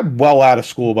 And like I'm well out of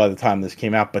school by the time this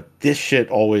came out, but this shit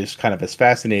always kind of has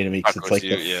fascinated me because it's like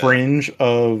the fringe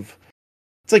of.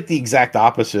 It's like the exact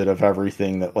opposite of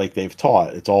everything that like they've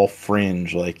taught. It's all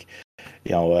fringe, like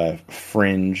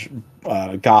fringe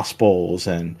gospels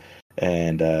and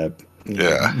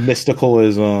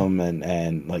mysticalism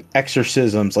and like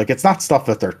exorcisms. Like it's not stuff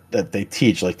that they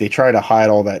teach. Like they try to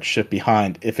hide all that shit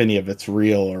behind if any of it's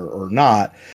real or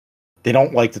not. They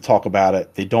don't like to talk about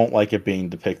it. They don't like it being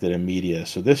depicted in media.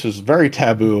 So this is very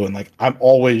taboo, and like I'm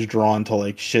always drawn to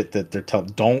like shit that they're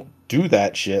don't do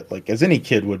that shit, like as any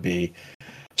kid would be.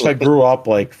 So I grew up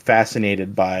like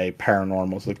fascinated by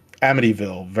paranormals, like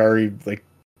Amityville, very like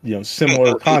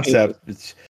similar concept.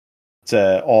 It's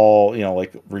all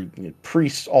like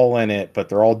priests all in it, but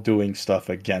they're all doing stuff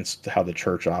against how the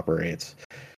church operates.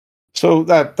 So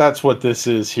that's what this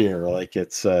is here. Like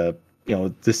it's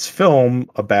this film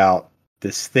about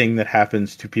this thing that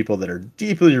happens to people that are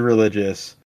deeply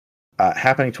religious,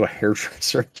 happening to a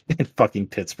hairdresser in fucking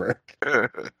Pittsburgh.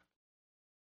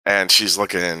 And she's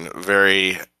looking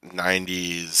very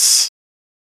 90s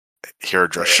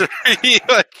hairdresser.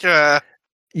 like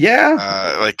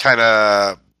kind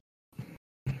of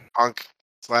punk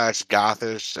 /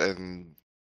 gothish, and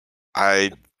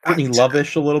Courtney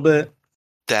Love-ish a little bit.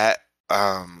 That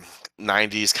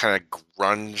 90s kind of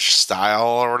grunge style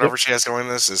or whatever she has going,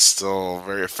 this is still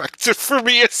very effective for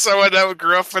me as someone that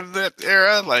grew up in that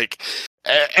era. Like,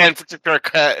 and particular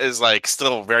cut is like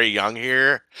still very young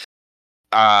here.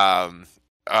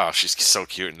 She's so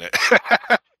cute in it.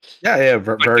 very like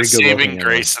good. The saving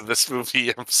grace of this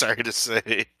movie, I'm sorry to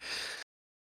say.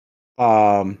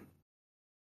 I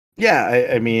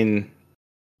mean,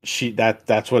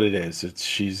 that's what it is. It's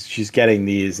she's getting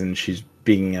these, and she's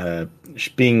being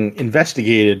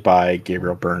investigated by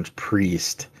Gabriel Byrne's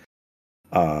priest.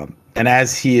 And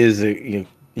as he is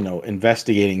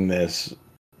investigating this,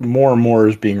 more and more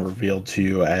is being revealed to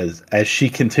you as she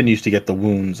continues to get the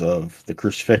wounds of the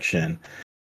crucifixion.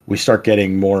 We start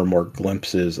getting more and more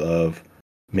glimpses of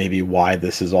maybe why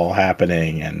this is all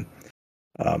happening, and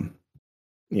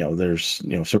there's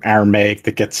some Aramaic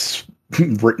that gets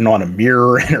written on a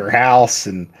mirror in her house,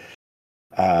 and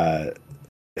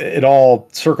it all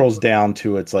circles down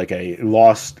to it's like a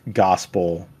lost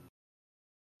gospel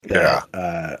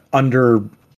that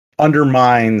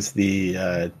undermines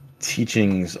the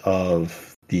teachings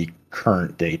of the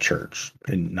current day church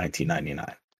in 1999,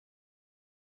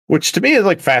 which to me is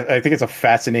like I think it's a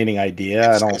fascinating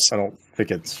idea. I don't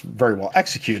think it's very well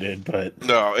executed, but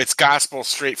no, it's gospel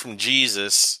straight from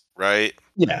Jesus, right?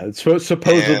 Yeah, it's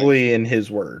supposedly in his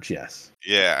words. Yes.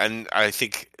 Yeah, and I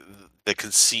think the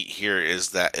conceit here is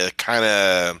that it kind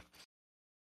of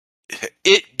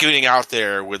getting out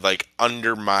there would like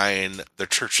undermine the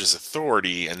church's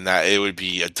authority, and that it would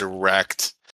be a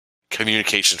direct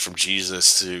communication from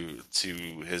Jesus to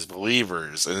his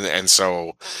believers, and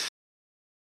so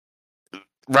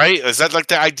right, is that like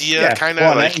the idea? Yeah, kind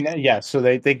of so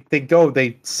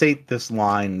they say this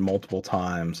line multiple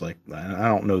times. Like I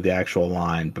don't know the actual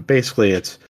line, but basically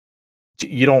it's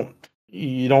you don't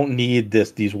need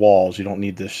these walls. You don't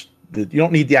need this. You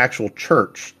don't need the actual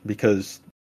church because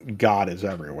God is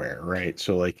everywhere, right?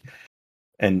 So like,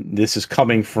 and this is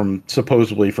coming from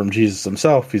supposedly from Jesus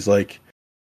himself. He's like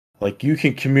you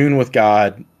can commune with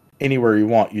God anywhere you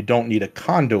want. You don't need a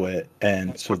conduit.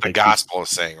 And so the gospel is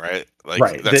saying, right? Like,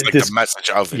 right. that's like the message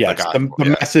of the gospel.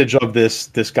 The message of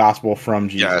this gospel from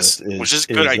Jesus is, which is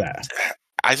good. That.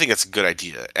 I think it's a good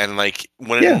idea. And like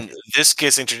when this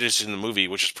gets introduced in the movie,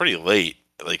 which is pretty late,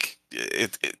 like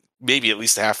it maybe at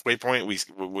least the halfway point, we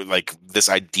like this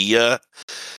idea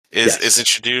is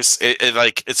introduced. It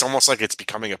like it's almost like it's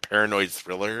becoming a paranoid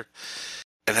thriller,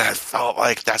 and I felt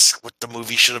like that's what the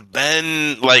movie should have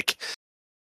been. Like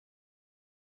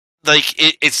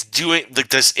it's doing like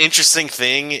this interesting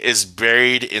thing is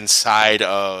buried inside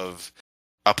of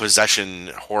a possession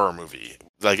horror movie.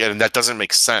 Like, and that doesn't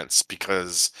make sense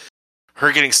because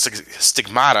her getting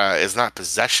stigmata is not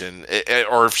possession,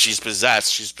 or if she's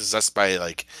possessed by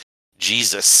like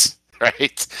Jesus,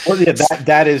 right? Well, yeah,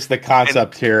 that is the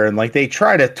concept here, and like they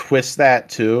try to twist that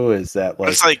too. Is that like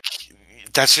it's like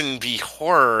that shouldn't be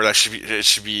horror? That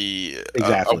should be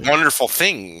a wonderful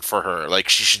thing for her. Like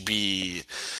she should be.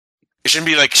 It shouldn't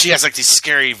be like she has like these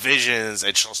scary visions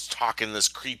and she'll talk in this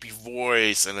creepy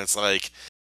voice, and it's like,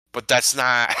 but that's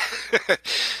not.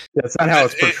 That's not how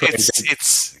it's portrayed.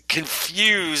 It's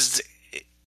confused.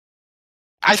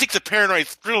 I think the paranoid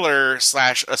thriller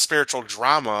 / a spiritual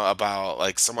drama about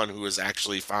like someone who has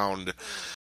actually found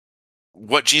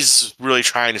what Jesus is really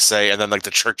trying to say, and then like the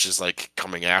church is like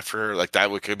coming after her. Like that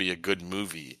could be a good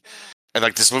movie. And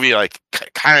like this movie, like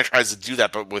kind of tries to do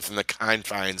that, but within the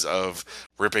confines of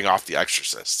ripping off The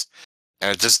Exorcist,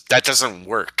 and that doesn't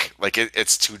work. Like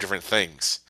it's two different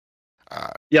things.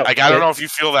 Yeah, like I don't know if you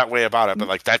feel that way about it, but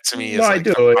like that to me is. No, like,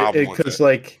 I do because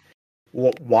like,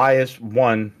 why is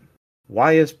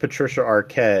Patricia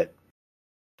Arquette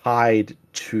tied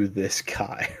to this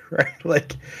guy, right?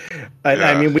 Like,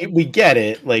 I mean, we get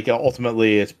it. Like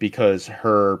ultimately, it's because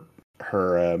her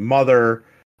mother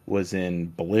was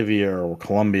in Bolivia or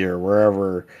Colombia or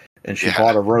wherever, and she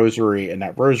bought a rosary, and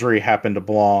that rosary happened to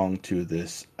belong to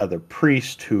this other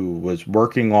priest who was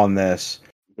working on this.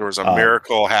 There was a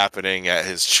miracle happening at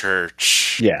his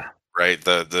church. Yeah. Right?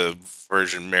 The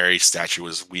Virgin Mary statue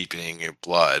was weeping in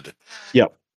blood.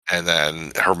 Yep. And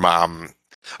then her mom,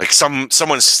 like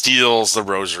someone steals the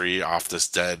rosary off this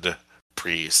dead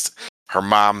priest. Her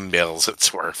mom mails it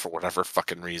to her for whatever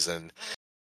fucking reason.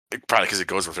 Probably because it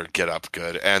goes with her get up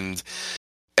good, and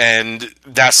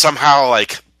that somehow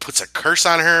like puts a curse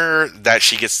on her that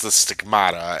she gets the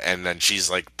stigmata, and then she's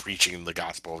like preaching the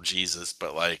gospel of Jesus.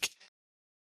 But like,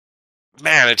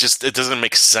 man, it doesn't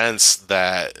make sense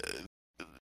that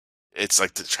it's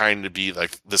like trying to be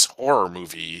like this horror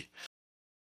movie.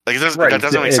 Like that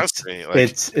doesn't make sense to me.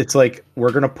 Like, it's like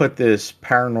we're gonna put this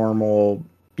paranormal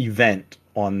event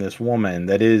on this woman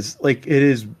that is like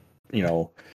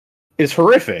it's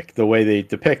horrific the way they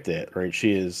depict it, right?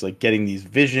 She is like getting these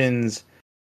visions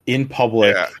in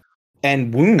public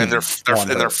and wounds, and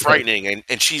they're frightening,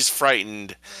 and she's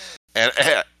frightened. And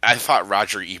I thought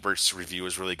Roger Ebert's review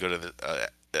was really good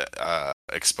at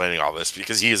explaining all this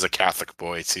because he is a Catholic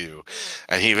boy too,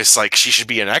 and he was like, she should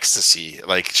be in ecstasy,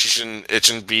 like it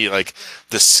shouldn't be like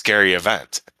this scary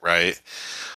event, right?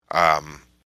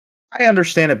 I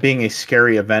understand it being a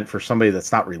scary event for somebody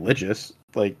that's not religious.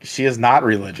 Like, she is not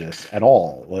religious at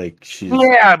all. Like, she's...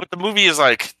 Yeah, but the movie is,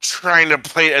 like, trying to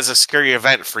play it as a scary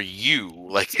event for you.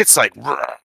 Like, it's like...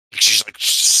 She's, like...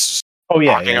 Oh,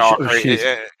 yeah.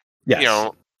 Yes. You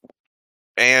know,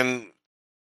 and...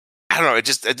 I don't know, it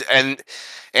just... And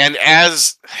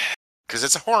as... Because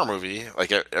it's a horror movie.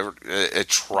 Like, it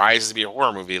tries to be a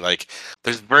horror movie. Like,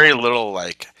 there's very little,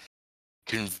 like...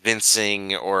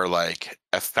 convincing or like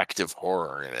effective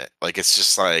horror in it. Like it's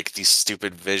just like these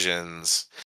stupid visions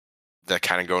that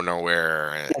kind of go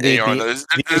nowhere. And, there's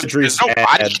no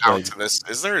body count to this.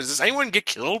 Is there? Does anyone get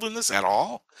killed in this at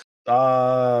all?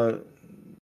 Does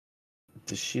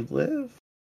she live?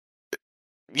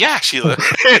 Yeah, she lives.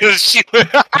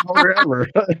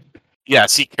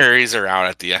 Yes, he carries her out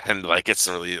at the end. Like it's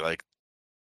really like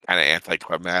kind of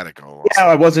anticlimactic almost. Yeah,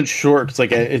 I wasn't sure. It's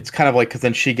like it's kind of like because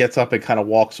then she gets up and kind of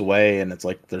walks away, and it's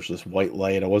like there's this white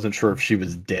light. I wasn't sure if she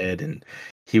was dead and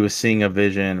he was seeing a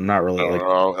vision. I'm not really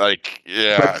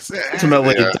yeah.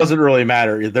 Ultimately, it doesn't really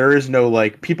matter. There is no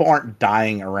like people aren't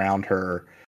dying around her.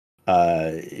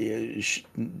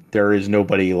 There is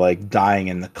nobody like dying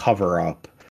in the cover up.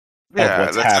 Yeah, of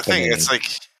what's that's happening. The thing. It's like.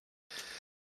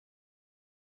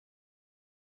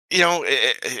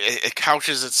 It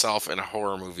couches itself in a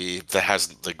horror movie that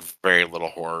has like very little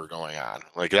horror going on.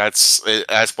 Like that's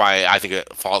why I think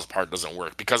it falls apart, doesn't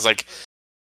work, because like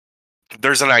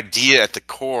there's an idea at the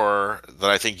core that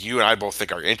I think you and I both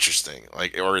think are interesting,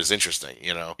 like or is interesting,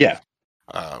 Yeah.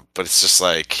 But it's just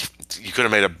like you could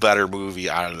have made a better movie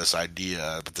out of this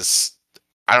idea, but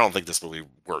I don't think this movie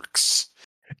works.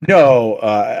 No,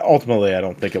 ultimately, I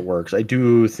don't think it works. I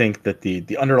do think that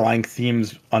the underlying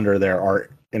themes under there are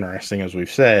interesting, as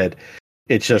we've said.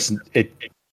 It's just it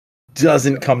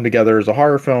doesn't come together as a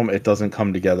horror film. It doesn't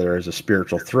come together as a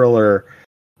spiritual thriller.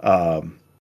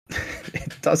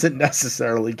 It doesn't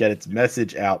necessarily get its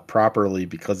message out properly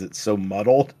because it's so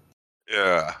muddled.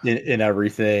 Yeah, in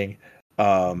everything.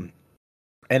 And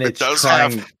it does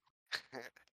have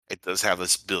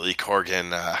this Billy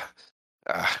Corgan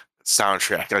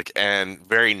soundtrack, like, and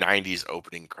very 90s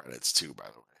opening credits too, by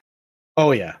the way.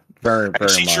 Oh yeah, very and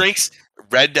very she much. drinks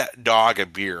Red Dog a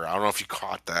beer. I don't know if you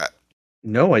caught that.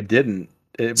 No, I didn't.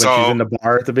 When she's in the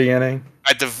bar at the beginning,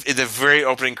 in the very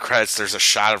opening credits, there's a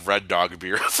shot of Red Dog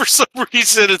beer. For some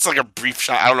reason, it's like a brief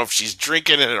shot. I don't know if she's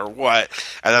drinking it or what.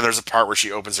 And then there's a part where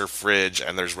she opens her fridge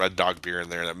and there's Red Dog beer in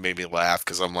there, and that made me laugh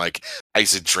because I'm like, I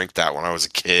used to drink that when I was a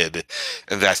kid,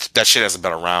 and that shit hasn't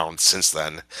been around since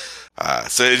then.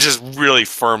 So it just really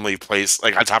firmly placed,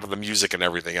 like, on top of the music and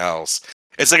everything else.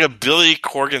 It's like a Billy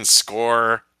Corgan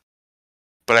score,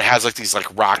 but it has like these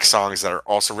like rock songs that are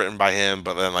also written by him,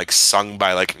 but then like sung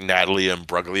by like Natalie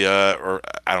Imbruglia, or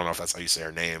I don't know if that's how you say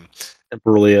her name.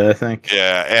 Imbruglia, I think.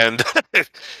 Yeah, and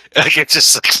like it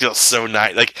just like, feels so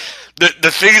nice. Like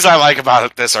the things I like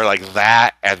about this are like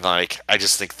that, and like I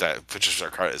just think that Patricia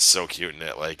Arquette is so cute in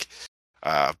it. Like,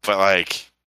 but like,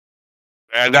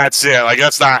 and that's it. Like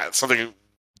that's not something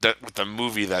that with the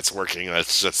movie that's working.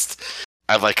 That's just.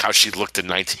 I like how she looked in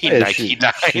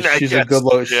 1999. She's a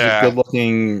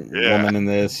good-looking woman in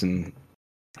this, and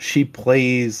she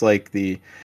plays like the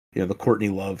Courtney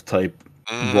Love type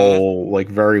role like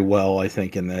very well. I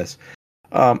think in this,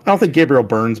 I don't think Gabriel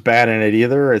Byrne's bad in it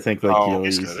either. I think like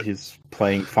he's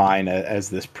playing fine as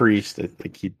this priest. I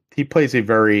think he plays a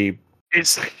very.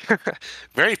 He's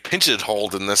very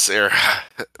pigeonholed in this era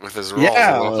with his role.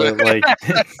 Yeah, like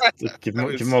give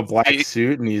him a black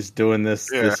suit, and he's doing this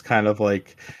kind of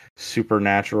like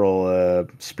supernatural,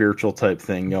 spiritual type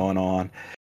thing going on.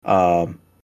 I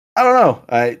don't know.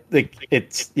 I think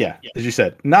it's as you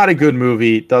said, not a good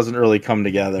movie. Doesn't really come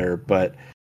together, but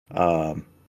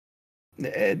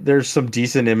there's some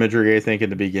decent imagery. I think in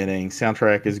the beginning,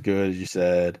 soundtrack is good, as you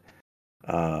said.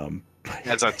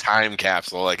 It's a time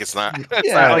capsule. Like it's not.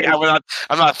 Not like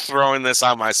I'm not throwing this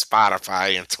on my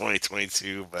Spotify in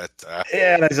 2022. But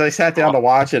and as I sat down to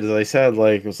watch it, as I said,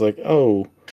 like it was like, oh,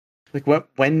 like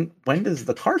when does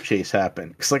the car chase happen?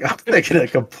 Because like I'm thinking a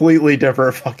completely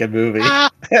different fucking movie.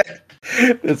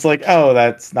 It's like, oh,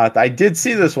 that's not. I did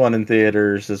see this one in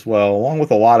theaters as well, along with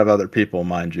a lot of other people,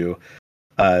 mind you.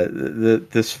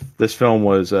 This film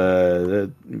was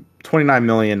 $29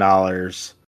 million.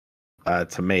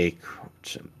 To make,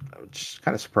 which is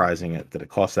kind of surprising that it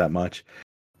cost that much.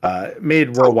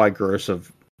 Made worldwide gross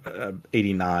of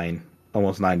 89,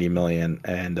 almost 90 million,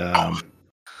 and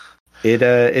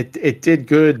it did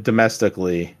good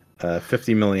domestically,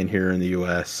 50 million here in the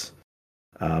U.S.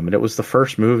 And it was the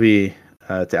first movie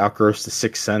to outgross The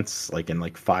Sixth Sense like in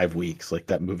like 5 weeks. Like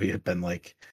that movie had been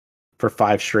like for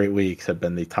 5 straight weeks had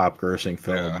been the top grossing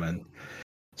film and.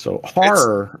 So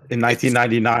horror in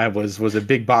 1999 was a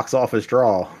big box office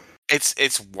draw.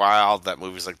 It's wild that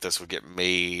movies like this would get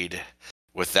made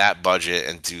with that budget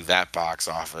and do that box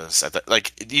office.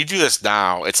 Like you do this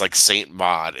now, it's like Saint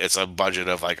Maud. It's a budget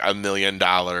of like $1 million.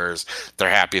 They're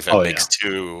happy if it makes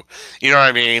 2. You know what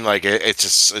I mean? Like it's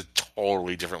just a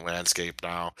totally different landscape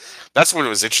now. That's what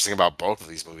was interesting about both of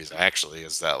these movies. Actually,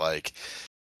 is that like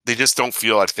they just don't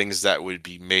feel like things that would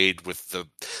be made with the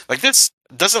like this.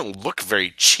 Doesn't look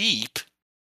very cheap.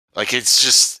 Like it's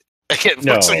just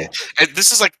looks like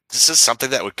this is something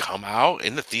that would come out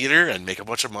in the theater and make a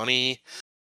bunch of money.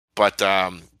 But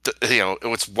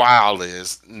what's wild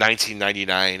is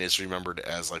 1999 is remembered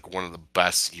as like one of the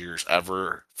best years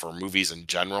ever for movies in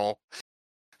general.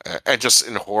 And just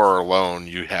in horror alone,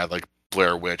 you had like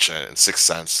Blair Witch and Sixth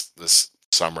Sense this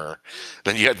summer.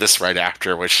 Then you had this right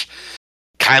after, which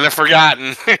kind of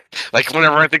forgotten. Like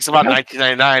whenever I think about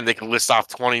 1999, they can list off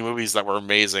 20 movies that were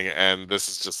amazing, and this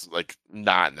is just like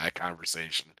not in that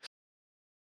conversation.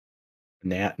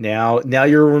 Now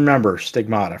you'll remember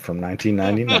Stigmata from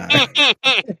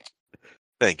 1999.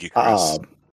 Thank you, Chris.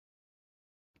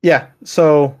 Yeah,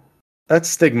 so that's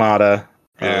Stigmata.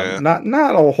 Yeah.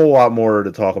 Not a whole lot more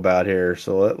to talk about here.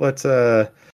 So let's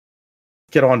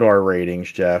get on to our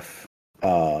ratings, Jeff.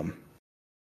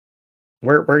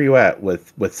 Where are you at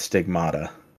with Stigmata?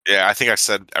 Yeah, I think I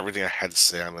said everything I had to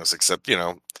say on this, except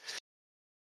I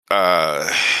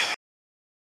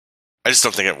just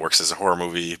don't think it works as a horror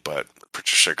movie. But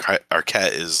Patricia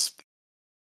Arquette is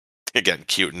again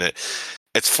cute in it.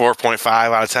 It's 4.5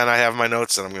 out of 10. I have in my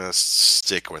notes, and I'm gonna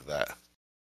stick with that.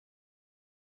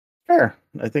 Fair.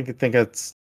 I think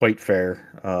that's quite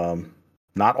fair.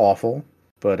 Not awful,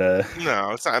 but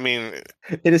no, it's not. I mean,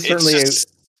 it is certainly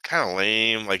kind of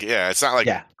lame. Like, yeah, it's not like,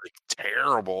 like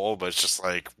terrible, but it's just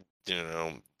like,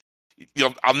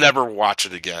 I'll never watch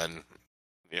it again.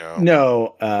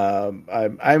 No,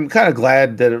 I'm kind of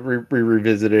glad that we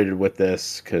revisited with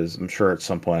this, because I'm sure at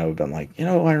some point I would have been like, I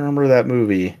remember that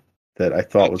movie that I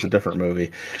thought was a different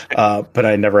movie, but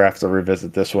I nenever have to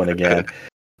revisit this one again.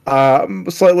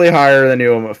 Slightly higher than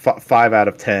you, 5 out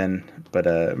of 10, but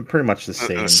pretty much the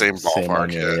same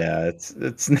ballpark. Yeah,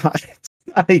 it's not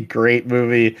a great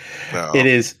movie. No.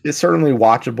 It's certainly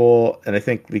watchable, and I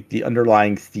think the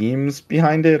underlying themes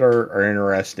behind it are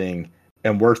interesting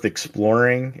and worth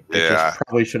exploring. It just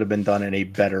probably should have been done in a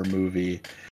better movie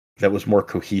that was more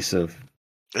cohesive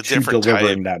to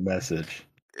delivering that message.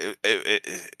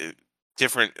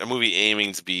 A movie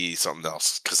aiming to be something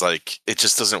else, because it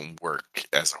just doesn't work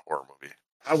as a horror movie.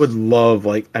 I would love,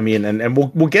 and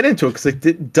we'll get into it, because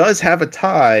it does have a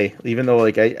tie, even though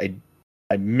I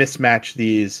mismatched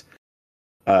these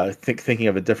thinking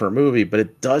of a different movie, but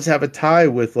it does have a tie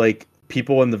with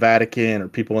people in the Vatican or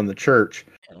people in the church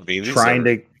trying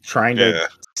to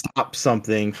stop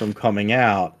something from coming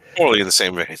out. Totally in the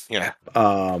same vein, yeah.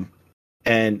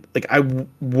 And I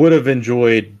would have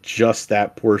enjoyed just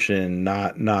that portion,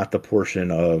 not the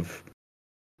portion of,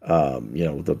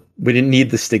 we didn't need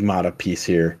the stigmata piece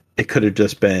here. It could have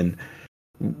just been,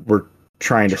 we're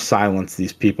trying to silence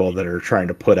these people that are trying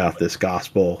to put out this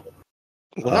gospel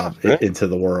into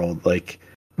the world.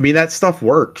 That stuff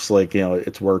works.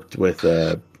 It's worked with,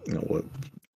 what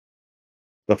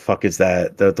the fuck is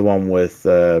that? The one with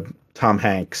Tom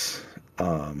Hanks.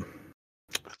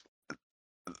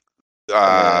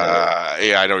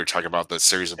 Yeah, I know what you're talking about. The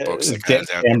series of books.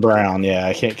 Dan Brown. Yeah,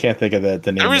 I can't think of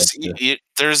the name.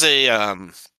 There's a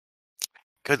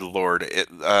good lord.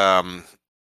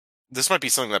 This might be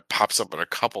something that pops up in a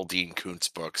couple Dean Koontz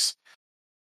books.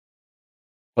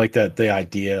 The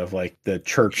idea of the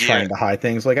church trying to hide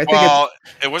things. I think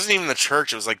it wasn't even the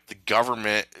church. It was the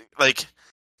government.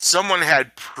 Someone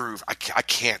had proof. I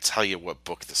can't tell you what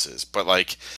book this is,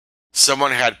 but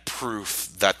someone had proof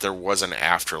that there was an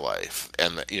afterlife,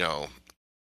 and that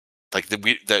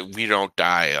that we don't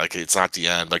die. It's not the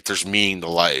end. There's meaning to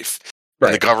life. Right.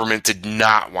 And the government did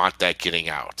not want that getting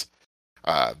out,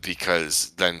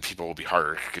 because then people will be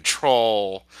harder to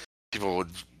control. People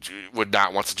would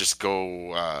not want to just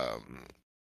go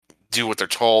do what they're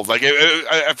told.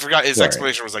 I forgot his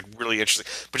explanation was really interesting,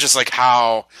 but just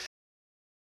how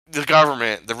the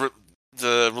government,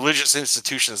 the religious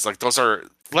institutions, those are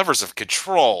levers of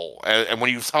control, and when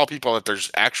you tell people that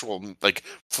there's actual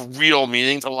for real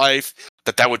meaning to life,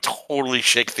 that would totally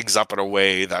shake things up in a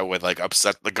way that would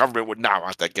upset the government. Would not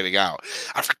want that getting out.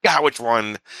 I forgot which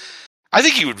one. I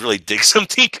think you would really dig some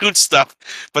Dean Koontz stuff,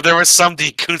 but there was some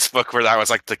Dean Koontz book where that was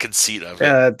the conceit of it.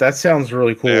 Yeah, that sounds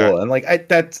really cool, and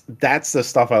that's the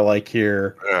stuff I like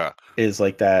here. Yeah, is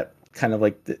that kind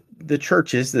of the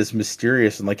church is this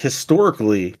mysterious, and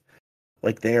historically,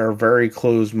 they are very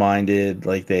closed-minded.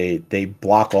 They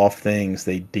block off things.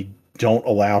 They don't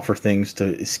allow for things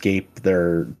to escape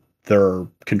their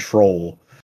control.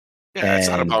 Yeah, it's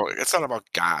not about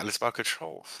God. It's about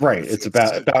control. Right. It's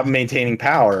about maintaining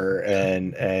power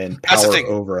and power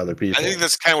over other people. I think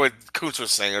that's kind of what Koontz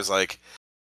was saying. Is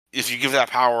if you give that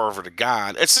power over to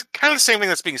God, it's kind of the same thing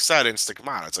that's being said in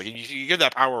Stigmata. It's you give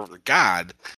that power over to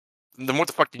God, then what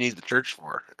the fuck do you need the church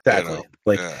for? Exactly.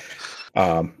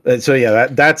 And so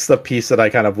that's the piece that I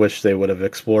kind of wish they would have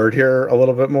explored here a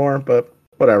little bit more, but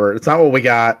whatever. It's not what we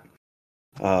got.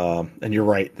 And you're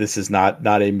right. This is not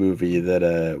a movie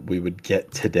that we would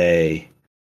get today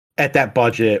at that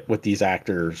budget with these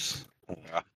actors.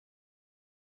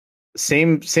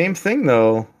 Same thing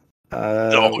though.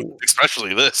 No,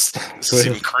 especially this. This is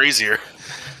even crazier.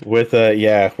 With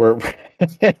we're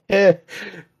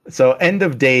so End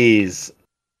of Days.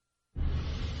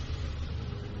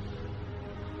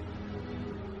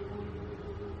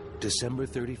 December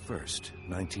 31st,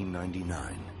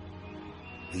 1999.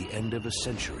 The end of a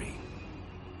century.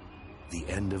 The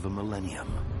end of a millennium.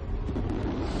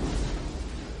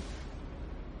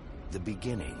 The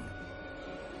beginning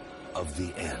of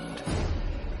the end.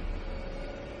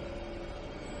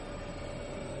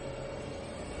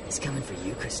 He's coming for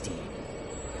you, Christine.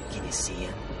 Can you see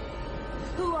him?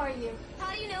 Who are you?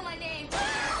 How do you know my name?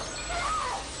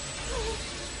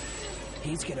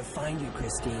 He's gonna find you,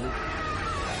 Christine.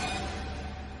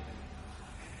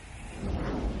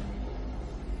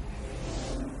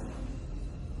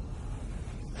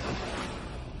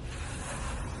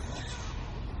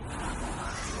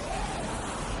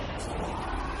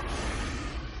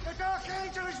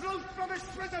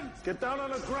 Get down on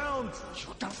the ground!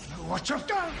 You don't know what you've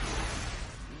done!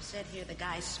 You said here the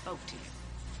guy spoke to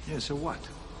you. Yeah, so what?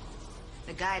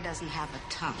 The guy doesn't have a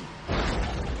tongue.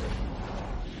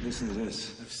 Listen to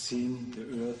this. I've seen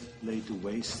the earth laid to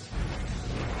waste.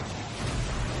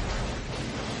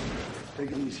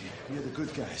 Take it easy. We're the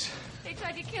good guys. They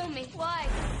tried to kill me. Why?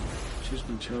 She's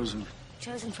been chosen.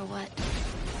 Chosen for what?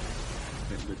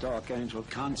 If the Dark Angel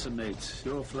consummates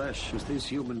your flesh with his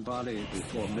human body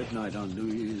before midnight on New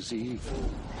Year's Eve,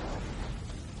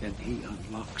 then he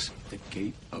unlocks the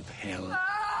gate of hell.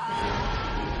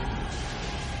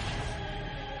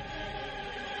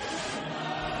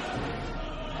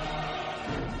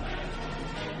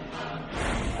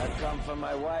 I've come for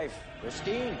my wife,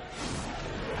 Christine.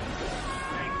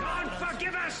 May God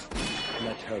forgive us!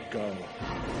 Let her go.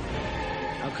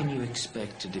 How can you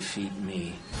expect to defeat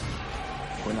me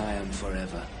when I am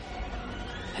forever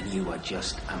and you are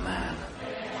just a man?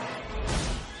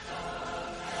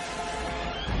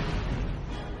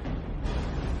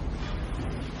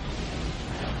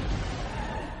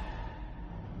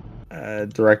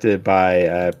 Directed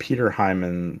by Peter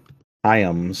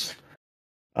Hyams,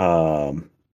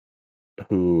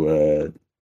 who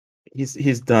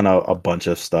he's done a bunch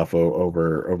of stuff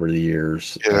over the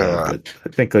years. But I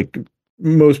think like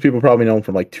most people probably know him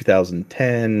from like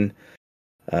 2010,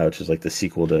 which is like the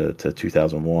sequel to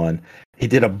 2001. He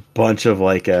did a bunch of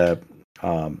like I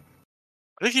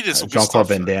think he did some Jean-Claude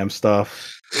Van Damme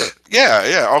stuff.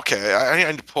 Yeah, okay. I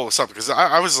need to pull this up because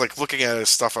I was like looking at his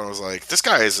stuff and I was like, this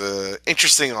guy is a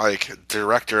interesting like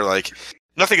director. Like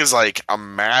nothing is like a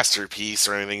masterpiece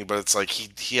or anything, but it's like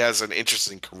he has an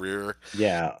interesting career.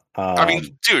 Yeah, I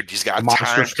mean, dude, he's got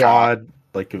Monster Squad.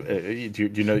 Like, do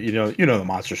you know the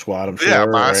Monster Squad? I'm sure. Yeah,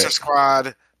 Monster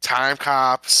Squad, Time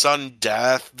Cop, Sudden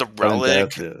Death, The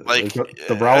Relic. Like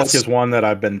the Relic is one that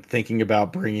I've been thinking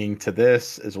about bringing to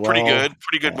this as well.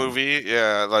 Pretty good movie.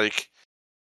 Yeah, like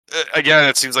again,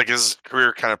 it seems like his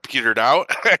career kind of petered out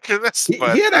after this.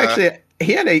 But,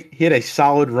 he had a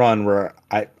solid run where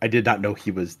I did not know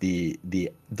he was the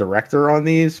director on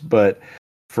these, but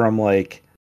from like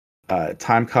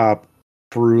Time Cop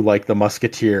through like The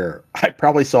Musketeer, I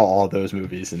probably saw all those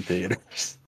movies in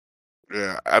theaters.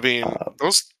 Yeah, I mean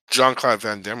those Jean-Claude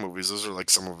Van Damme movies, those are like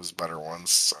some of his better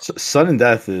ones. So. Sudden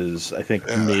Death is, I think,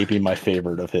 maybe my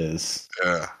favorite of his.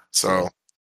 Yeah, so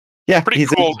yeah, pretty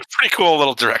cool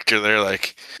little director there.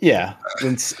 Like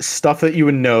and stuff that you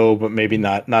would know, but maybe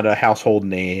not a household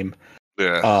name.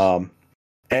 Yeah.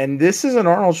 And this is an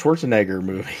Arnold Schwarzenegger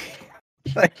movie.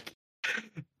 Like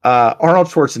Arnold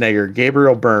Schwarzenegger,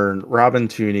 Gabriel Byrne, Robin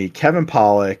Tunney, Kevin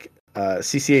Pollak,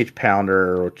 CCH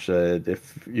Pounder, which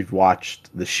if you've watched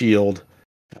The Shield,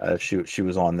 she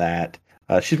was on that.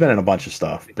 She's been in a bunch of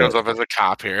stuff. Shows up as a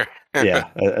cop here. Yeah.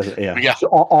 She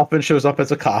often shows up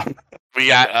as a cop. We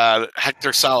got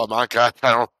Hector Salamanca.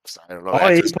 I don't know. Oh,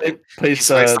 he plays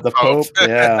the Pope.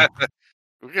 Yeah.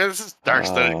 This is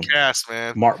star-studded cast,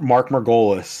 man. Mark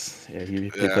Margolis. Yeah,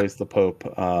 he plays the Pope.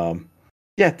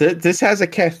 This has a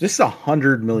cast. This is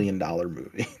 $100 million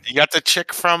movie. You got the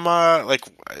chick from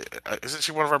isn't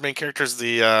she one of our main characters?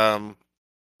 The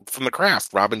from The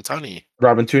Craft, Robin Tunney.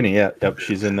 Robin Tunney, yeah, yep,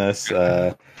 she's in this.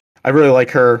 I really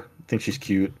like her. I think she's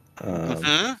cute. As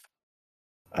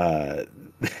I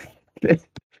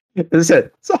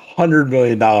said, it's $100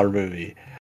 million movie.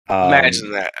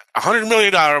 Imagine that, $100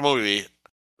 million movie.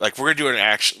 Like we're gonna do an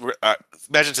action.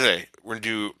 Imagine today we're gonna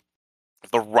do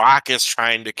The Rock is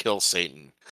trying to kill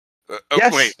Satan.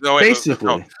 Basically, no.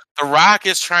 The Rock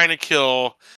is trying to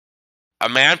kill a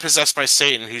man possessed by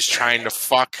Satan who's trying to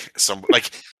fuck some. Like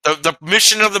the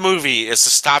mission of the movie is to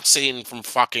stop Satan from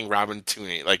fucking Robin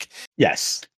Tunney. Like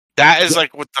yes. That is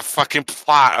like what the fucking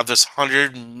plot of this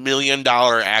 $100 million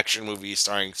action movie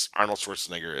starring Arnold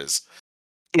Schwarzenegger is.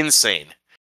 Insane.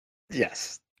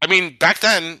 Yes. I mean, back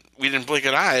then we didn't blink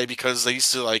an eye because they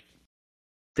used to like.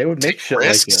 They would make shit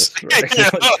risks. Like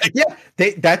this.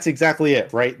 Right? That's exactly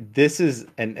it, right? This is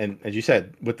and as you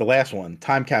said with the last one,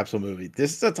 time capsule movie.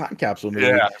 This is a time capsule movie.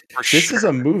 Yeah, this is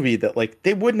a movie that like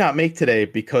they would not make today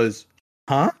because,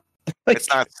 like, it's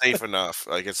not safe enough.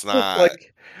 Like it's not.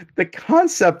 Like the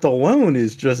concept alone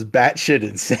is just batshit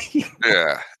insane.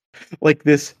 Yeah. Like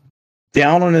this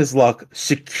down on his luck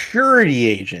security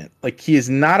agent. Like he is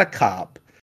not a cop.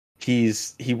 He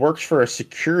works for a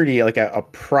security, like a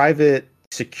private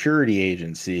security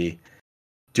agency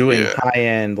doing high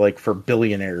end, like for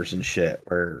billionaires and shit,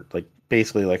 where like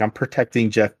basically like I'm protecting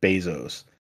Jeff Bezos.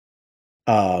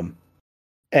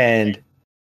 And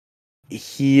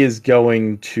he is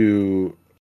going to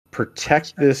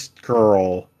protect this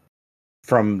girl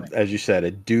from, as you said,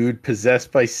 a dude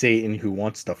possessed by Satan who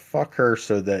wants to fuck her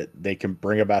so that they can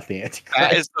bring about the Antichrist.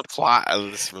 That is the plot of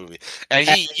this movie. And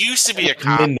he used to be a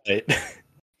cop. Midnight.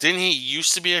 Didn't he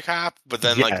used to be a cop? But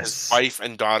then like his wife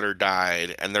and daughter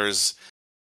died, and there's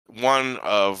one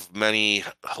of many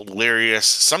hilarious,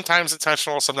 sometimes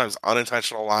intentional, sometimes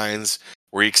unintentional lines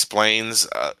where he explains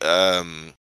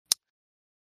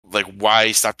like why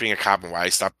he stopped being a cop and why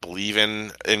he stopped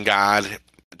believing in God.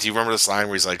 Do you remember this line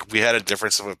where he's like, "We had a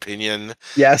difference of opinion.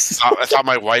 Yes, I thought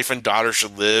my wife and daughter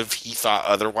should live. He thought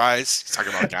otherwise." He's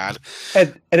talking about God,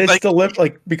 and it's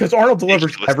like because Arnold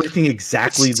delivers everything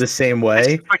exactly the same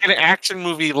way. It's like an action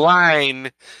movie line,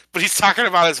 but he's talking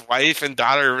about his wife and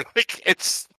daughter. Like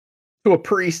it's to a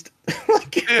priest.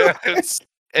 Yeah, it's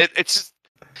just.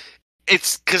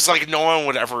 It's because like no one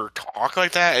would ever talk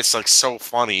like that. It's like so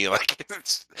funny. Like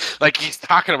it's like he's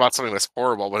talking about something that's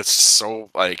horrible, but it's just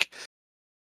so like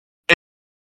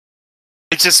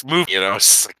it's just moving. You know, it's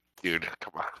just like, dude,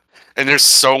 come on. And there's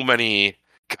so many.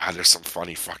 God, there's some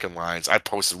funny fucking lines. I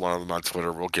posted one of them on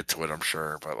Twitter. We'll get to it, I'm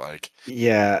sure. But like,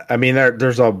 yeah, I mean,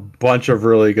 there's a bunch of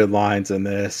really good lines in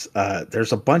this.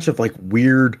 There's a bunch of like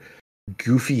weird,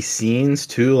 goofy scenes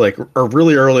too. Like, or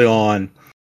really early on.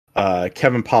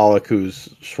 Kevin Pollak, who's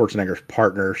Schwarzenegger's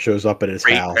partner, shows up at his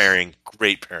house.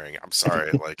 Great pairing. I'm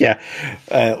sorry, like yeah,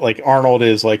 like Arnold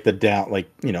is like the down, like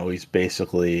he's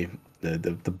basically the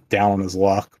down on his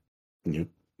luck,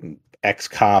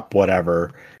 ex-cop,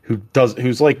 whatever,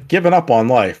 who's like given up on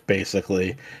life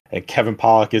basically, and Kevin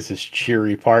Pollak is his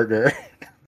cheery partner.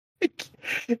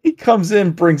 He comes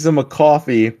in, brings him a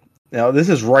coffee. Now this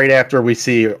is right after we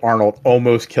see Arnold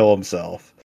almost kill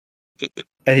himself.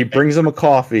 And he brings him a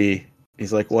coffee.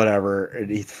 He's like, whatever. And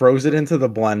he throws it into the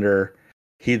blender.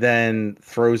 He then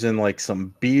throws in like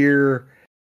some beer,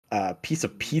 piece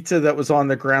of pizza that was on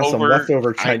the ground, some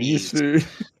leftover Chinese food.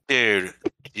 Dude,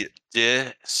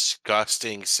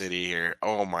 disgusting city here.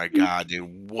 Oh my god,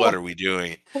 dude, what are we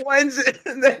doing? Blends it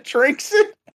and then drinks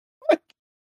it.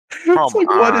 It's like,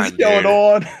 what is going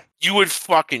on? You would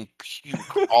fucking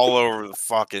puke all over the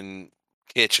fucking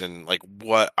kitchen. Like,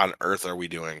 what on earth are we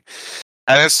doing?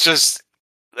 And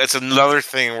it's another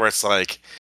thing where it's like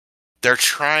they're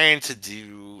trying to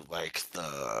do like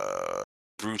the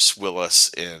Bruce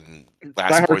Willis in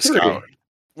Last Boy Scout.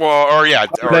 Well, or yeah.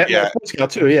 Boy Scout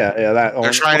too, yeah. That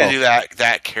they're trying to do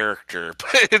that character,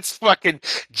 but it's fucking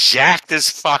jacked as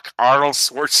fuck Arnold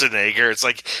Schwarzenegger. It's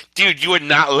like, dude, you would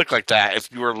not look like that if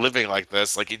you were living like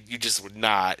this. Like, you just would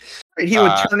not. He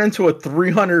would turn into a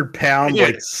 300-pound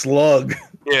like slug.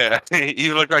 Yeah,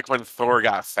 you look like when Thor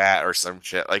got fat or some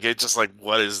shit. Like, it's just like,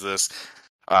 what is this?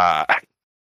 I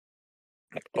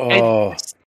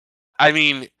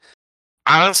mean,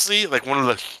 honestly, like one of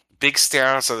the big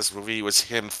standouts of this movie was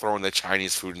him throwing the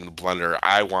Chinese food in the blender.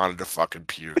 I wanted to fucking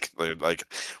puke. Like,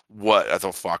 what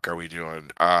the fuck are we doing?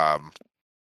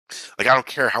 Like, I don't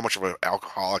care how much of an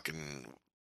alcoholic and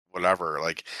whatever.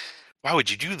 Like, why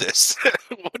would you do this?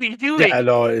 What are you doing? Yeah,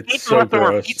 no, it's so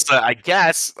gross. Pizza, I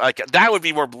guess. Like, that would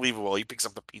be more believable. He picks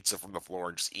up the pizza from the floor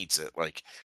and just eats it. Like,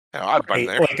 I've been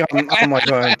there. Like, I'm like,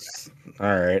 all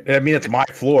right. I mean, it's my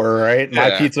floor, right? My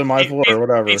pizza, my floor,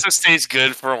 whatever. Pizza stays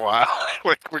good for a while.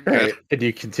 Like, we're good. Right. And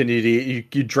you continue to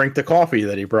eat. You drink the coffee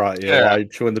that he brought you while you're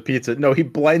chewing the pizza. No, he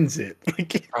blends it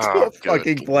like into a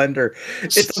fucking blender.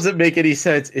 It doesn't make any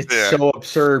sense. It's so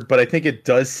absurd, but I think it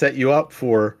does set you up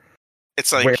for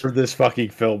it's like where this fucking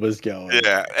film is going.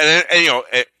 Yeah, and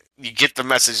you get the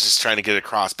message just trying to get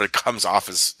across, but it comes off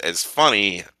as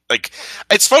funny. Like,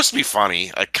 it's supposed to be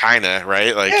funny, like, kind of,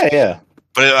 right? Like, yeah.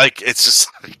 But it's just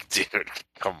like, dude,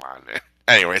 come on, man.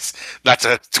 Anyways, not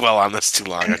to dwell on this too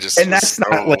long.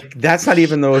 That's not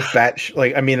even those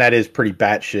like, I mean, that is pretty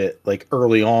batshit, like,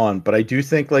 early on. But I do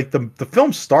think like the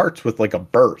film starts with like a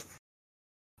birth,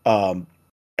 and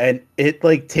it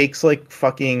like takes like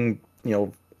fucking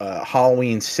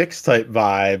Halloween 6 type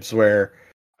vibes where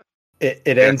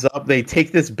it ends up they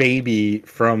take this baby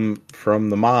from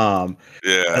the mom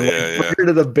and put her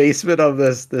to the basement of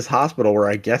this hospital where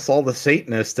I guess all the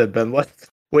Satanists have been like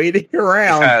waiting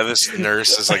around. Yeah, this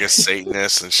nurse is like a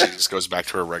Satanist and she just goes back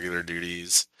to her regular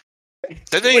duties.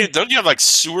 Don't you have like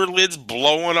sewer lids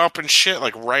blowing up and shit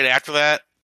like right after that?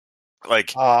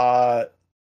 Like that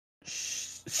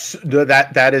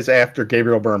is after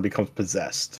Gabriel Byrne becomes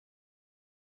possessed.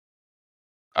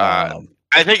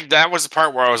 I think that was the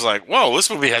part where I was like, "Whoa, this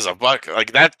movie has a buck."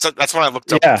 Like that's when I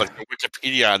looked up like the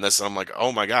Wikipedia on this, and I'm like,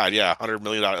 "Oh my god, yeah, $100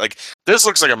 million." Like this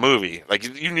looks like a movie. Like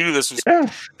you knew this was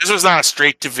not a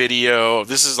straight to video.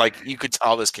 This is like you could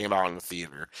tell this came out in the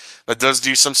theater. That does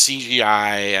do some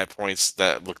CGI at points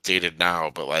that look dated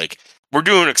now, but like we're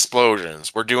doing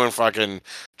explosions. We're doing fucking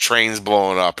trains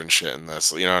blowing up and shit in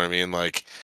this. You know what I mean? Like,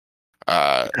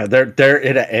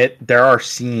 there are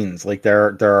scenes, like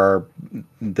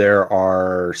there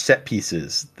are set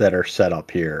pieces that are set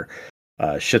up here.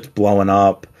 Shit's blowing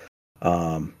up.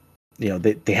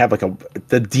 They have like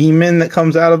the demon that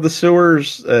comes out of the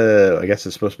sewers. I guess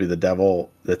it's supposed to be the devil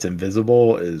that's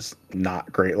invisible. Is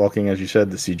not great looking, as you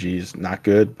said. The CG is not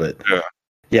good, but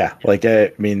yeah. Like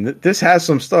I mean, this has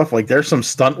some stuff. Like there's some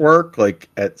stunt work. Like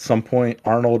at some point,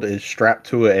 Arnold is strapped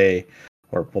to the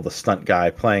stunt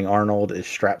guy playing Arnold is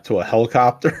strapped to a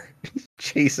helicopter,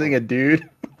 chasing a dude.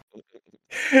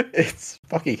 It's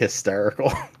fucking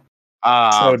hysterical.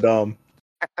 So dumb.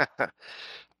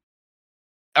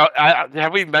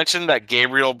 Have we mentioned that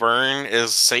Gabriel Byrne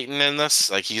is Satan in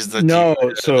this? Like he's the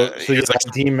he's like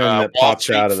a demon that pops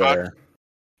out of there.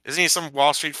 Isn't he some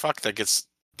Wall Street fuck that gets?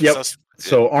 Yep.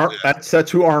 So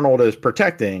that's who Arnold is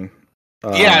protecting.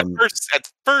 At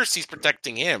first he's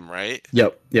protecting him, right?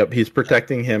 Yep. He's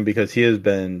protecting him because he has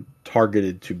been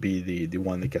targeted to be the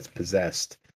one that gets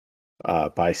possessed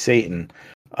by Satan.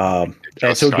 And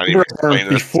so Gabriel Byrne,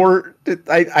 before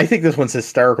I think this one's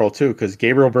hysterical too, because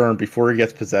Gabriel Byrne, before he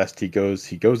gets possessed, he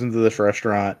goes into this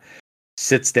restaurant,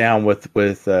 sits down with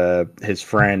his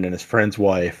friend and his friend's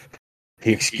wife.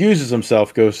 He excuses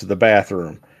himself, goes to the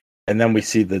bathroom, and then we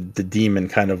see the demon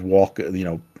kind of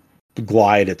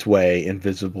glide its way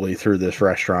invisibly through this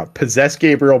restaurant, possess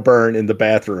Gabriel Byrne in the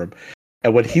bathroom,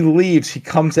 and when he leaves, he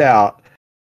comes out,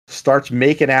 starts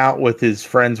making out with his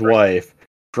friend's wife,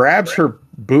 grabs her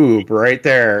boob right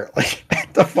there, like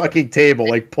at the fucking table,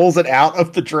 like pulls it out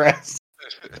of the dress,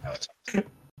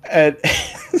 and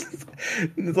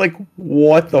it's like,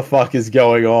 what the fuck is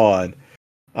going on?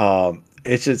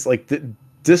 It's just like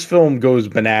this film goes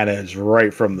bananas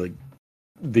right from the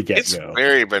get-go. It's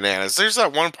very bananas. There's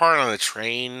that one part on the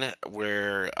train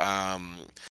where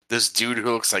this dude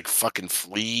who looks like fucking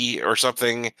Flea or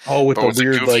something. Oh, with the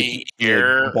weird like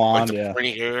hair, blonde, like the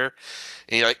pointy hair.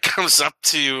 And he like comes up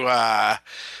to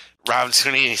Robin Tunney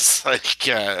and he's like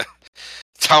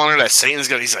telling her that Satan's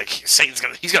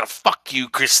gonna fuck you,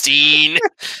 Christine.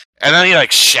 And then he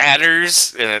like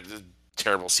shatters and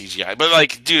terrible CGI. But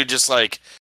like, dude, just like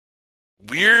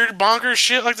weird bonkers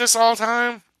shit like this all the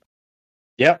time.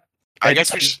 Yep. I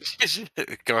guess we should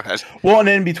go ahead. Well, and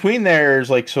in between there's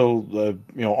like,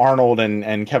 Arnold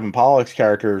and Kevin Pollak's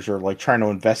characters are like trying to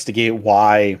investigate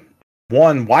why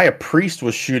a priest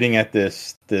was shooting at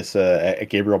at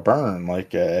Gabriel Byrne,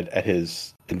 like at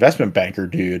his investment banker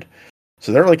dude.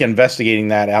 So they're like investigating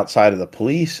that outside of the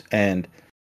police, and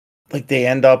like they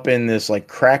end up in this like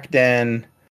crack den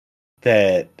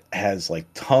that has like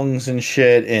tongues and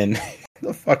shit in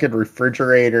the fucking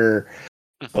refrigerator.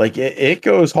 Like it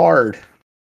goes hard.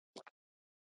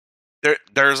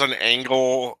 There's an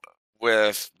angle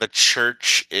with the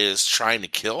church is trying to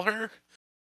kill her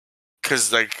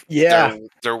because like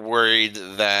they're worried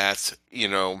that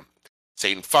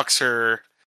Satan fucks her.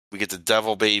 We get the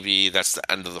devil baby. That's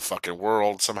the end of the fucking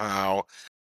world somehow.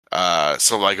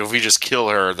 So like if we just kill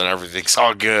her, then everything's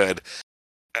all good.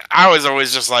 I was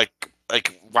always just like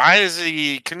why is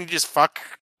he? Can he just fuck?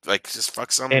 Like just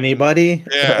fuck somebody? Anybody?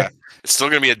 Yeah. It's still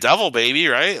gonna be a devil baby,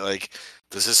 right? Like,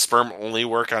 does his sperm only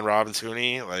work on Robin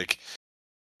Tunney? Like,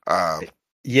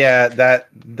 yeah, that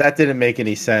didn't make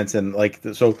any sense. And like,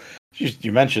 so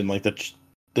you mentioned like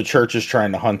the church is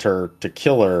trying to hunt her to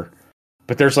kill her,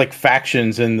 but there's like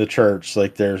factions in the church.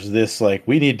 Like, there's this like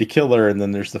we need to kill her, and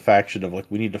then there's the faction of like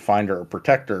we need to find her or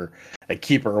protect her and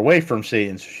keep her away from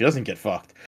Satan so she doesn't get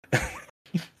fucked.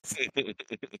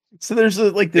 So there's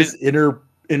this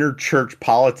inner church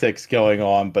politics going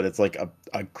on, but it's like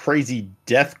a crazy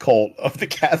death cult of the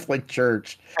Catholic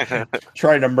Church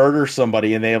trying to murder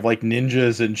somebody, and they have like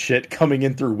ninjas and shit coming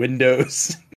in through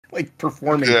windows, like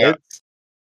performing hits.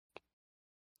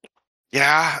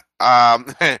 Yeah.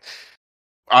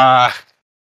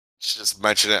 Just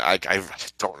mention it. I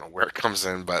don't know where it comes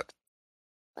in, but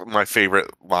my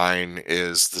favorite line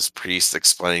is this priest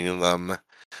explaining to them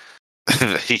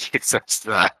he says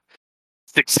that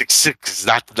 666 is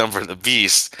not the number of the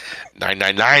beast.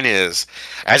 999 is.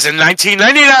 As in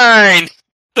 1999!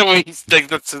 The way he's like,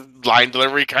 that's a line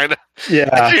delivery, kind of.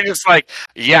 Yeah. You're just like,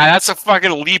 yeah, that's a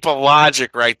fucking leap of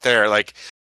logic right there. Like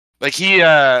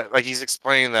he's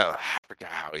explaining that. I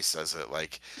forgot how he says it.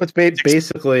 Like, it's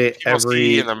basically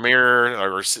see in the mirror,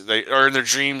 or in their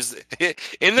dreams.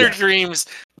 In their dreams,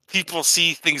 people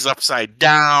see things upside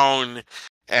down.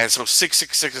 And so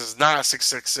 666 is not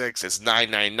 666, it's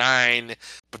 999.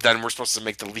 But then we're supposed to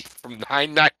make the leap from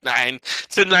 999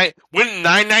 to 9. Wouldn't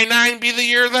 999 be the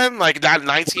year then? Like not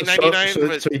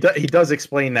 1999? So he does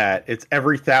explain that it's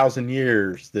every 1,000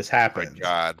 years this happens. Oh my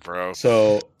God, bro.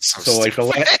 So like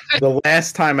the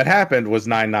last time it happened was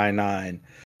 999.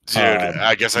 Dude,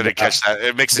 I guess I didn't catch that.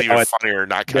 It makes it even funnier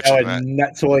not catching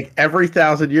that. So like every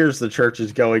 1,000 years, the church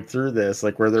is going through this,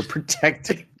 like where they're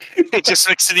protecting. It just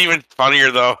makes it even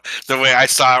funnier though, the way I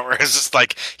saw it, where it's just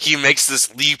like he makes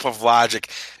this leap of logic,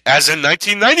 as in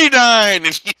 1999,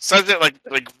 and he says it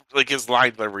like his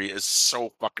line delivery is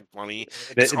so fucking funny.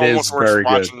 It's almost worth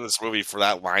watching this movie for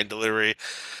that line delivery.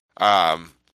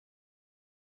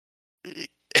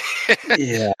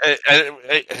 Yeah,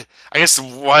 I guess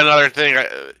one other thing.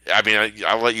 I mean,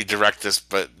 I'll let you direct this,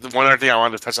 but the one other thing I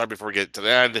wanted to touch on before we get to the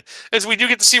end is we do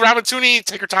get to see Robin Tooney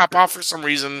take her top off for some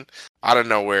reason out of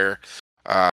nowhere,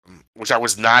 which I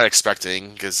was not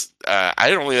expecting because the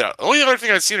only other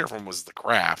thing I'd seen her from was The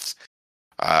Craft,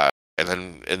 and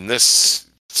then in this,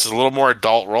 it's a little more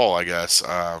adult role, I guess.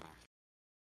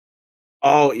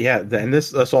 Oh yeah, and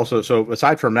that's also so.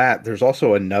 Aside from that, there's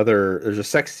a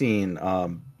sex scene.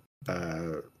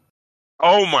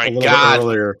 Oh my God!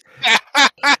 Earlier,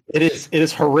 it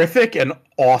is horrific and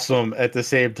awesome at the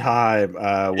same time.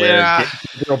 Where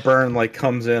Gabriel Byrne like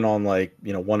comes in on like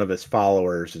one of his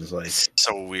followers and is like, it's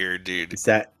so weird, dude. Is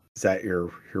that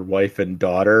your wife and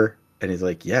daughter? And he's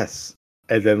like, yes.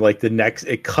 And then like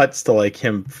it cuts to like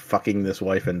him fucking this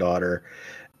wife and daughter,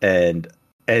 and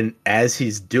as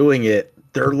he's doing it,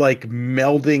 they're like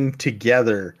melding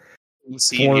together,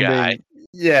 CGI.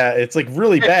 Yeah, it's like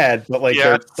really bad, but like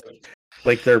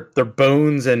their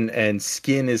bones and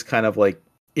skin is kind of like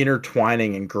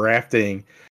intertwining and grafting,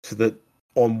 so that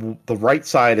on the right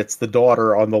side it's the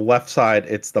daughter, on the left side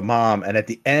it's the mom, and at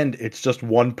the end it's just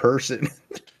one person.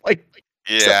 Split.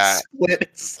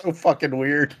 It's so fucking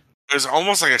weird. It was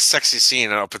almost like a sexy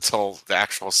scene up until the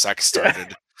actual sex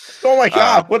started. Oh my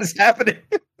God, what is happening?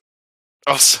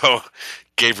 Also,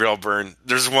 Gabriel Byrne.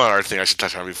 There's one other thing I should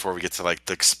touch on before we get to like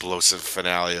the explosive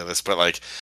finale of this, but like,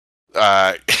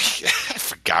 I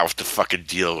forgot what the fucking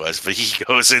deal was, but he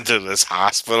goes into this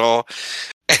hospital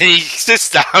and he sits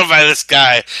down by this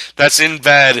guy that's in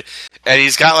bed, and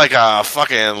he's got like a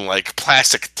fucking like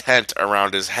plastic tent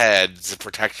around his head to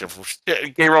protect him from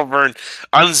shit. Gabriel Byrne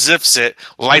unzips it,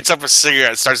 lights up a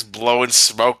cigarette, and starts blowing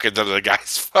smoke into the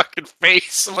guy's fucking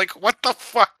face. I'm like, what the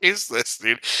fuck is this,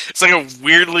 dude? It's like a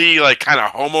weirdly like kind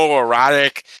of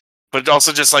homoerotic, but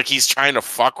also just like he's trying to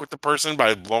fuck with the person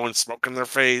by blowing smoke in their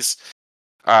face.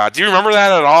 Do you remember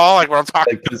that at all? Like what I'm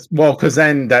talking about? Well, because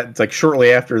then that's like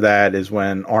shortly after that is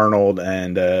when Arnold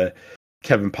and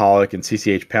Kevin Pollak and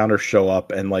CCH Pounder show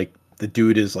up, and like the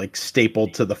dude is like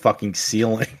stapled to the fucking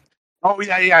ceiling. Oh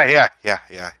yeah.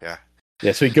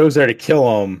 Yeah, so he goes there to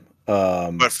kill him.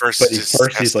 But first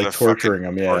he's like torturing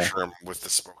him. Yeah, torture him with the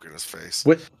smoke in his face.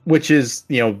 Which is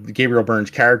Gabriel Byrne's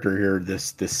character here.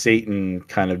 This Satan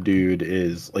kind of dude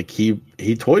is like he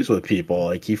toys with people.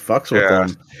 Like he fucks with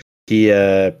them. He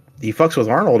fucks with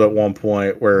Arnold at one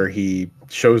point where he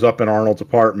shows up in Arnold's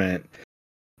apartment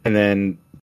and then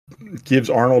gives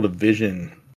Arnold a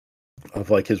vision of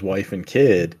like his wife and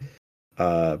kid,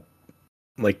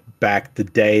 like back the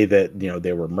day that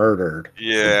they were murdered.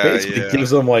 Yeah, basically gives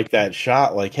them like that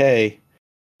shot, like, hey,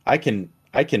 I can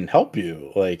help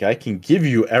you. Like I can give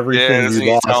you everything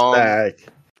you lost back.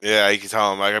 Yeah, you can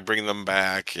tell him I can bring them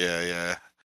back. Yeah.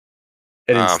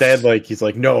 And instead, like he's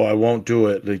like, no, I won't do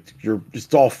it. Like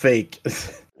it's all fake.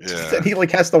 Yeah. Then he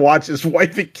like has to watch his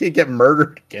wife and kid get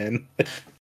murdered again.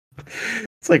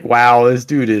 It's like, wow, this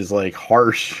dude is like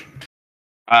harsh.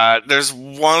 There's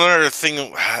one other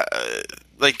thing,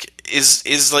 like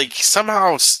is like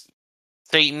somehow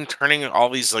Satan turning all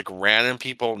these like random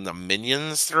people into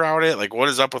minions throughout it. Like, what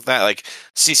is up with that? Like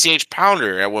CCH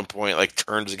Pounder at one point like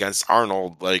turns against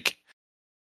Arnold. Like,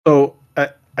 so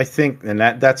I think, and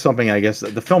that's something I guess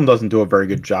the film doesn't do a very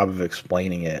good job of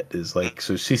explaining it. Is like,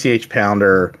 so CCH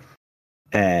Pounder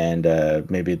and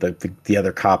maybe the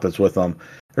other cop that's with them.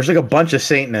 There's like a bunch of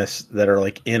Satanists that are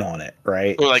like in on it,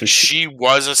 right? Or like so she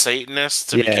was a Satanist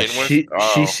to begin with.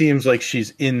 She seems like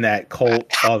she's in that cult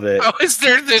of it. How is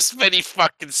there this many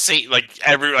fucking Satan? Like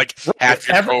half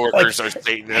your coworkers are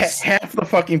Satanists. Half the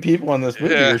fucking people in this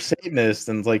movie are Satanists,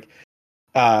 and like,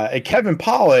 and Kevin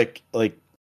Pollak, like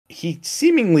he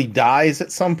seemingly dies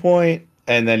at some point,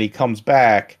 and then he comes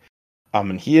back.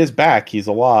 And he is back. He's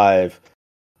alive.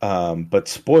 But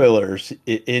spoilers,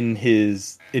 in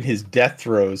his death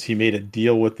throes, he made a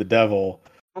deal with the devil.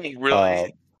 Really?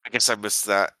 I guess I missed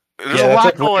that. There's Yeah, a that's lot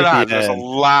like right going at on. the There's a end.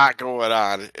 lot going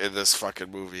on in this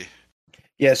fucking movie.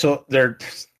 Yeah, so Kevin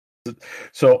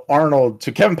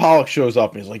Pollak shows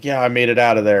up and he's like, "Yeah, I made it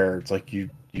out of there." It's like you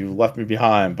left me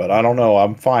behind, but I don't know,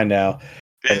 I'm fine now.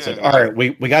 And it's like, all right,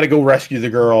 we got to go rescue the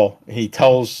girl. And he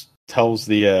tells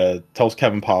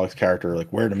Kevin Pollak's character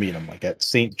like where to meet him, like at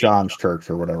St. John's Church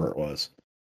or whatever it was.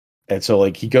 And so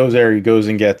like he goes there, he goes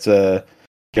and gets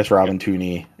Robin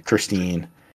Tooney, Christine,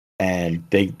 and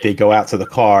they go out to the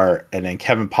car, and then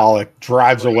Kevin Pollak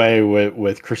drives away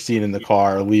with Christine in the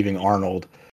car, leaving Arnold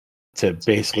to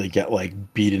basically get like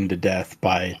beaten to death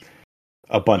by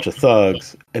a bunch of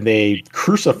thugs, and they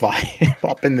crucify him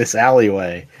up in this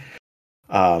alleyway.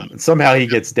 And somehow he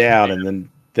gets down, and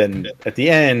then at the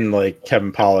end, like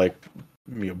Kevin Pollak,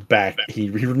 he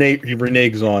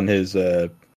reneges on his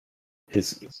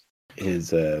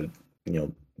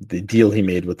the deal he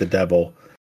made with the devil,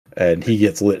 and he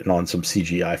gets lit on some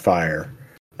CGI fire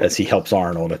as he helps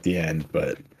Arnold at the end.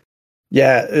 But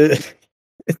yeah,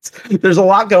 there's a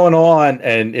lot going on,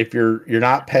 and if you're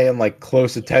not paying like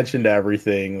close attention to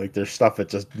everything, like there's stuff that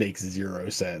just makes zero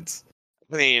sense.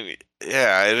 I mean,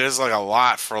 yeah, it is like a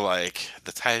lot for like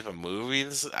the type of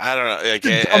movies. I don't know, like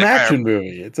It's an action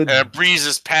movie. It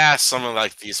breezes past some of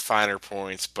like these finer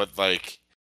points, but like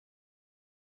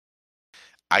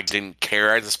I didn't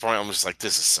care at this point. I'm just like,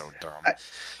 this is so dumb.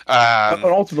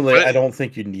 But ultimately, I don't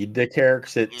think you need to care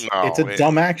because it's a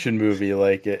dumb action movie.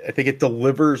 Like I think it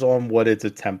delivers on what it's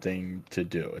attempting to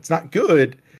do. It's not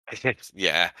good,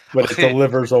 yeah, but it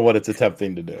delivers on what it's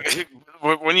attempting to do.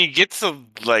 When you get to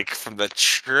like from the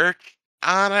church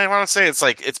on, I want to say it's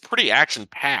like it's pretty action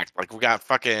packed. Like we got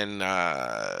fucking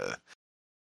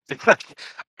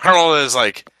Arnold is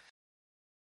like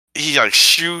he like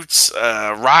shoots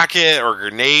a rocket or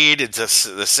grenade into the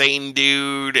Satan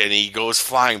dude, and he goes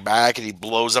flying back and he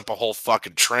blows up a whole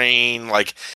fucking train.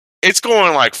 Like it's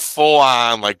going like full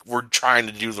on like we're trying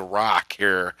to do The Rock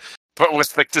here, but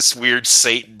with like this weird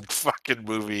Satan fucking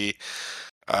movie.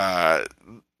 I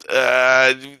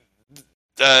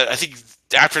think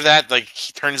after that, like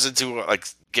he turns into like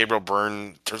Gabriel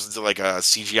Byrne turns into like a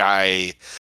CGI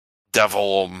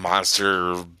devil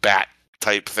monster bat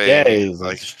type thing. Yeah, he's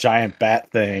like this giant bat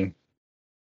thing,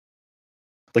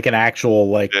 like an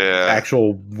actual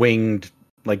actual winged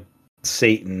like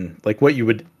Satan, like what you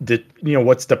would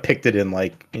what's depicted in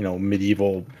like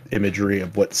medieval imagery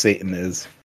of what Satan is.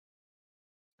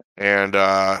 And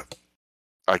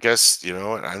I guess it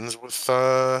ends with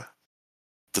the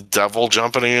devil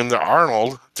jumping into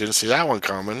Arnold. Didn't see that one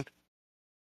coming.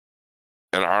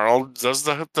 And Arnold does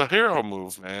the hero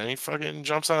move, man. He fucking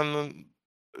jumps on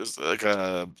it's like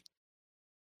a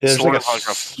sort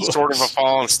of a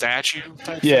fallen statue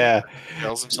type thing.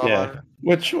 Kills himself on it.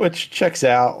 Which checks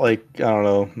out. Like I don't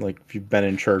know, like if you've been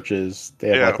in churches,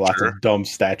 they have like lots of dumb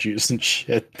statues and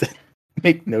shit that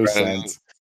make no sense.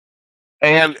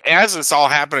 And as it's all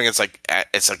happening, it's like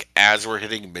as we're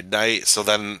hitting midnight. So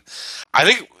then, I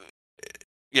think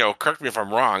correct me if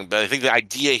I'm wrong, but I think the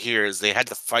idea here is they had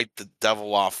to fight the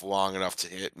devil off long enough to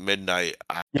hit midnight.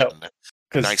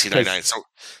 1999, so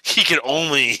he could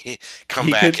only come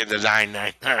back into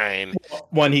 999.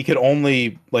 When he could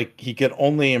only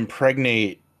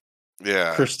impregnate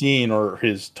Christine or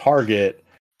his target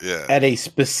at a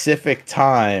specific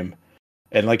time,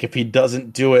 and like if he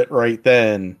doesn't do it right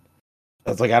then,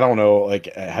 it's like I don't know,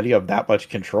 like how do you have that much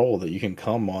control that you can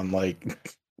come on like you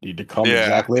need to come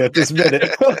exactly at this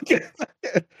minute?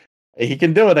 He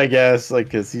can do it, I guess, like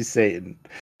because he's Satan.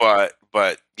 But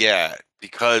yeah.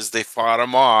 Because they fought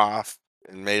him off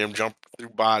and made him jump through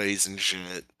bodies and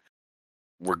shit,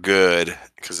 we're good.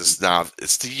 Because it's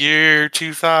the year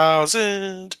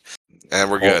 2000, and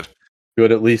we're good.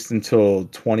 Good at least until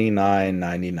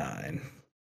 2999.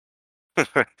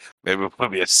 Maybe it'll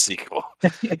be a sequel.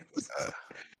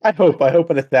 I hope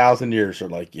in 1,000 years they're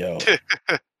like, yo,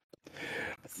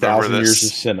 1,000 years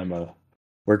of cinema.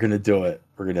 We're gonna do it.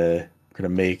 We're gonna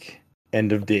make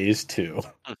End of Days 2.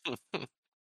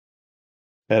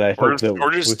 And I hope that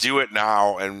or just do it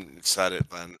now and set it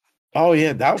then. Oh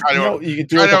yeah, you could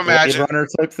do like a Blade Runner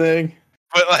type thing.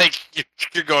 But like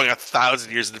you're going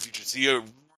 1,000 years in the future, so you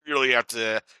really have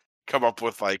to come up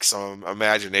with like some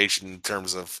imagination in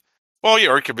terms of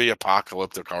or it could be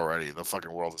apocalyptic already. The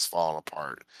fucking world is falling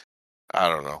apart. I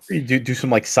don't know. You do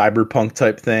some like cyberpunk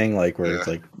type thing, like where it's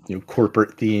like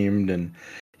corporate themed and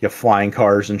you have flying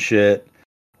cars and shit.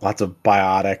 Lots of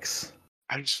biotics.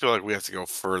 I just feel like we have to go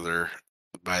further.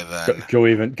 By then, go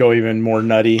even more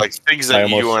nutty, like things that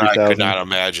you and I could not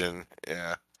imagine.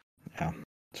 Yeah. I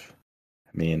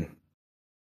mean,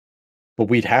 but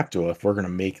we'd have to if we're gonna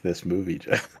make this movie,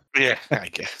 Jeff. Yeah, I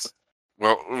guess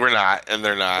Well, we're not, and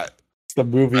they're not. It's the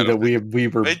movie that we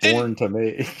were born to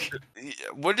make.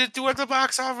 What did it do at the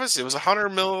box office? It was 100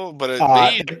 mil, but it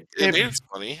made its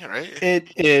money, right?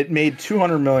 It made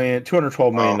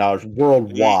 $212 million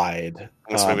worldwide.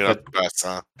 That's maybe not the best,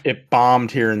 huh? It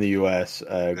bombed here in the U.S.,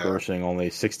 grossing only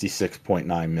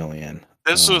 $66.9 million.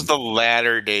 This was the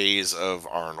latter days of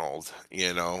Arnold,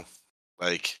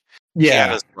 like yeah, he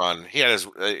had his run. He had his.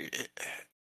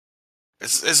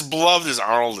 As beloved as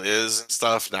Arnold is and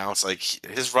stuff, now it's like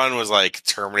his run was like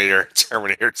Terminator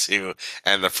 2,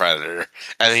 and The Predator,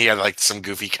 and then he had like some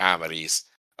goofy comedies.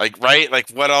 Like, right? Like,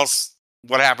 what else?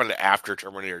 What happened after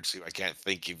Terminator 2? I can't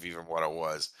think of even what it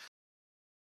was.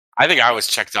 I think I was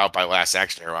checked out by Last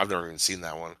Action Hero. I've never even seen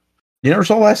that one. You never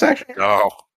saw Last Action Hero? No.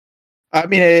 I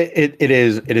mean, it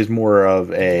is more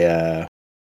of a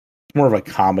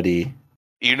comedy.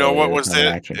 You know what was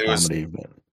it? It was comedy, but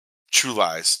True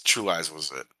Lies. True Lies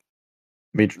was it?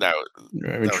 I mean,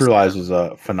 True Lies was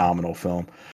a phenomenal film.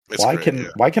 Why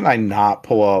can I not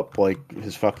pull up like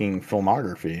his fucking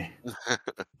filmography?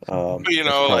 But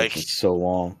like it's so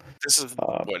long. This is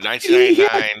what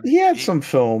 1999. He had some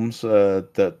films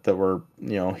that were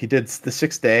he did The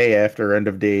Sixth Day after End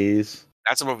of Days.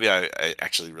 That's a movie I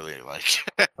actually really like.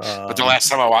 But the last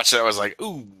time I watched it, I was like,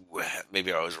 ooh,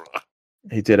 maybe I was wrong.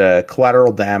 He did a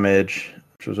Collateral Damage,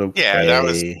 which was okay. Yeah, that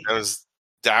was he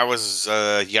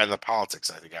got into politics,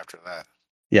 I think, after that.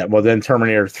 Yeah, well then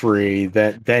Terminator 3,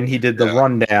 then he did The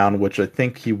Rundown, which I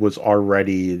think he was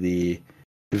already the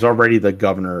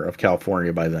governor of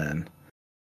California by then.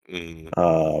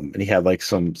 And he had like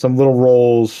some little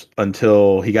roles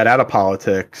until he got out of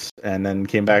politics and then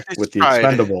came back with The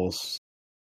Expendables.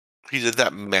 He did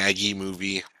that Maggie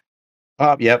movie.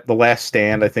 Yep, The Last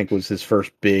Stand I think was his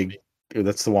first big.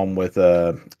 That's the one with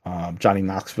Johnny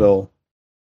Knoxville.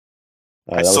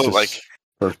 I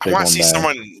want to see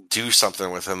someone do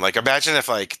something with him. Like, imagine if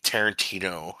like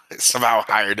Tarantino somehow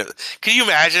hired. Could you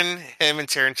imagine him and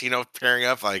Tarantino pairing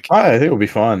up? Like, I think it would be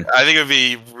fun. I think it would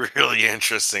be really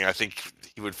interesting. I think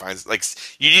he would find like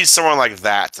you need someone like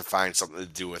that to find something to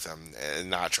do with him and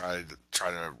not try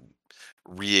to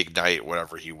reignite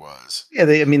whatever he was. Yeah,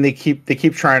 they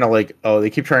keep trying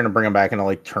to bring him back into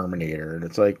like Terminator, and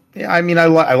it's like, yeah, I mean, I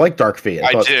like Dark Fate.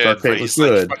 I thought Dark Fate was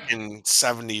good. Like fucking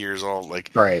 70 years old, like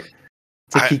right.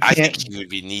 Like I think he would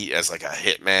be neat as like a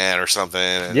hitman or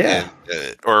something.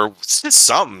 Or just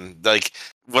something like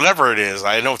whatever it is.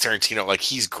 I know Tarantino, like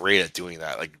he's great at doing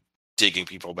that, like digging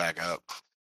people back up.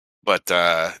 But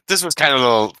this was kind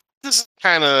of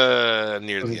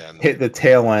near the end. Hit the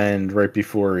tail end right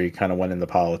before he kind of went into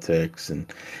politics,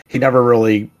 and he never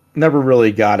really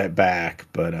got it back.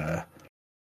 But I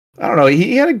don't know.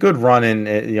 He had a good run in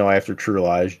after True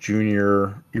Lies,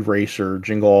 Junior, Eraser,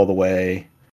 Jingle All the Way.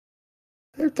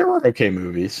 There were okay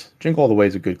movies. Jingle All the Way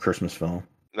is a good Christmas film.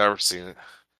 Never seen it.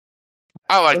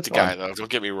 I like the guy though. Don't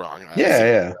get me wrong.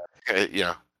 Yeah.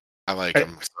 I like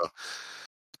him. So.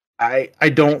 I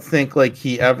don't think like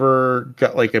he ever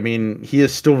got like. I mean, he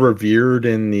is still revered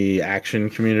in the action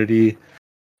community.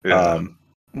 Yeah.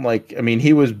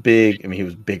 He was big. I mean, he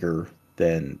was bigger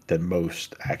than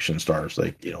most action stars.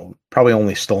 Like probably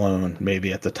only Stallone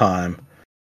maybe at the time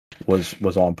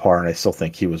was on par, and I still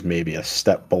think he was maybe a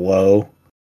step below.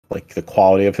 Like the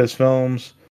quality of his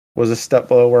films was a step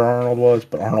below where Arnold was,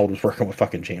 but Arnold was working with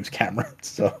fucking James Cameron.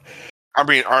 So, I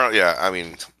mean, Arnold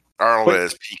at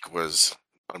his peak was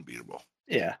unbeatable.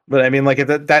 Yeah, but I mean, like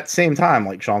at that same time,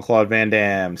 like Jean-Claude Van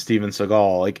Damme, Steven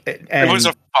Seagal, like it was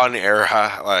a fun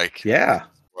era. Like, yeah,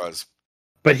 it was.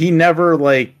 But he never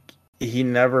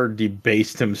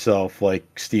debased himself like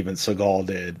Steven Seagal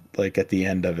did. Like at the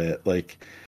end of it, like.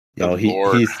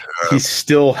 He's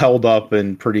still held up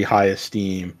in pretty high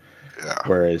esteem. Yeah.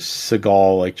 Whereas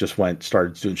Seagal just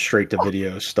started doing straight to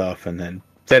video stuff, and then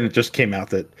it just came out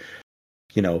that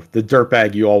the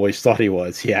dirtbag you always thought he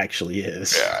was, he actually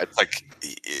is. Yeah, it's like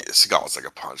Seagal's like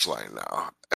a punchline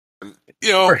now. And,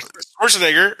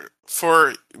 Schwarzenegger,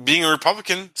 for being a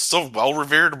Republican, still well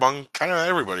revered among kind of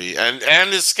everybody, and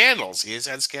his scandals. He has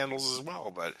had scandals as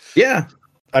well, but yeah,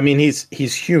 I mean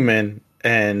he's human.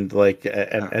 And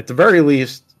at the very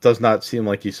least, does not seem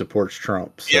like he supports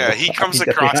Trump. So yeah, he comes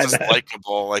across as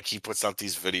likable. Like he puts out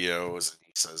these videos and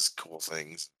he says cool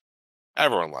things.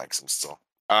 Everyone likes him still.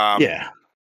 Yeah,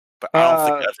 but I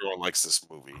don't think everyone likes this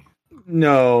movie.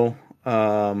 No,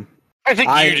 I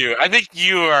think you do. I think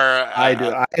you are. I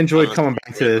do. I enjoyed coming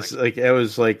back to this. Like it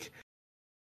was like.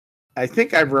 I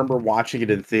think I remember watching it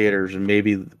in theaters, and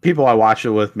maybe the people I watched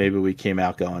it with, maybe we came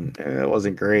out going, it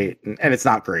wasn't great. And it's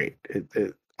not great.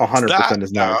 It 100%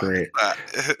 is not great.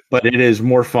 But it is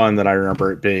more fun than I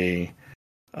remember it being.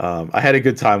 I had a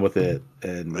good time with it,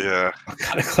 and Yeah. I'm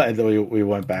kind of glad that we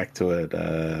went back to it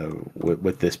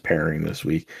with this pairing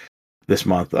this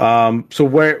month. So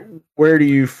where do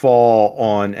you fall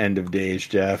on End of Days,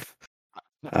 Jeff?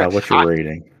 What's your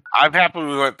rating? I'm happy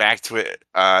we went back to it,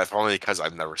 if only because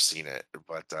I've never seen it,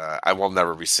 but I will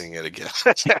never be seeing it again.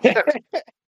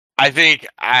 I think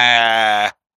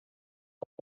I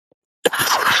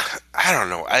don't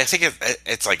know. I think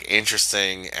it's like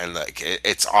interesting and like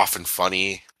it's often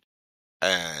funny,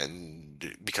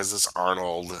 and because it's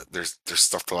Arnold, there's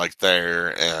stuff to like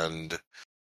there, and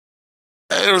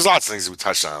there was lots of things we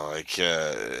touched on. Like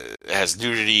it has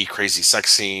nudity, crazy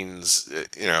sex scenes.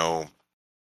 You know,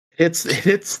 It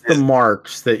hits the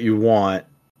marks that you want,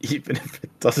 even if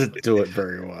it doesn't do it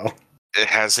very well. it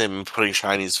has him putting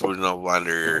Chinese food in a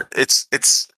blender. It's.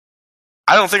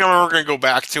 I don't think I'm ever going to go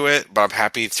back to it, but I'm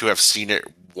happy to have seen it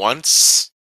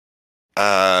once.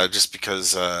 Just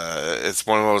because it's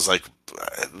one of those like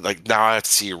now I have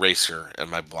to see Eraser, and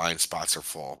my blind spots are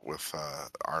full with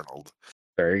Arnold.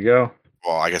 There you go.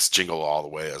 Well, I guess Jingle All the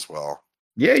Way as well.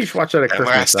 Yeah, you should watch that at And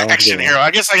Christmas. Last Action Hero.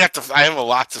 I guess I have a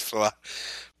lot to fill out,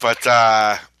 but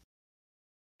I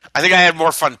think I had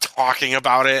more fun talking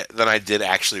about it than I did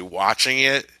actually watching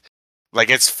it. Like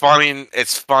it's funny.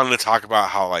 It's fun to talk about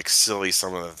how like silly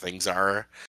some of the things are,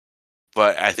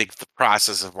 but I think the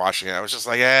process of watching it, I was just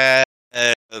like,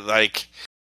 like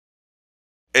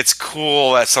it's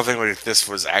cool that something like this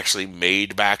was actually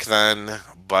made back then,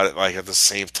 but like at the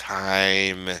same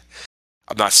time,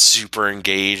 I'm not super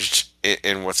engaged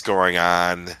in what's going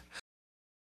on.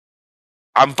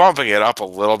 I'm bumping it up a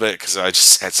little bit because I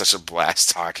just had such a blast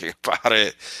talking about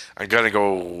it. I'm gonna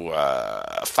go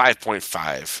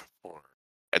 5.5.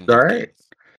 All right.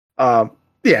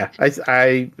 Yeah,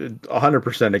 I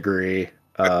 100% agree.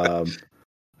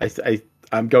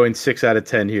 I'm going 6 out of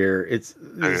 10 here. It's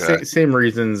same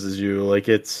reasons as you. Like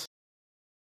it's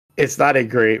not a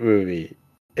great movie.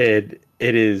 It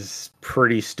is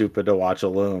pretty stupid to watch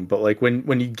alone. But like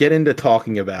when you get into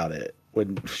talking about it,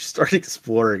 when you start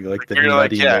exploring like the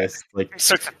nuttiness, like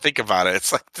start to think about it,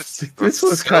 it's like this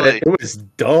was kind of, it was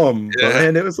dumb, but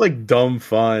man, it was like dumb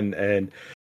fun. And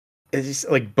it's just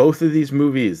like both of these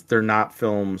movies, they're not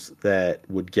films that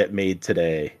would get made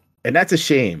today, and that's a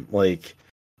shame. Like,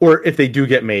 or if they do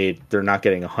get made, they're not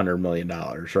getting $100 million,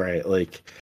 right? Like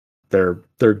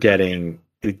they're getting,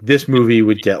 this movie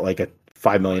would get like a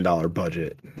 $5 million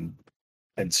budget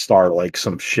and star like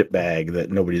some shitbag that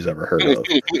nobody's ever heard of.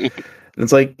 And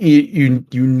it's like you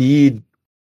need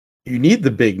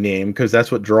the big name because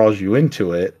that's what draws you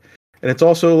into it. And it's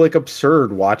also like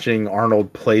absurd watching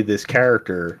Arnold play this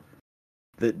character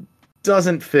that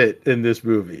doesn't fit in this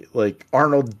movie. Like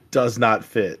Arnold does not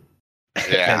fit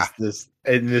as this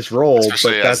in this role.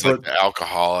 Especially but that's as, what like,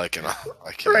 alcoholic and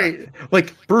like right.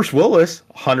 Like Bruce Willis,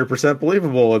 100%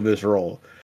 believable in this role.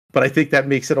 But I think that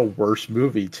makes it a worse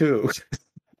movie too.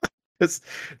 it's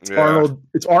Arnold.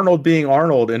 It's Arnold being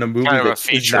Arnold in a movie kind of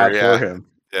that is not for him.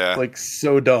 Yeah, like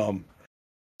so dumb.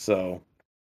 So,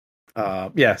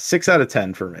 6 out of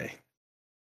 10 for me.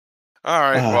 All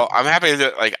right. Well, I'm happy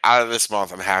that like out of this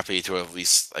month, I'm happy to at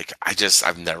least like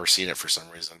I've never seen it for some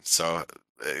reason, so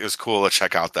it was cool to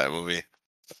check out that movie.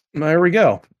 There we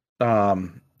go.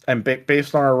 And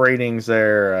based on our ratings,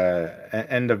 there,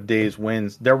 End of Days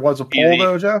wins. There was a poll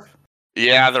though, Jeff.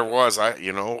 Yeah, there was. I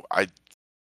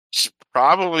should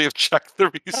probably have checked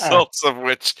the results of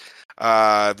which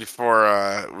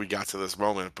before we got to this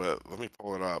moment, but let me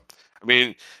pull it up. I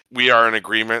mean, we are in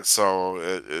agreement, so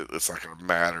it's not going to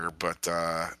matter. But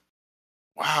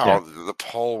wow, the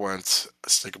poll went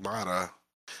Stigmata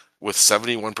with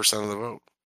 71% of the vote.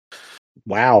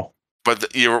 Wow. But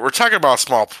we're talking about a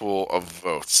small pool of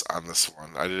votes on this one.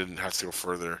 I didn't have to go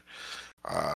further.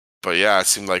 But yeah, it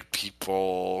seemed like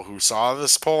people who saw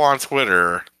this poll on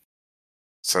Twitter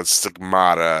said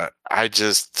Stigmata.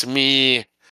 To me,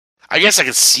 I guess I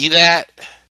could see that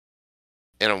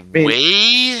in a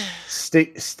way.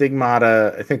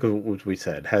 Stigmata, I think what we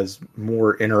said, has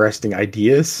more interesting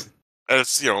ideas.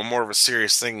 It's more of a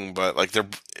serious thing, but like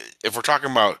if we're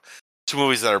talking about two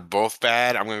movies that are both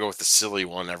bad, I'm gonna go with the silly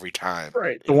one every time.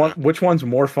 Right. Which one's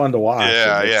more fun to watch?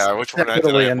 Yeah. Which one?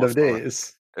 End of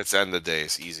Days. It's End of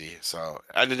Days, easy. So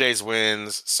End of Days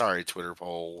wins. Sorry, Twitter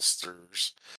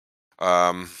pollsters.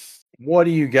 What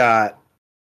do you got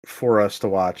for us to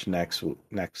watch next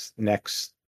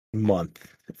month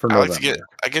for November?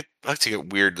 I like to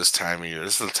get weird this time of year.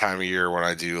 This is the time of year when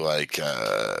I do like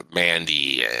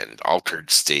Mandy and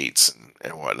Altered States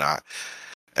and whatnot.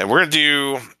 And we're gonna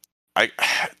do.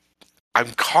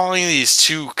 I'm calling these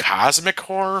two cosmic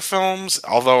horror films,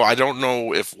 although I don't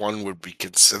know if one would be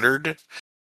considered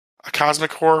a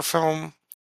cosmic horror film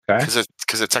Okay.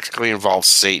 because it technically involves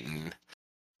Satan.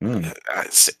 Mm.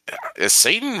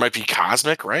 Satan might be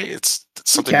cosmic, right? It's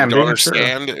something can we don't be, sure.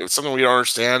 understand. It's something we don't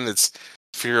understand. It's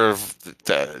fear of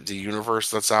the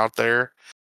universe that's out there.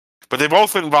 But they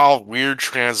both involve weird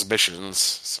transmissions,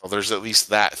 so there's at least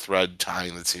that thread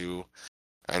tying the two.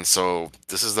 And so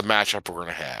this is the matchup we're going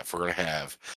to have. We're going to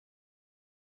have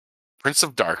Prince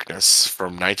of Darkness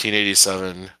from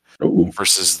 1987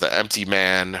 versus The Empty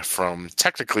Man from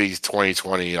technically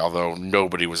 2020, although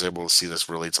nobody was able to see this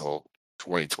really till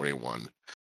 2021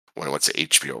 when it went to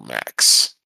HBO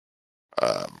Max.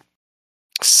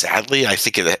 Sadly, I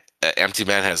think Empty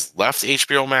Man has left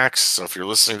HBO Max, so if you're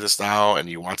listening to this now and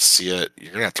you want to see it,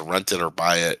 you're going to have to rent it or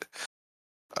buy it.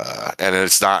 And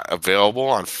it's not available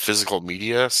on physical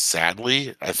media,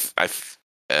 sadly.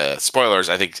 Spoilers,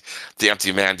 I think The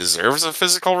Empty Man deserves a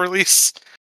physical release.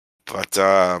 But,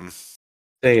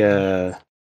 is that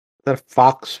a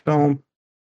Fox film?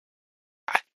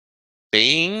 I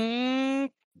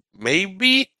think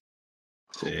maybe.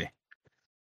 Let's see.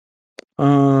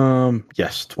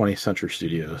 Yes, 20th Century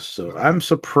Studios. So I'm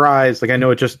surprised. Like, I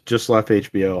know it just left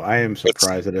HBO. I am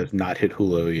surprised that it's not hit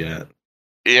Hulu yet.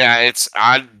 Yeah, it's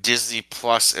on Disney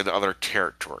Plus in other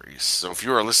territories. So if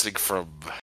you are listening from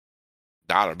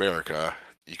not America,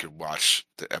 you can watch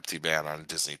The Empty Man on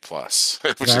Disney Plus,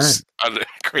 which is a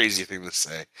crazy thing to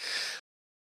say.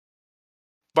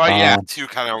 But yeah, two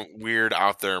kind of weird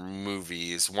out there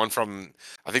movies. One from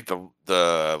I think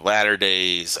the latter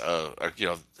days of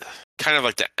kind of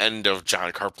like the end of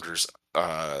John Carpenter's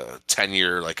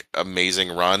 10-year like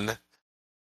amazing run.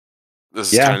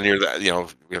 This is kind of near that,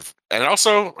 we have, and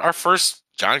also our first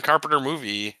John Carpenter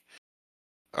movie.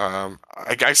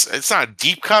 I guess it's not a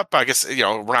deep cut, but I guess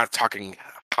we're not talking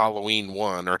Halloween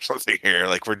 1 or something here.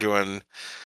 Like this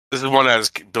is one that has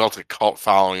built a cult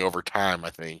following over time. I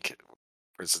think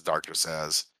Prince of Darkness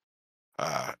has.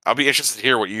 I'll be interested to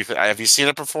hear what you think. Have you seen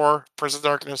it before, Prince of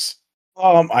Darkness?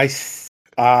 I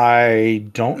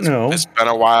don't know. It's been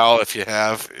a while if you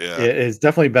have. Yeah, it's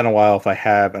definitely been a while if I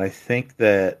have, and I think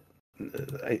that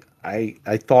I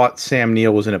thought Sam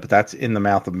Neill was in it, but that's In the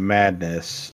Mouth of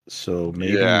Madness, so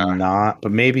maybe not,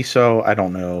 but maybe so. I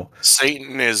don't know.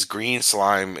 Satan is green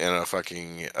slime in a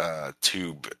fucking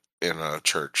tube in a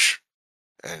church,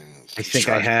 and I think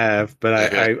I have,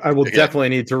 but I will definitely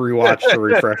need to rewatch to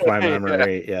refresh my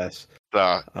memory. Yes.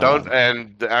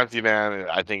 And The Empty Man,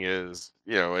 I think is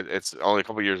it's only a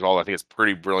couple years old. I think it's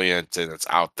pretty brilliant and it's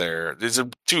out there. These are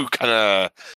two kind of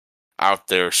out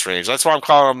there strange. That's why I'm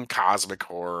calling them cosmic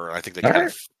horror. I think they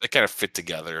kind of fit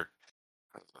together.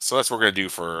 So that's what we're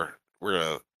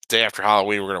gonna day after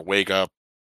Halloween. We're gonna wake up.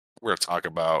 We're gonna talk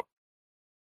about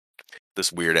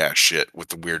this weird ass shit with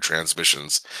the weird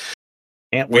transmissions.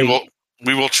 Can't wait.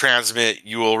 We will transmit.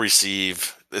 You will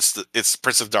receive. It's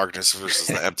Prince of Darkness versus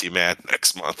The Empty Man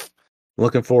next month.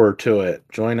 Looking forward to it.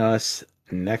 Join us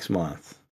next month.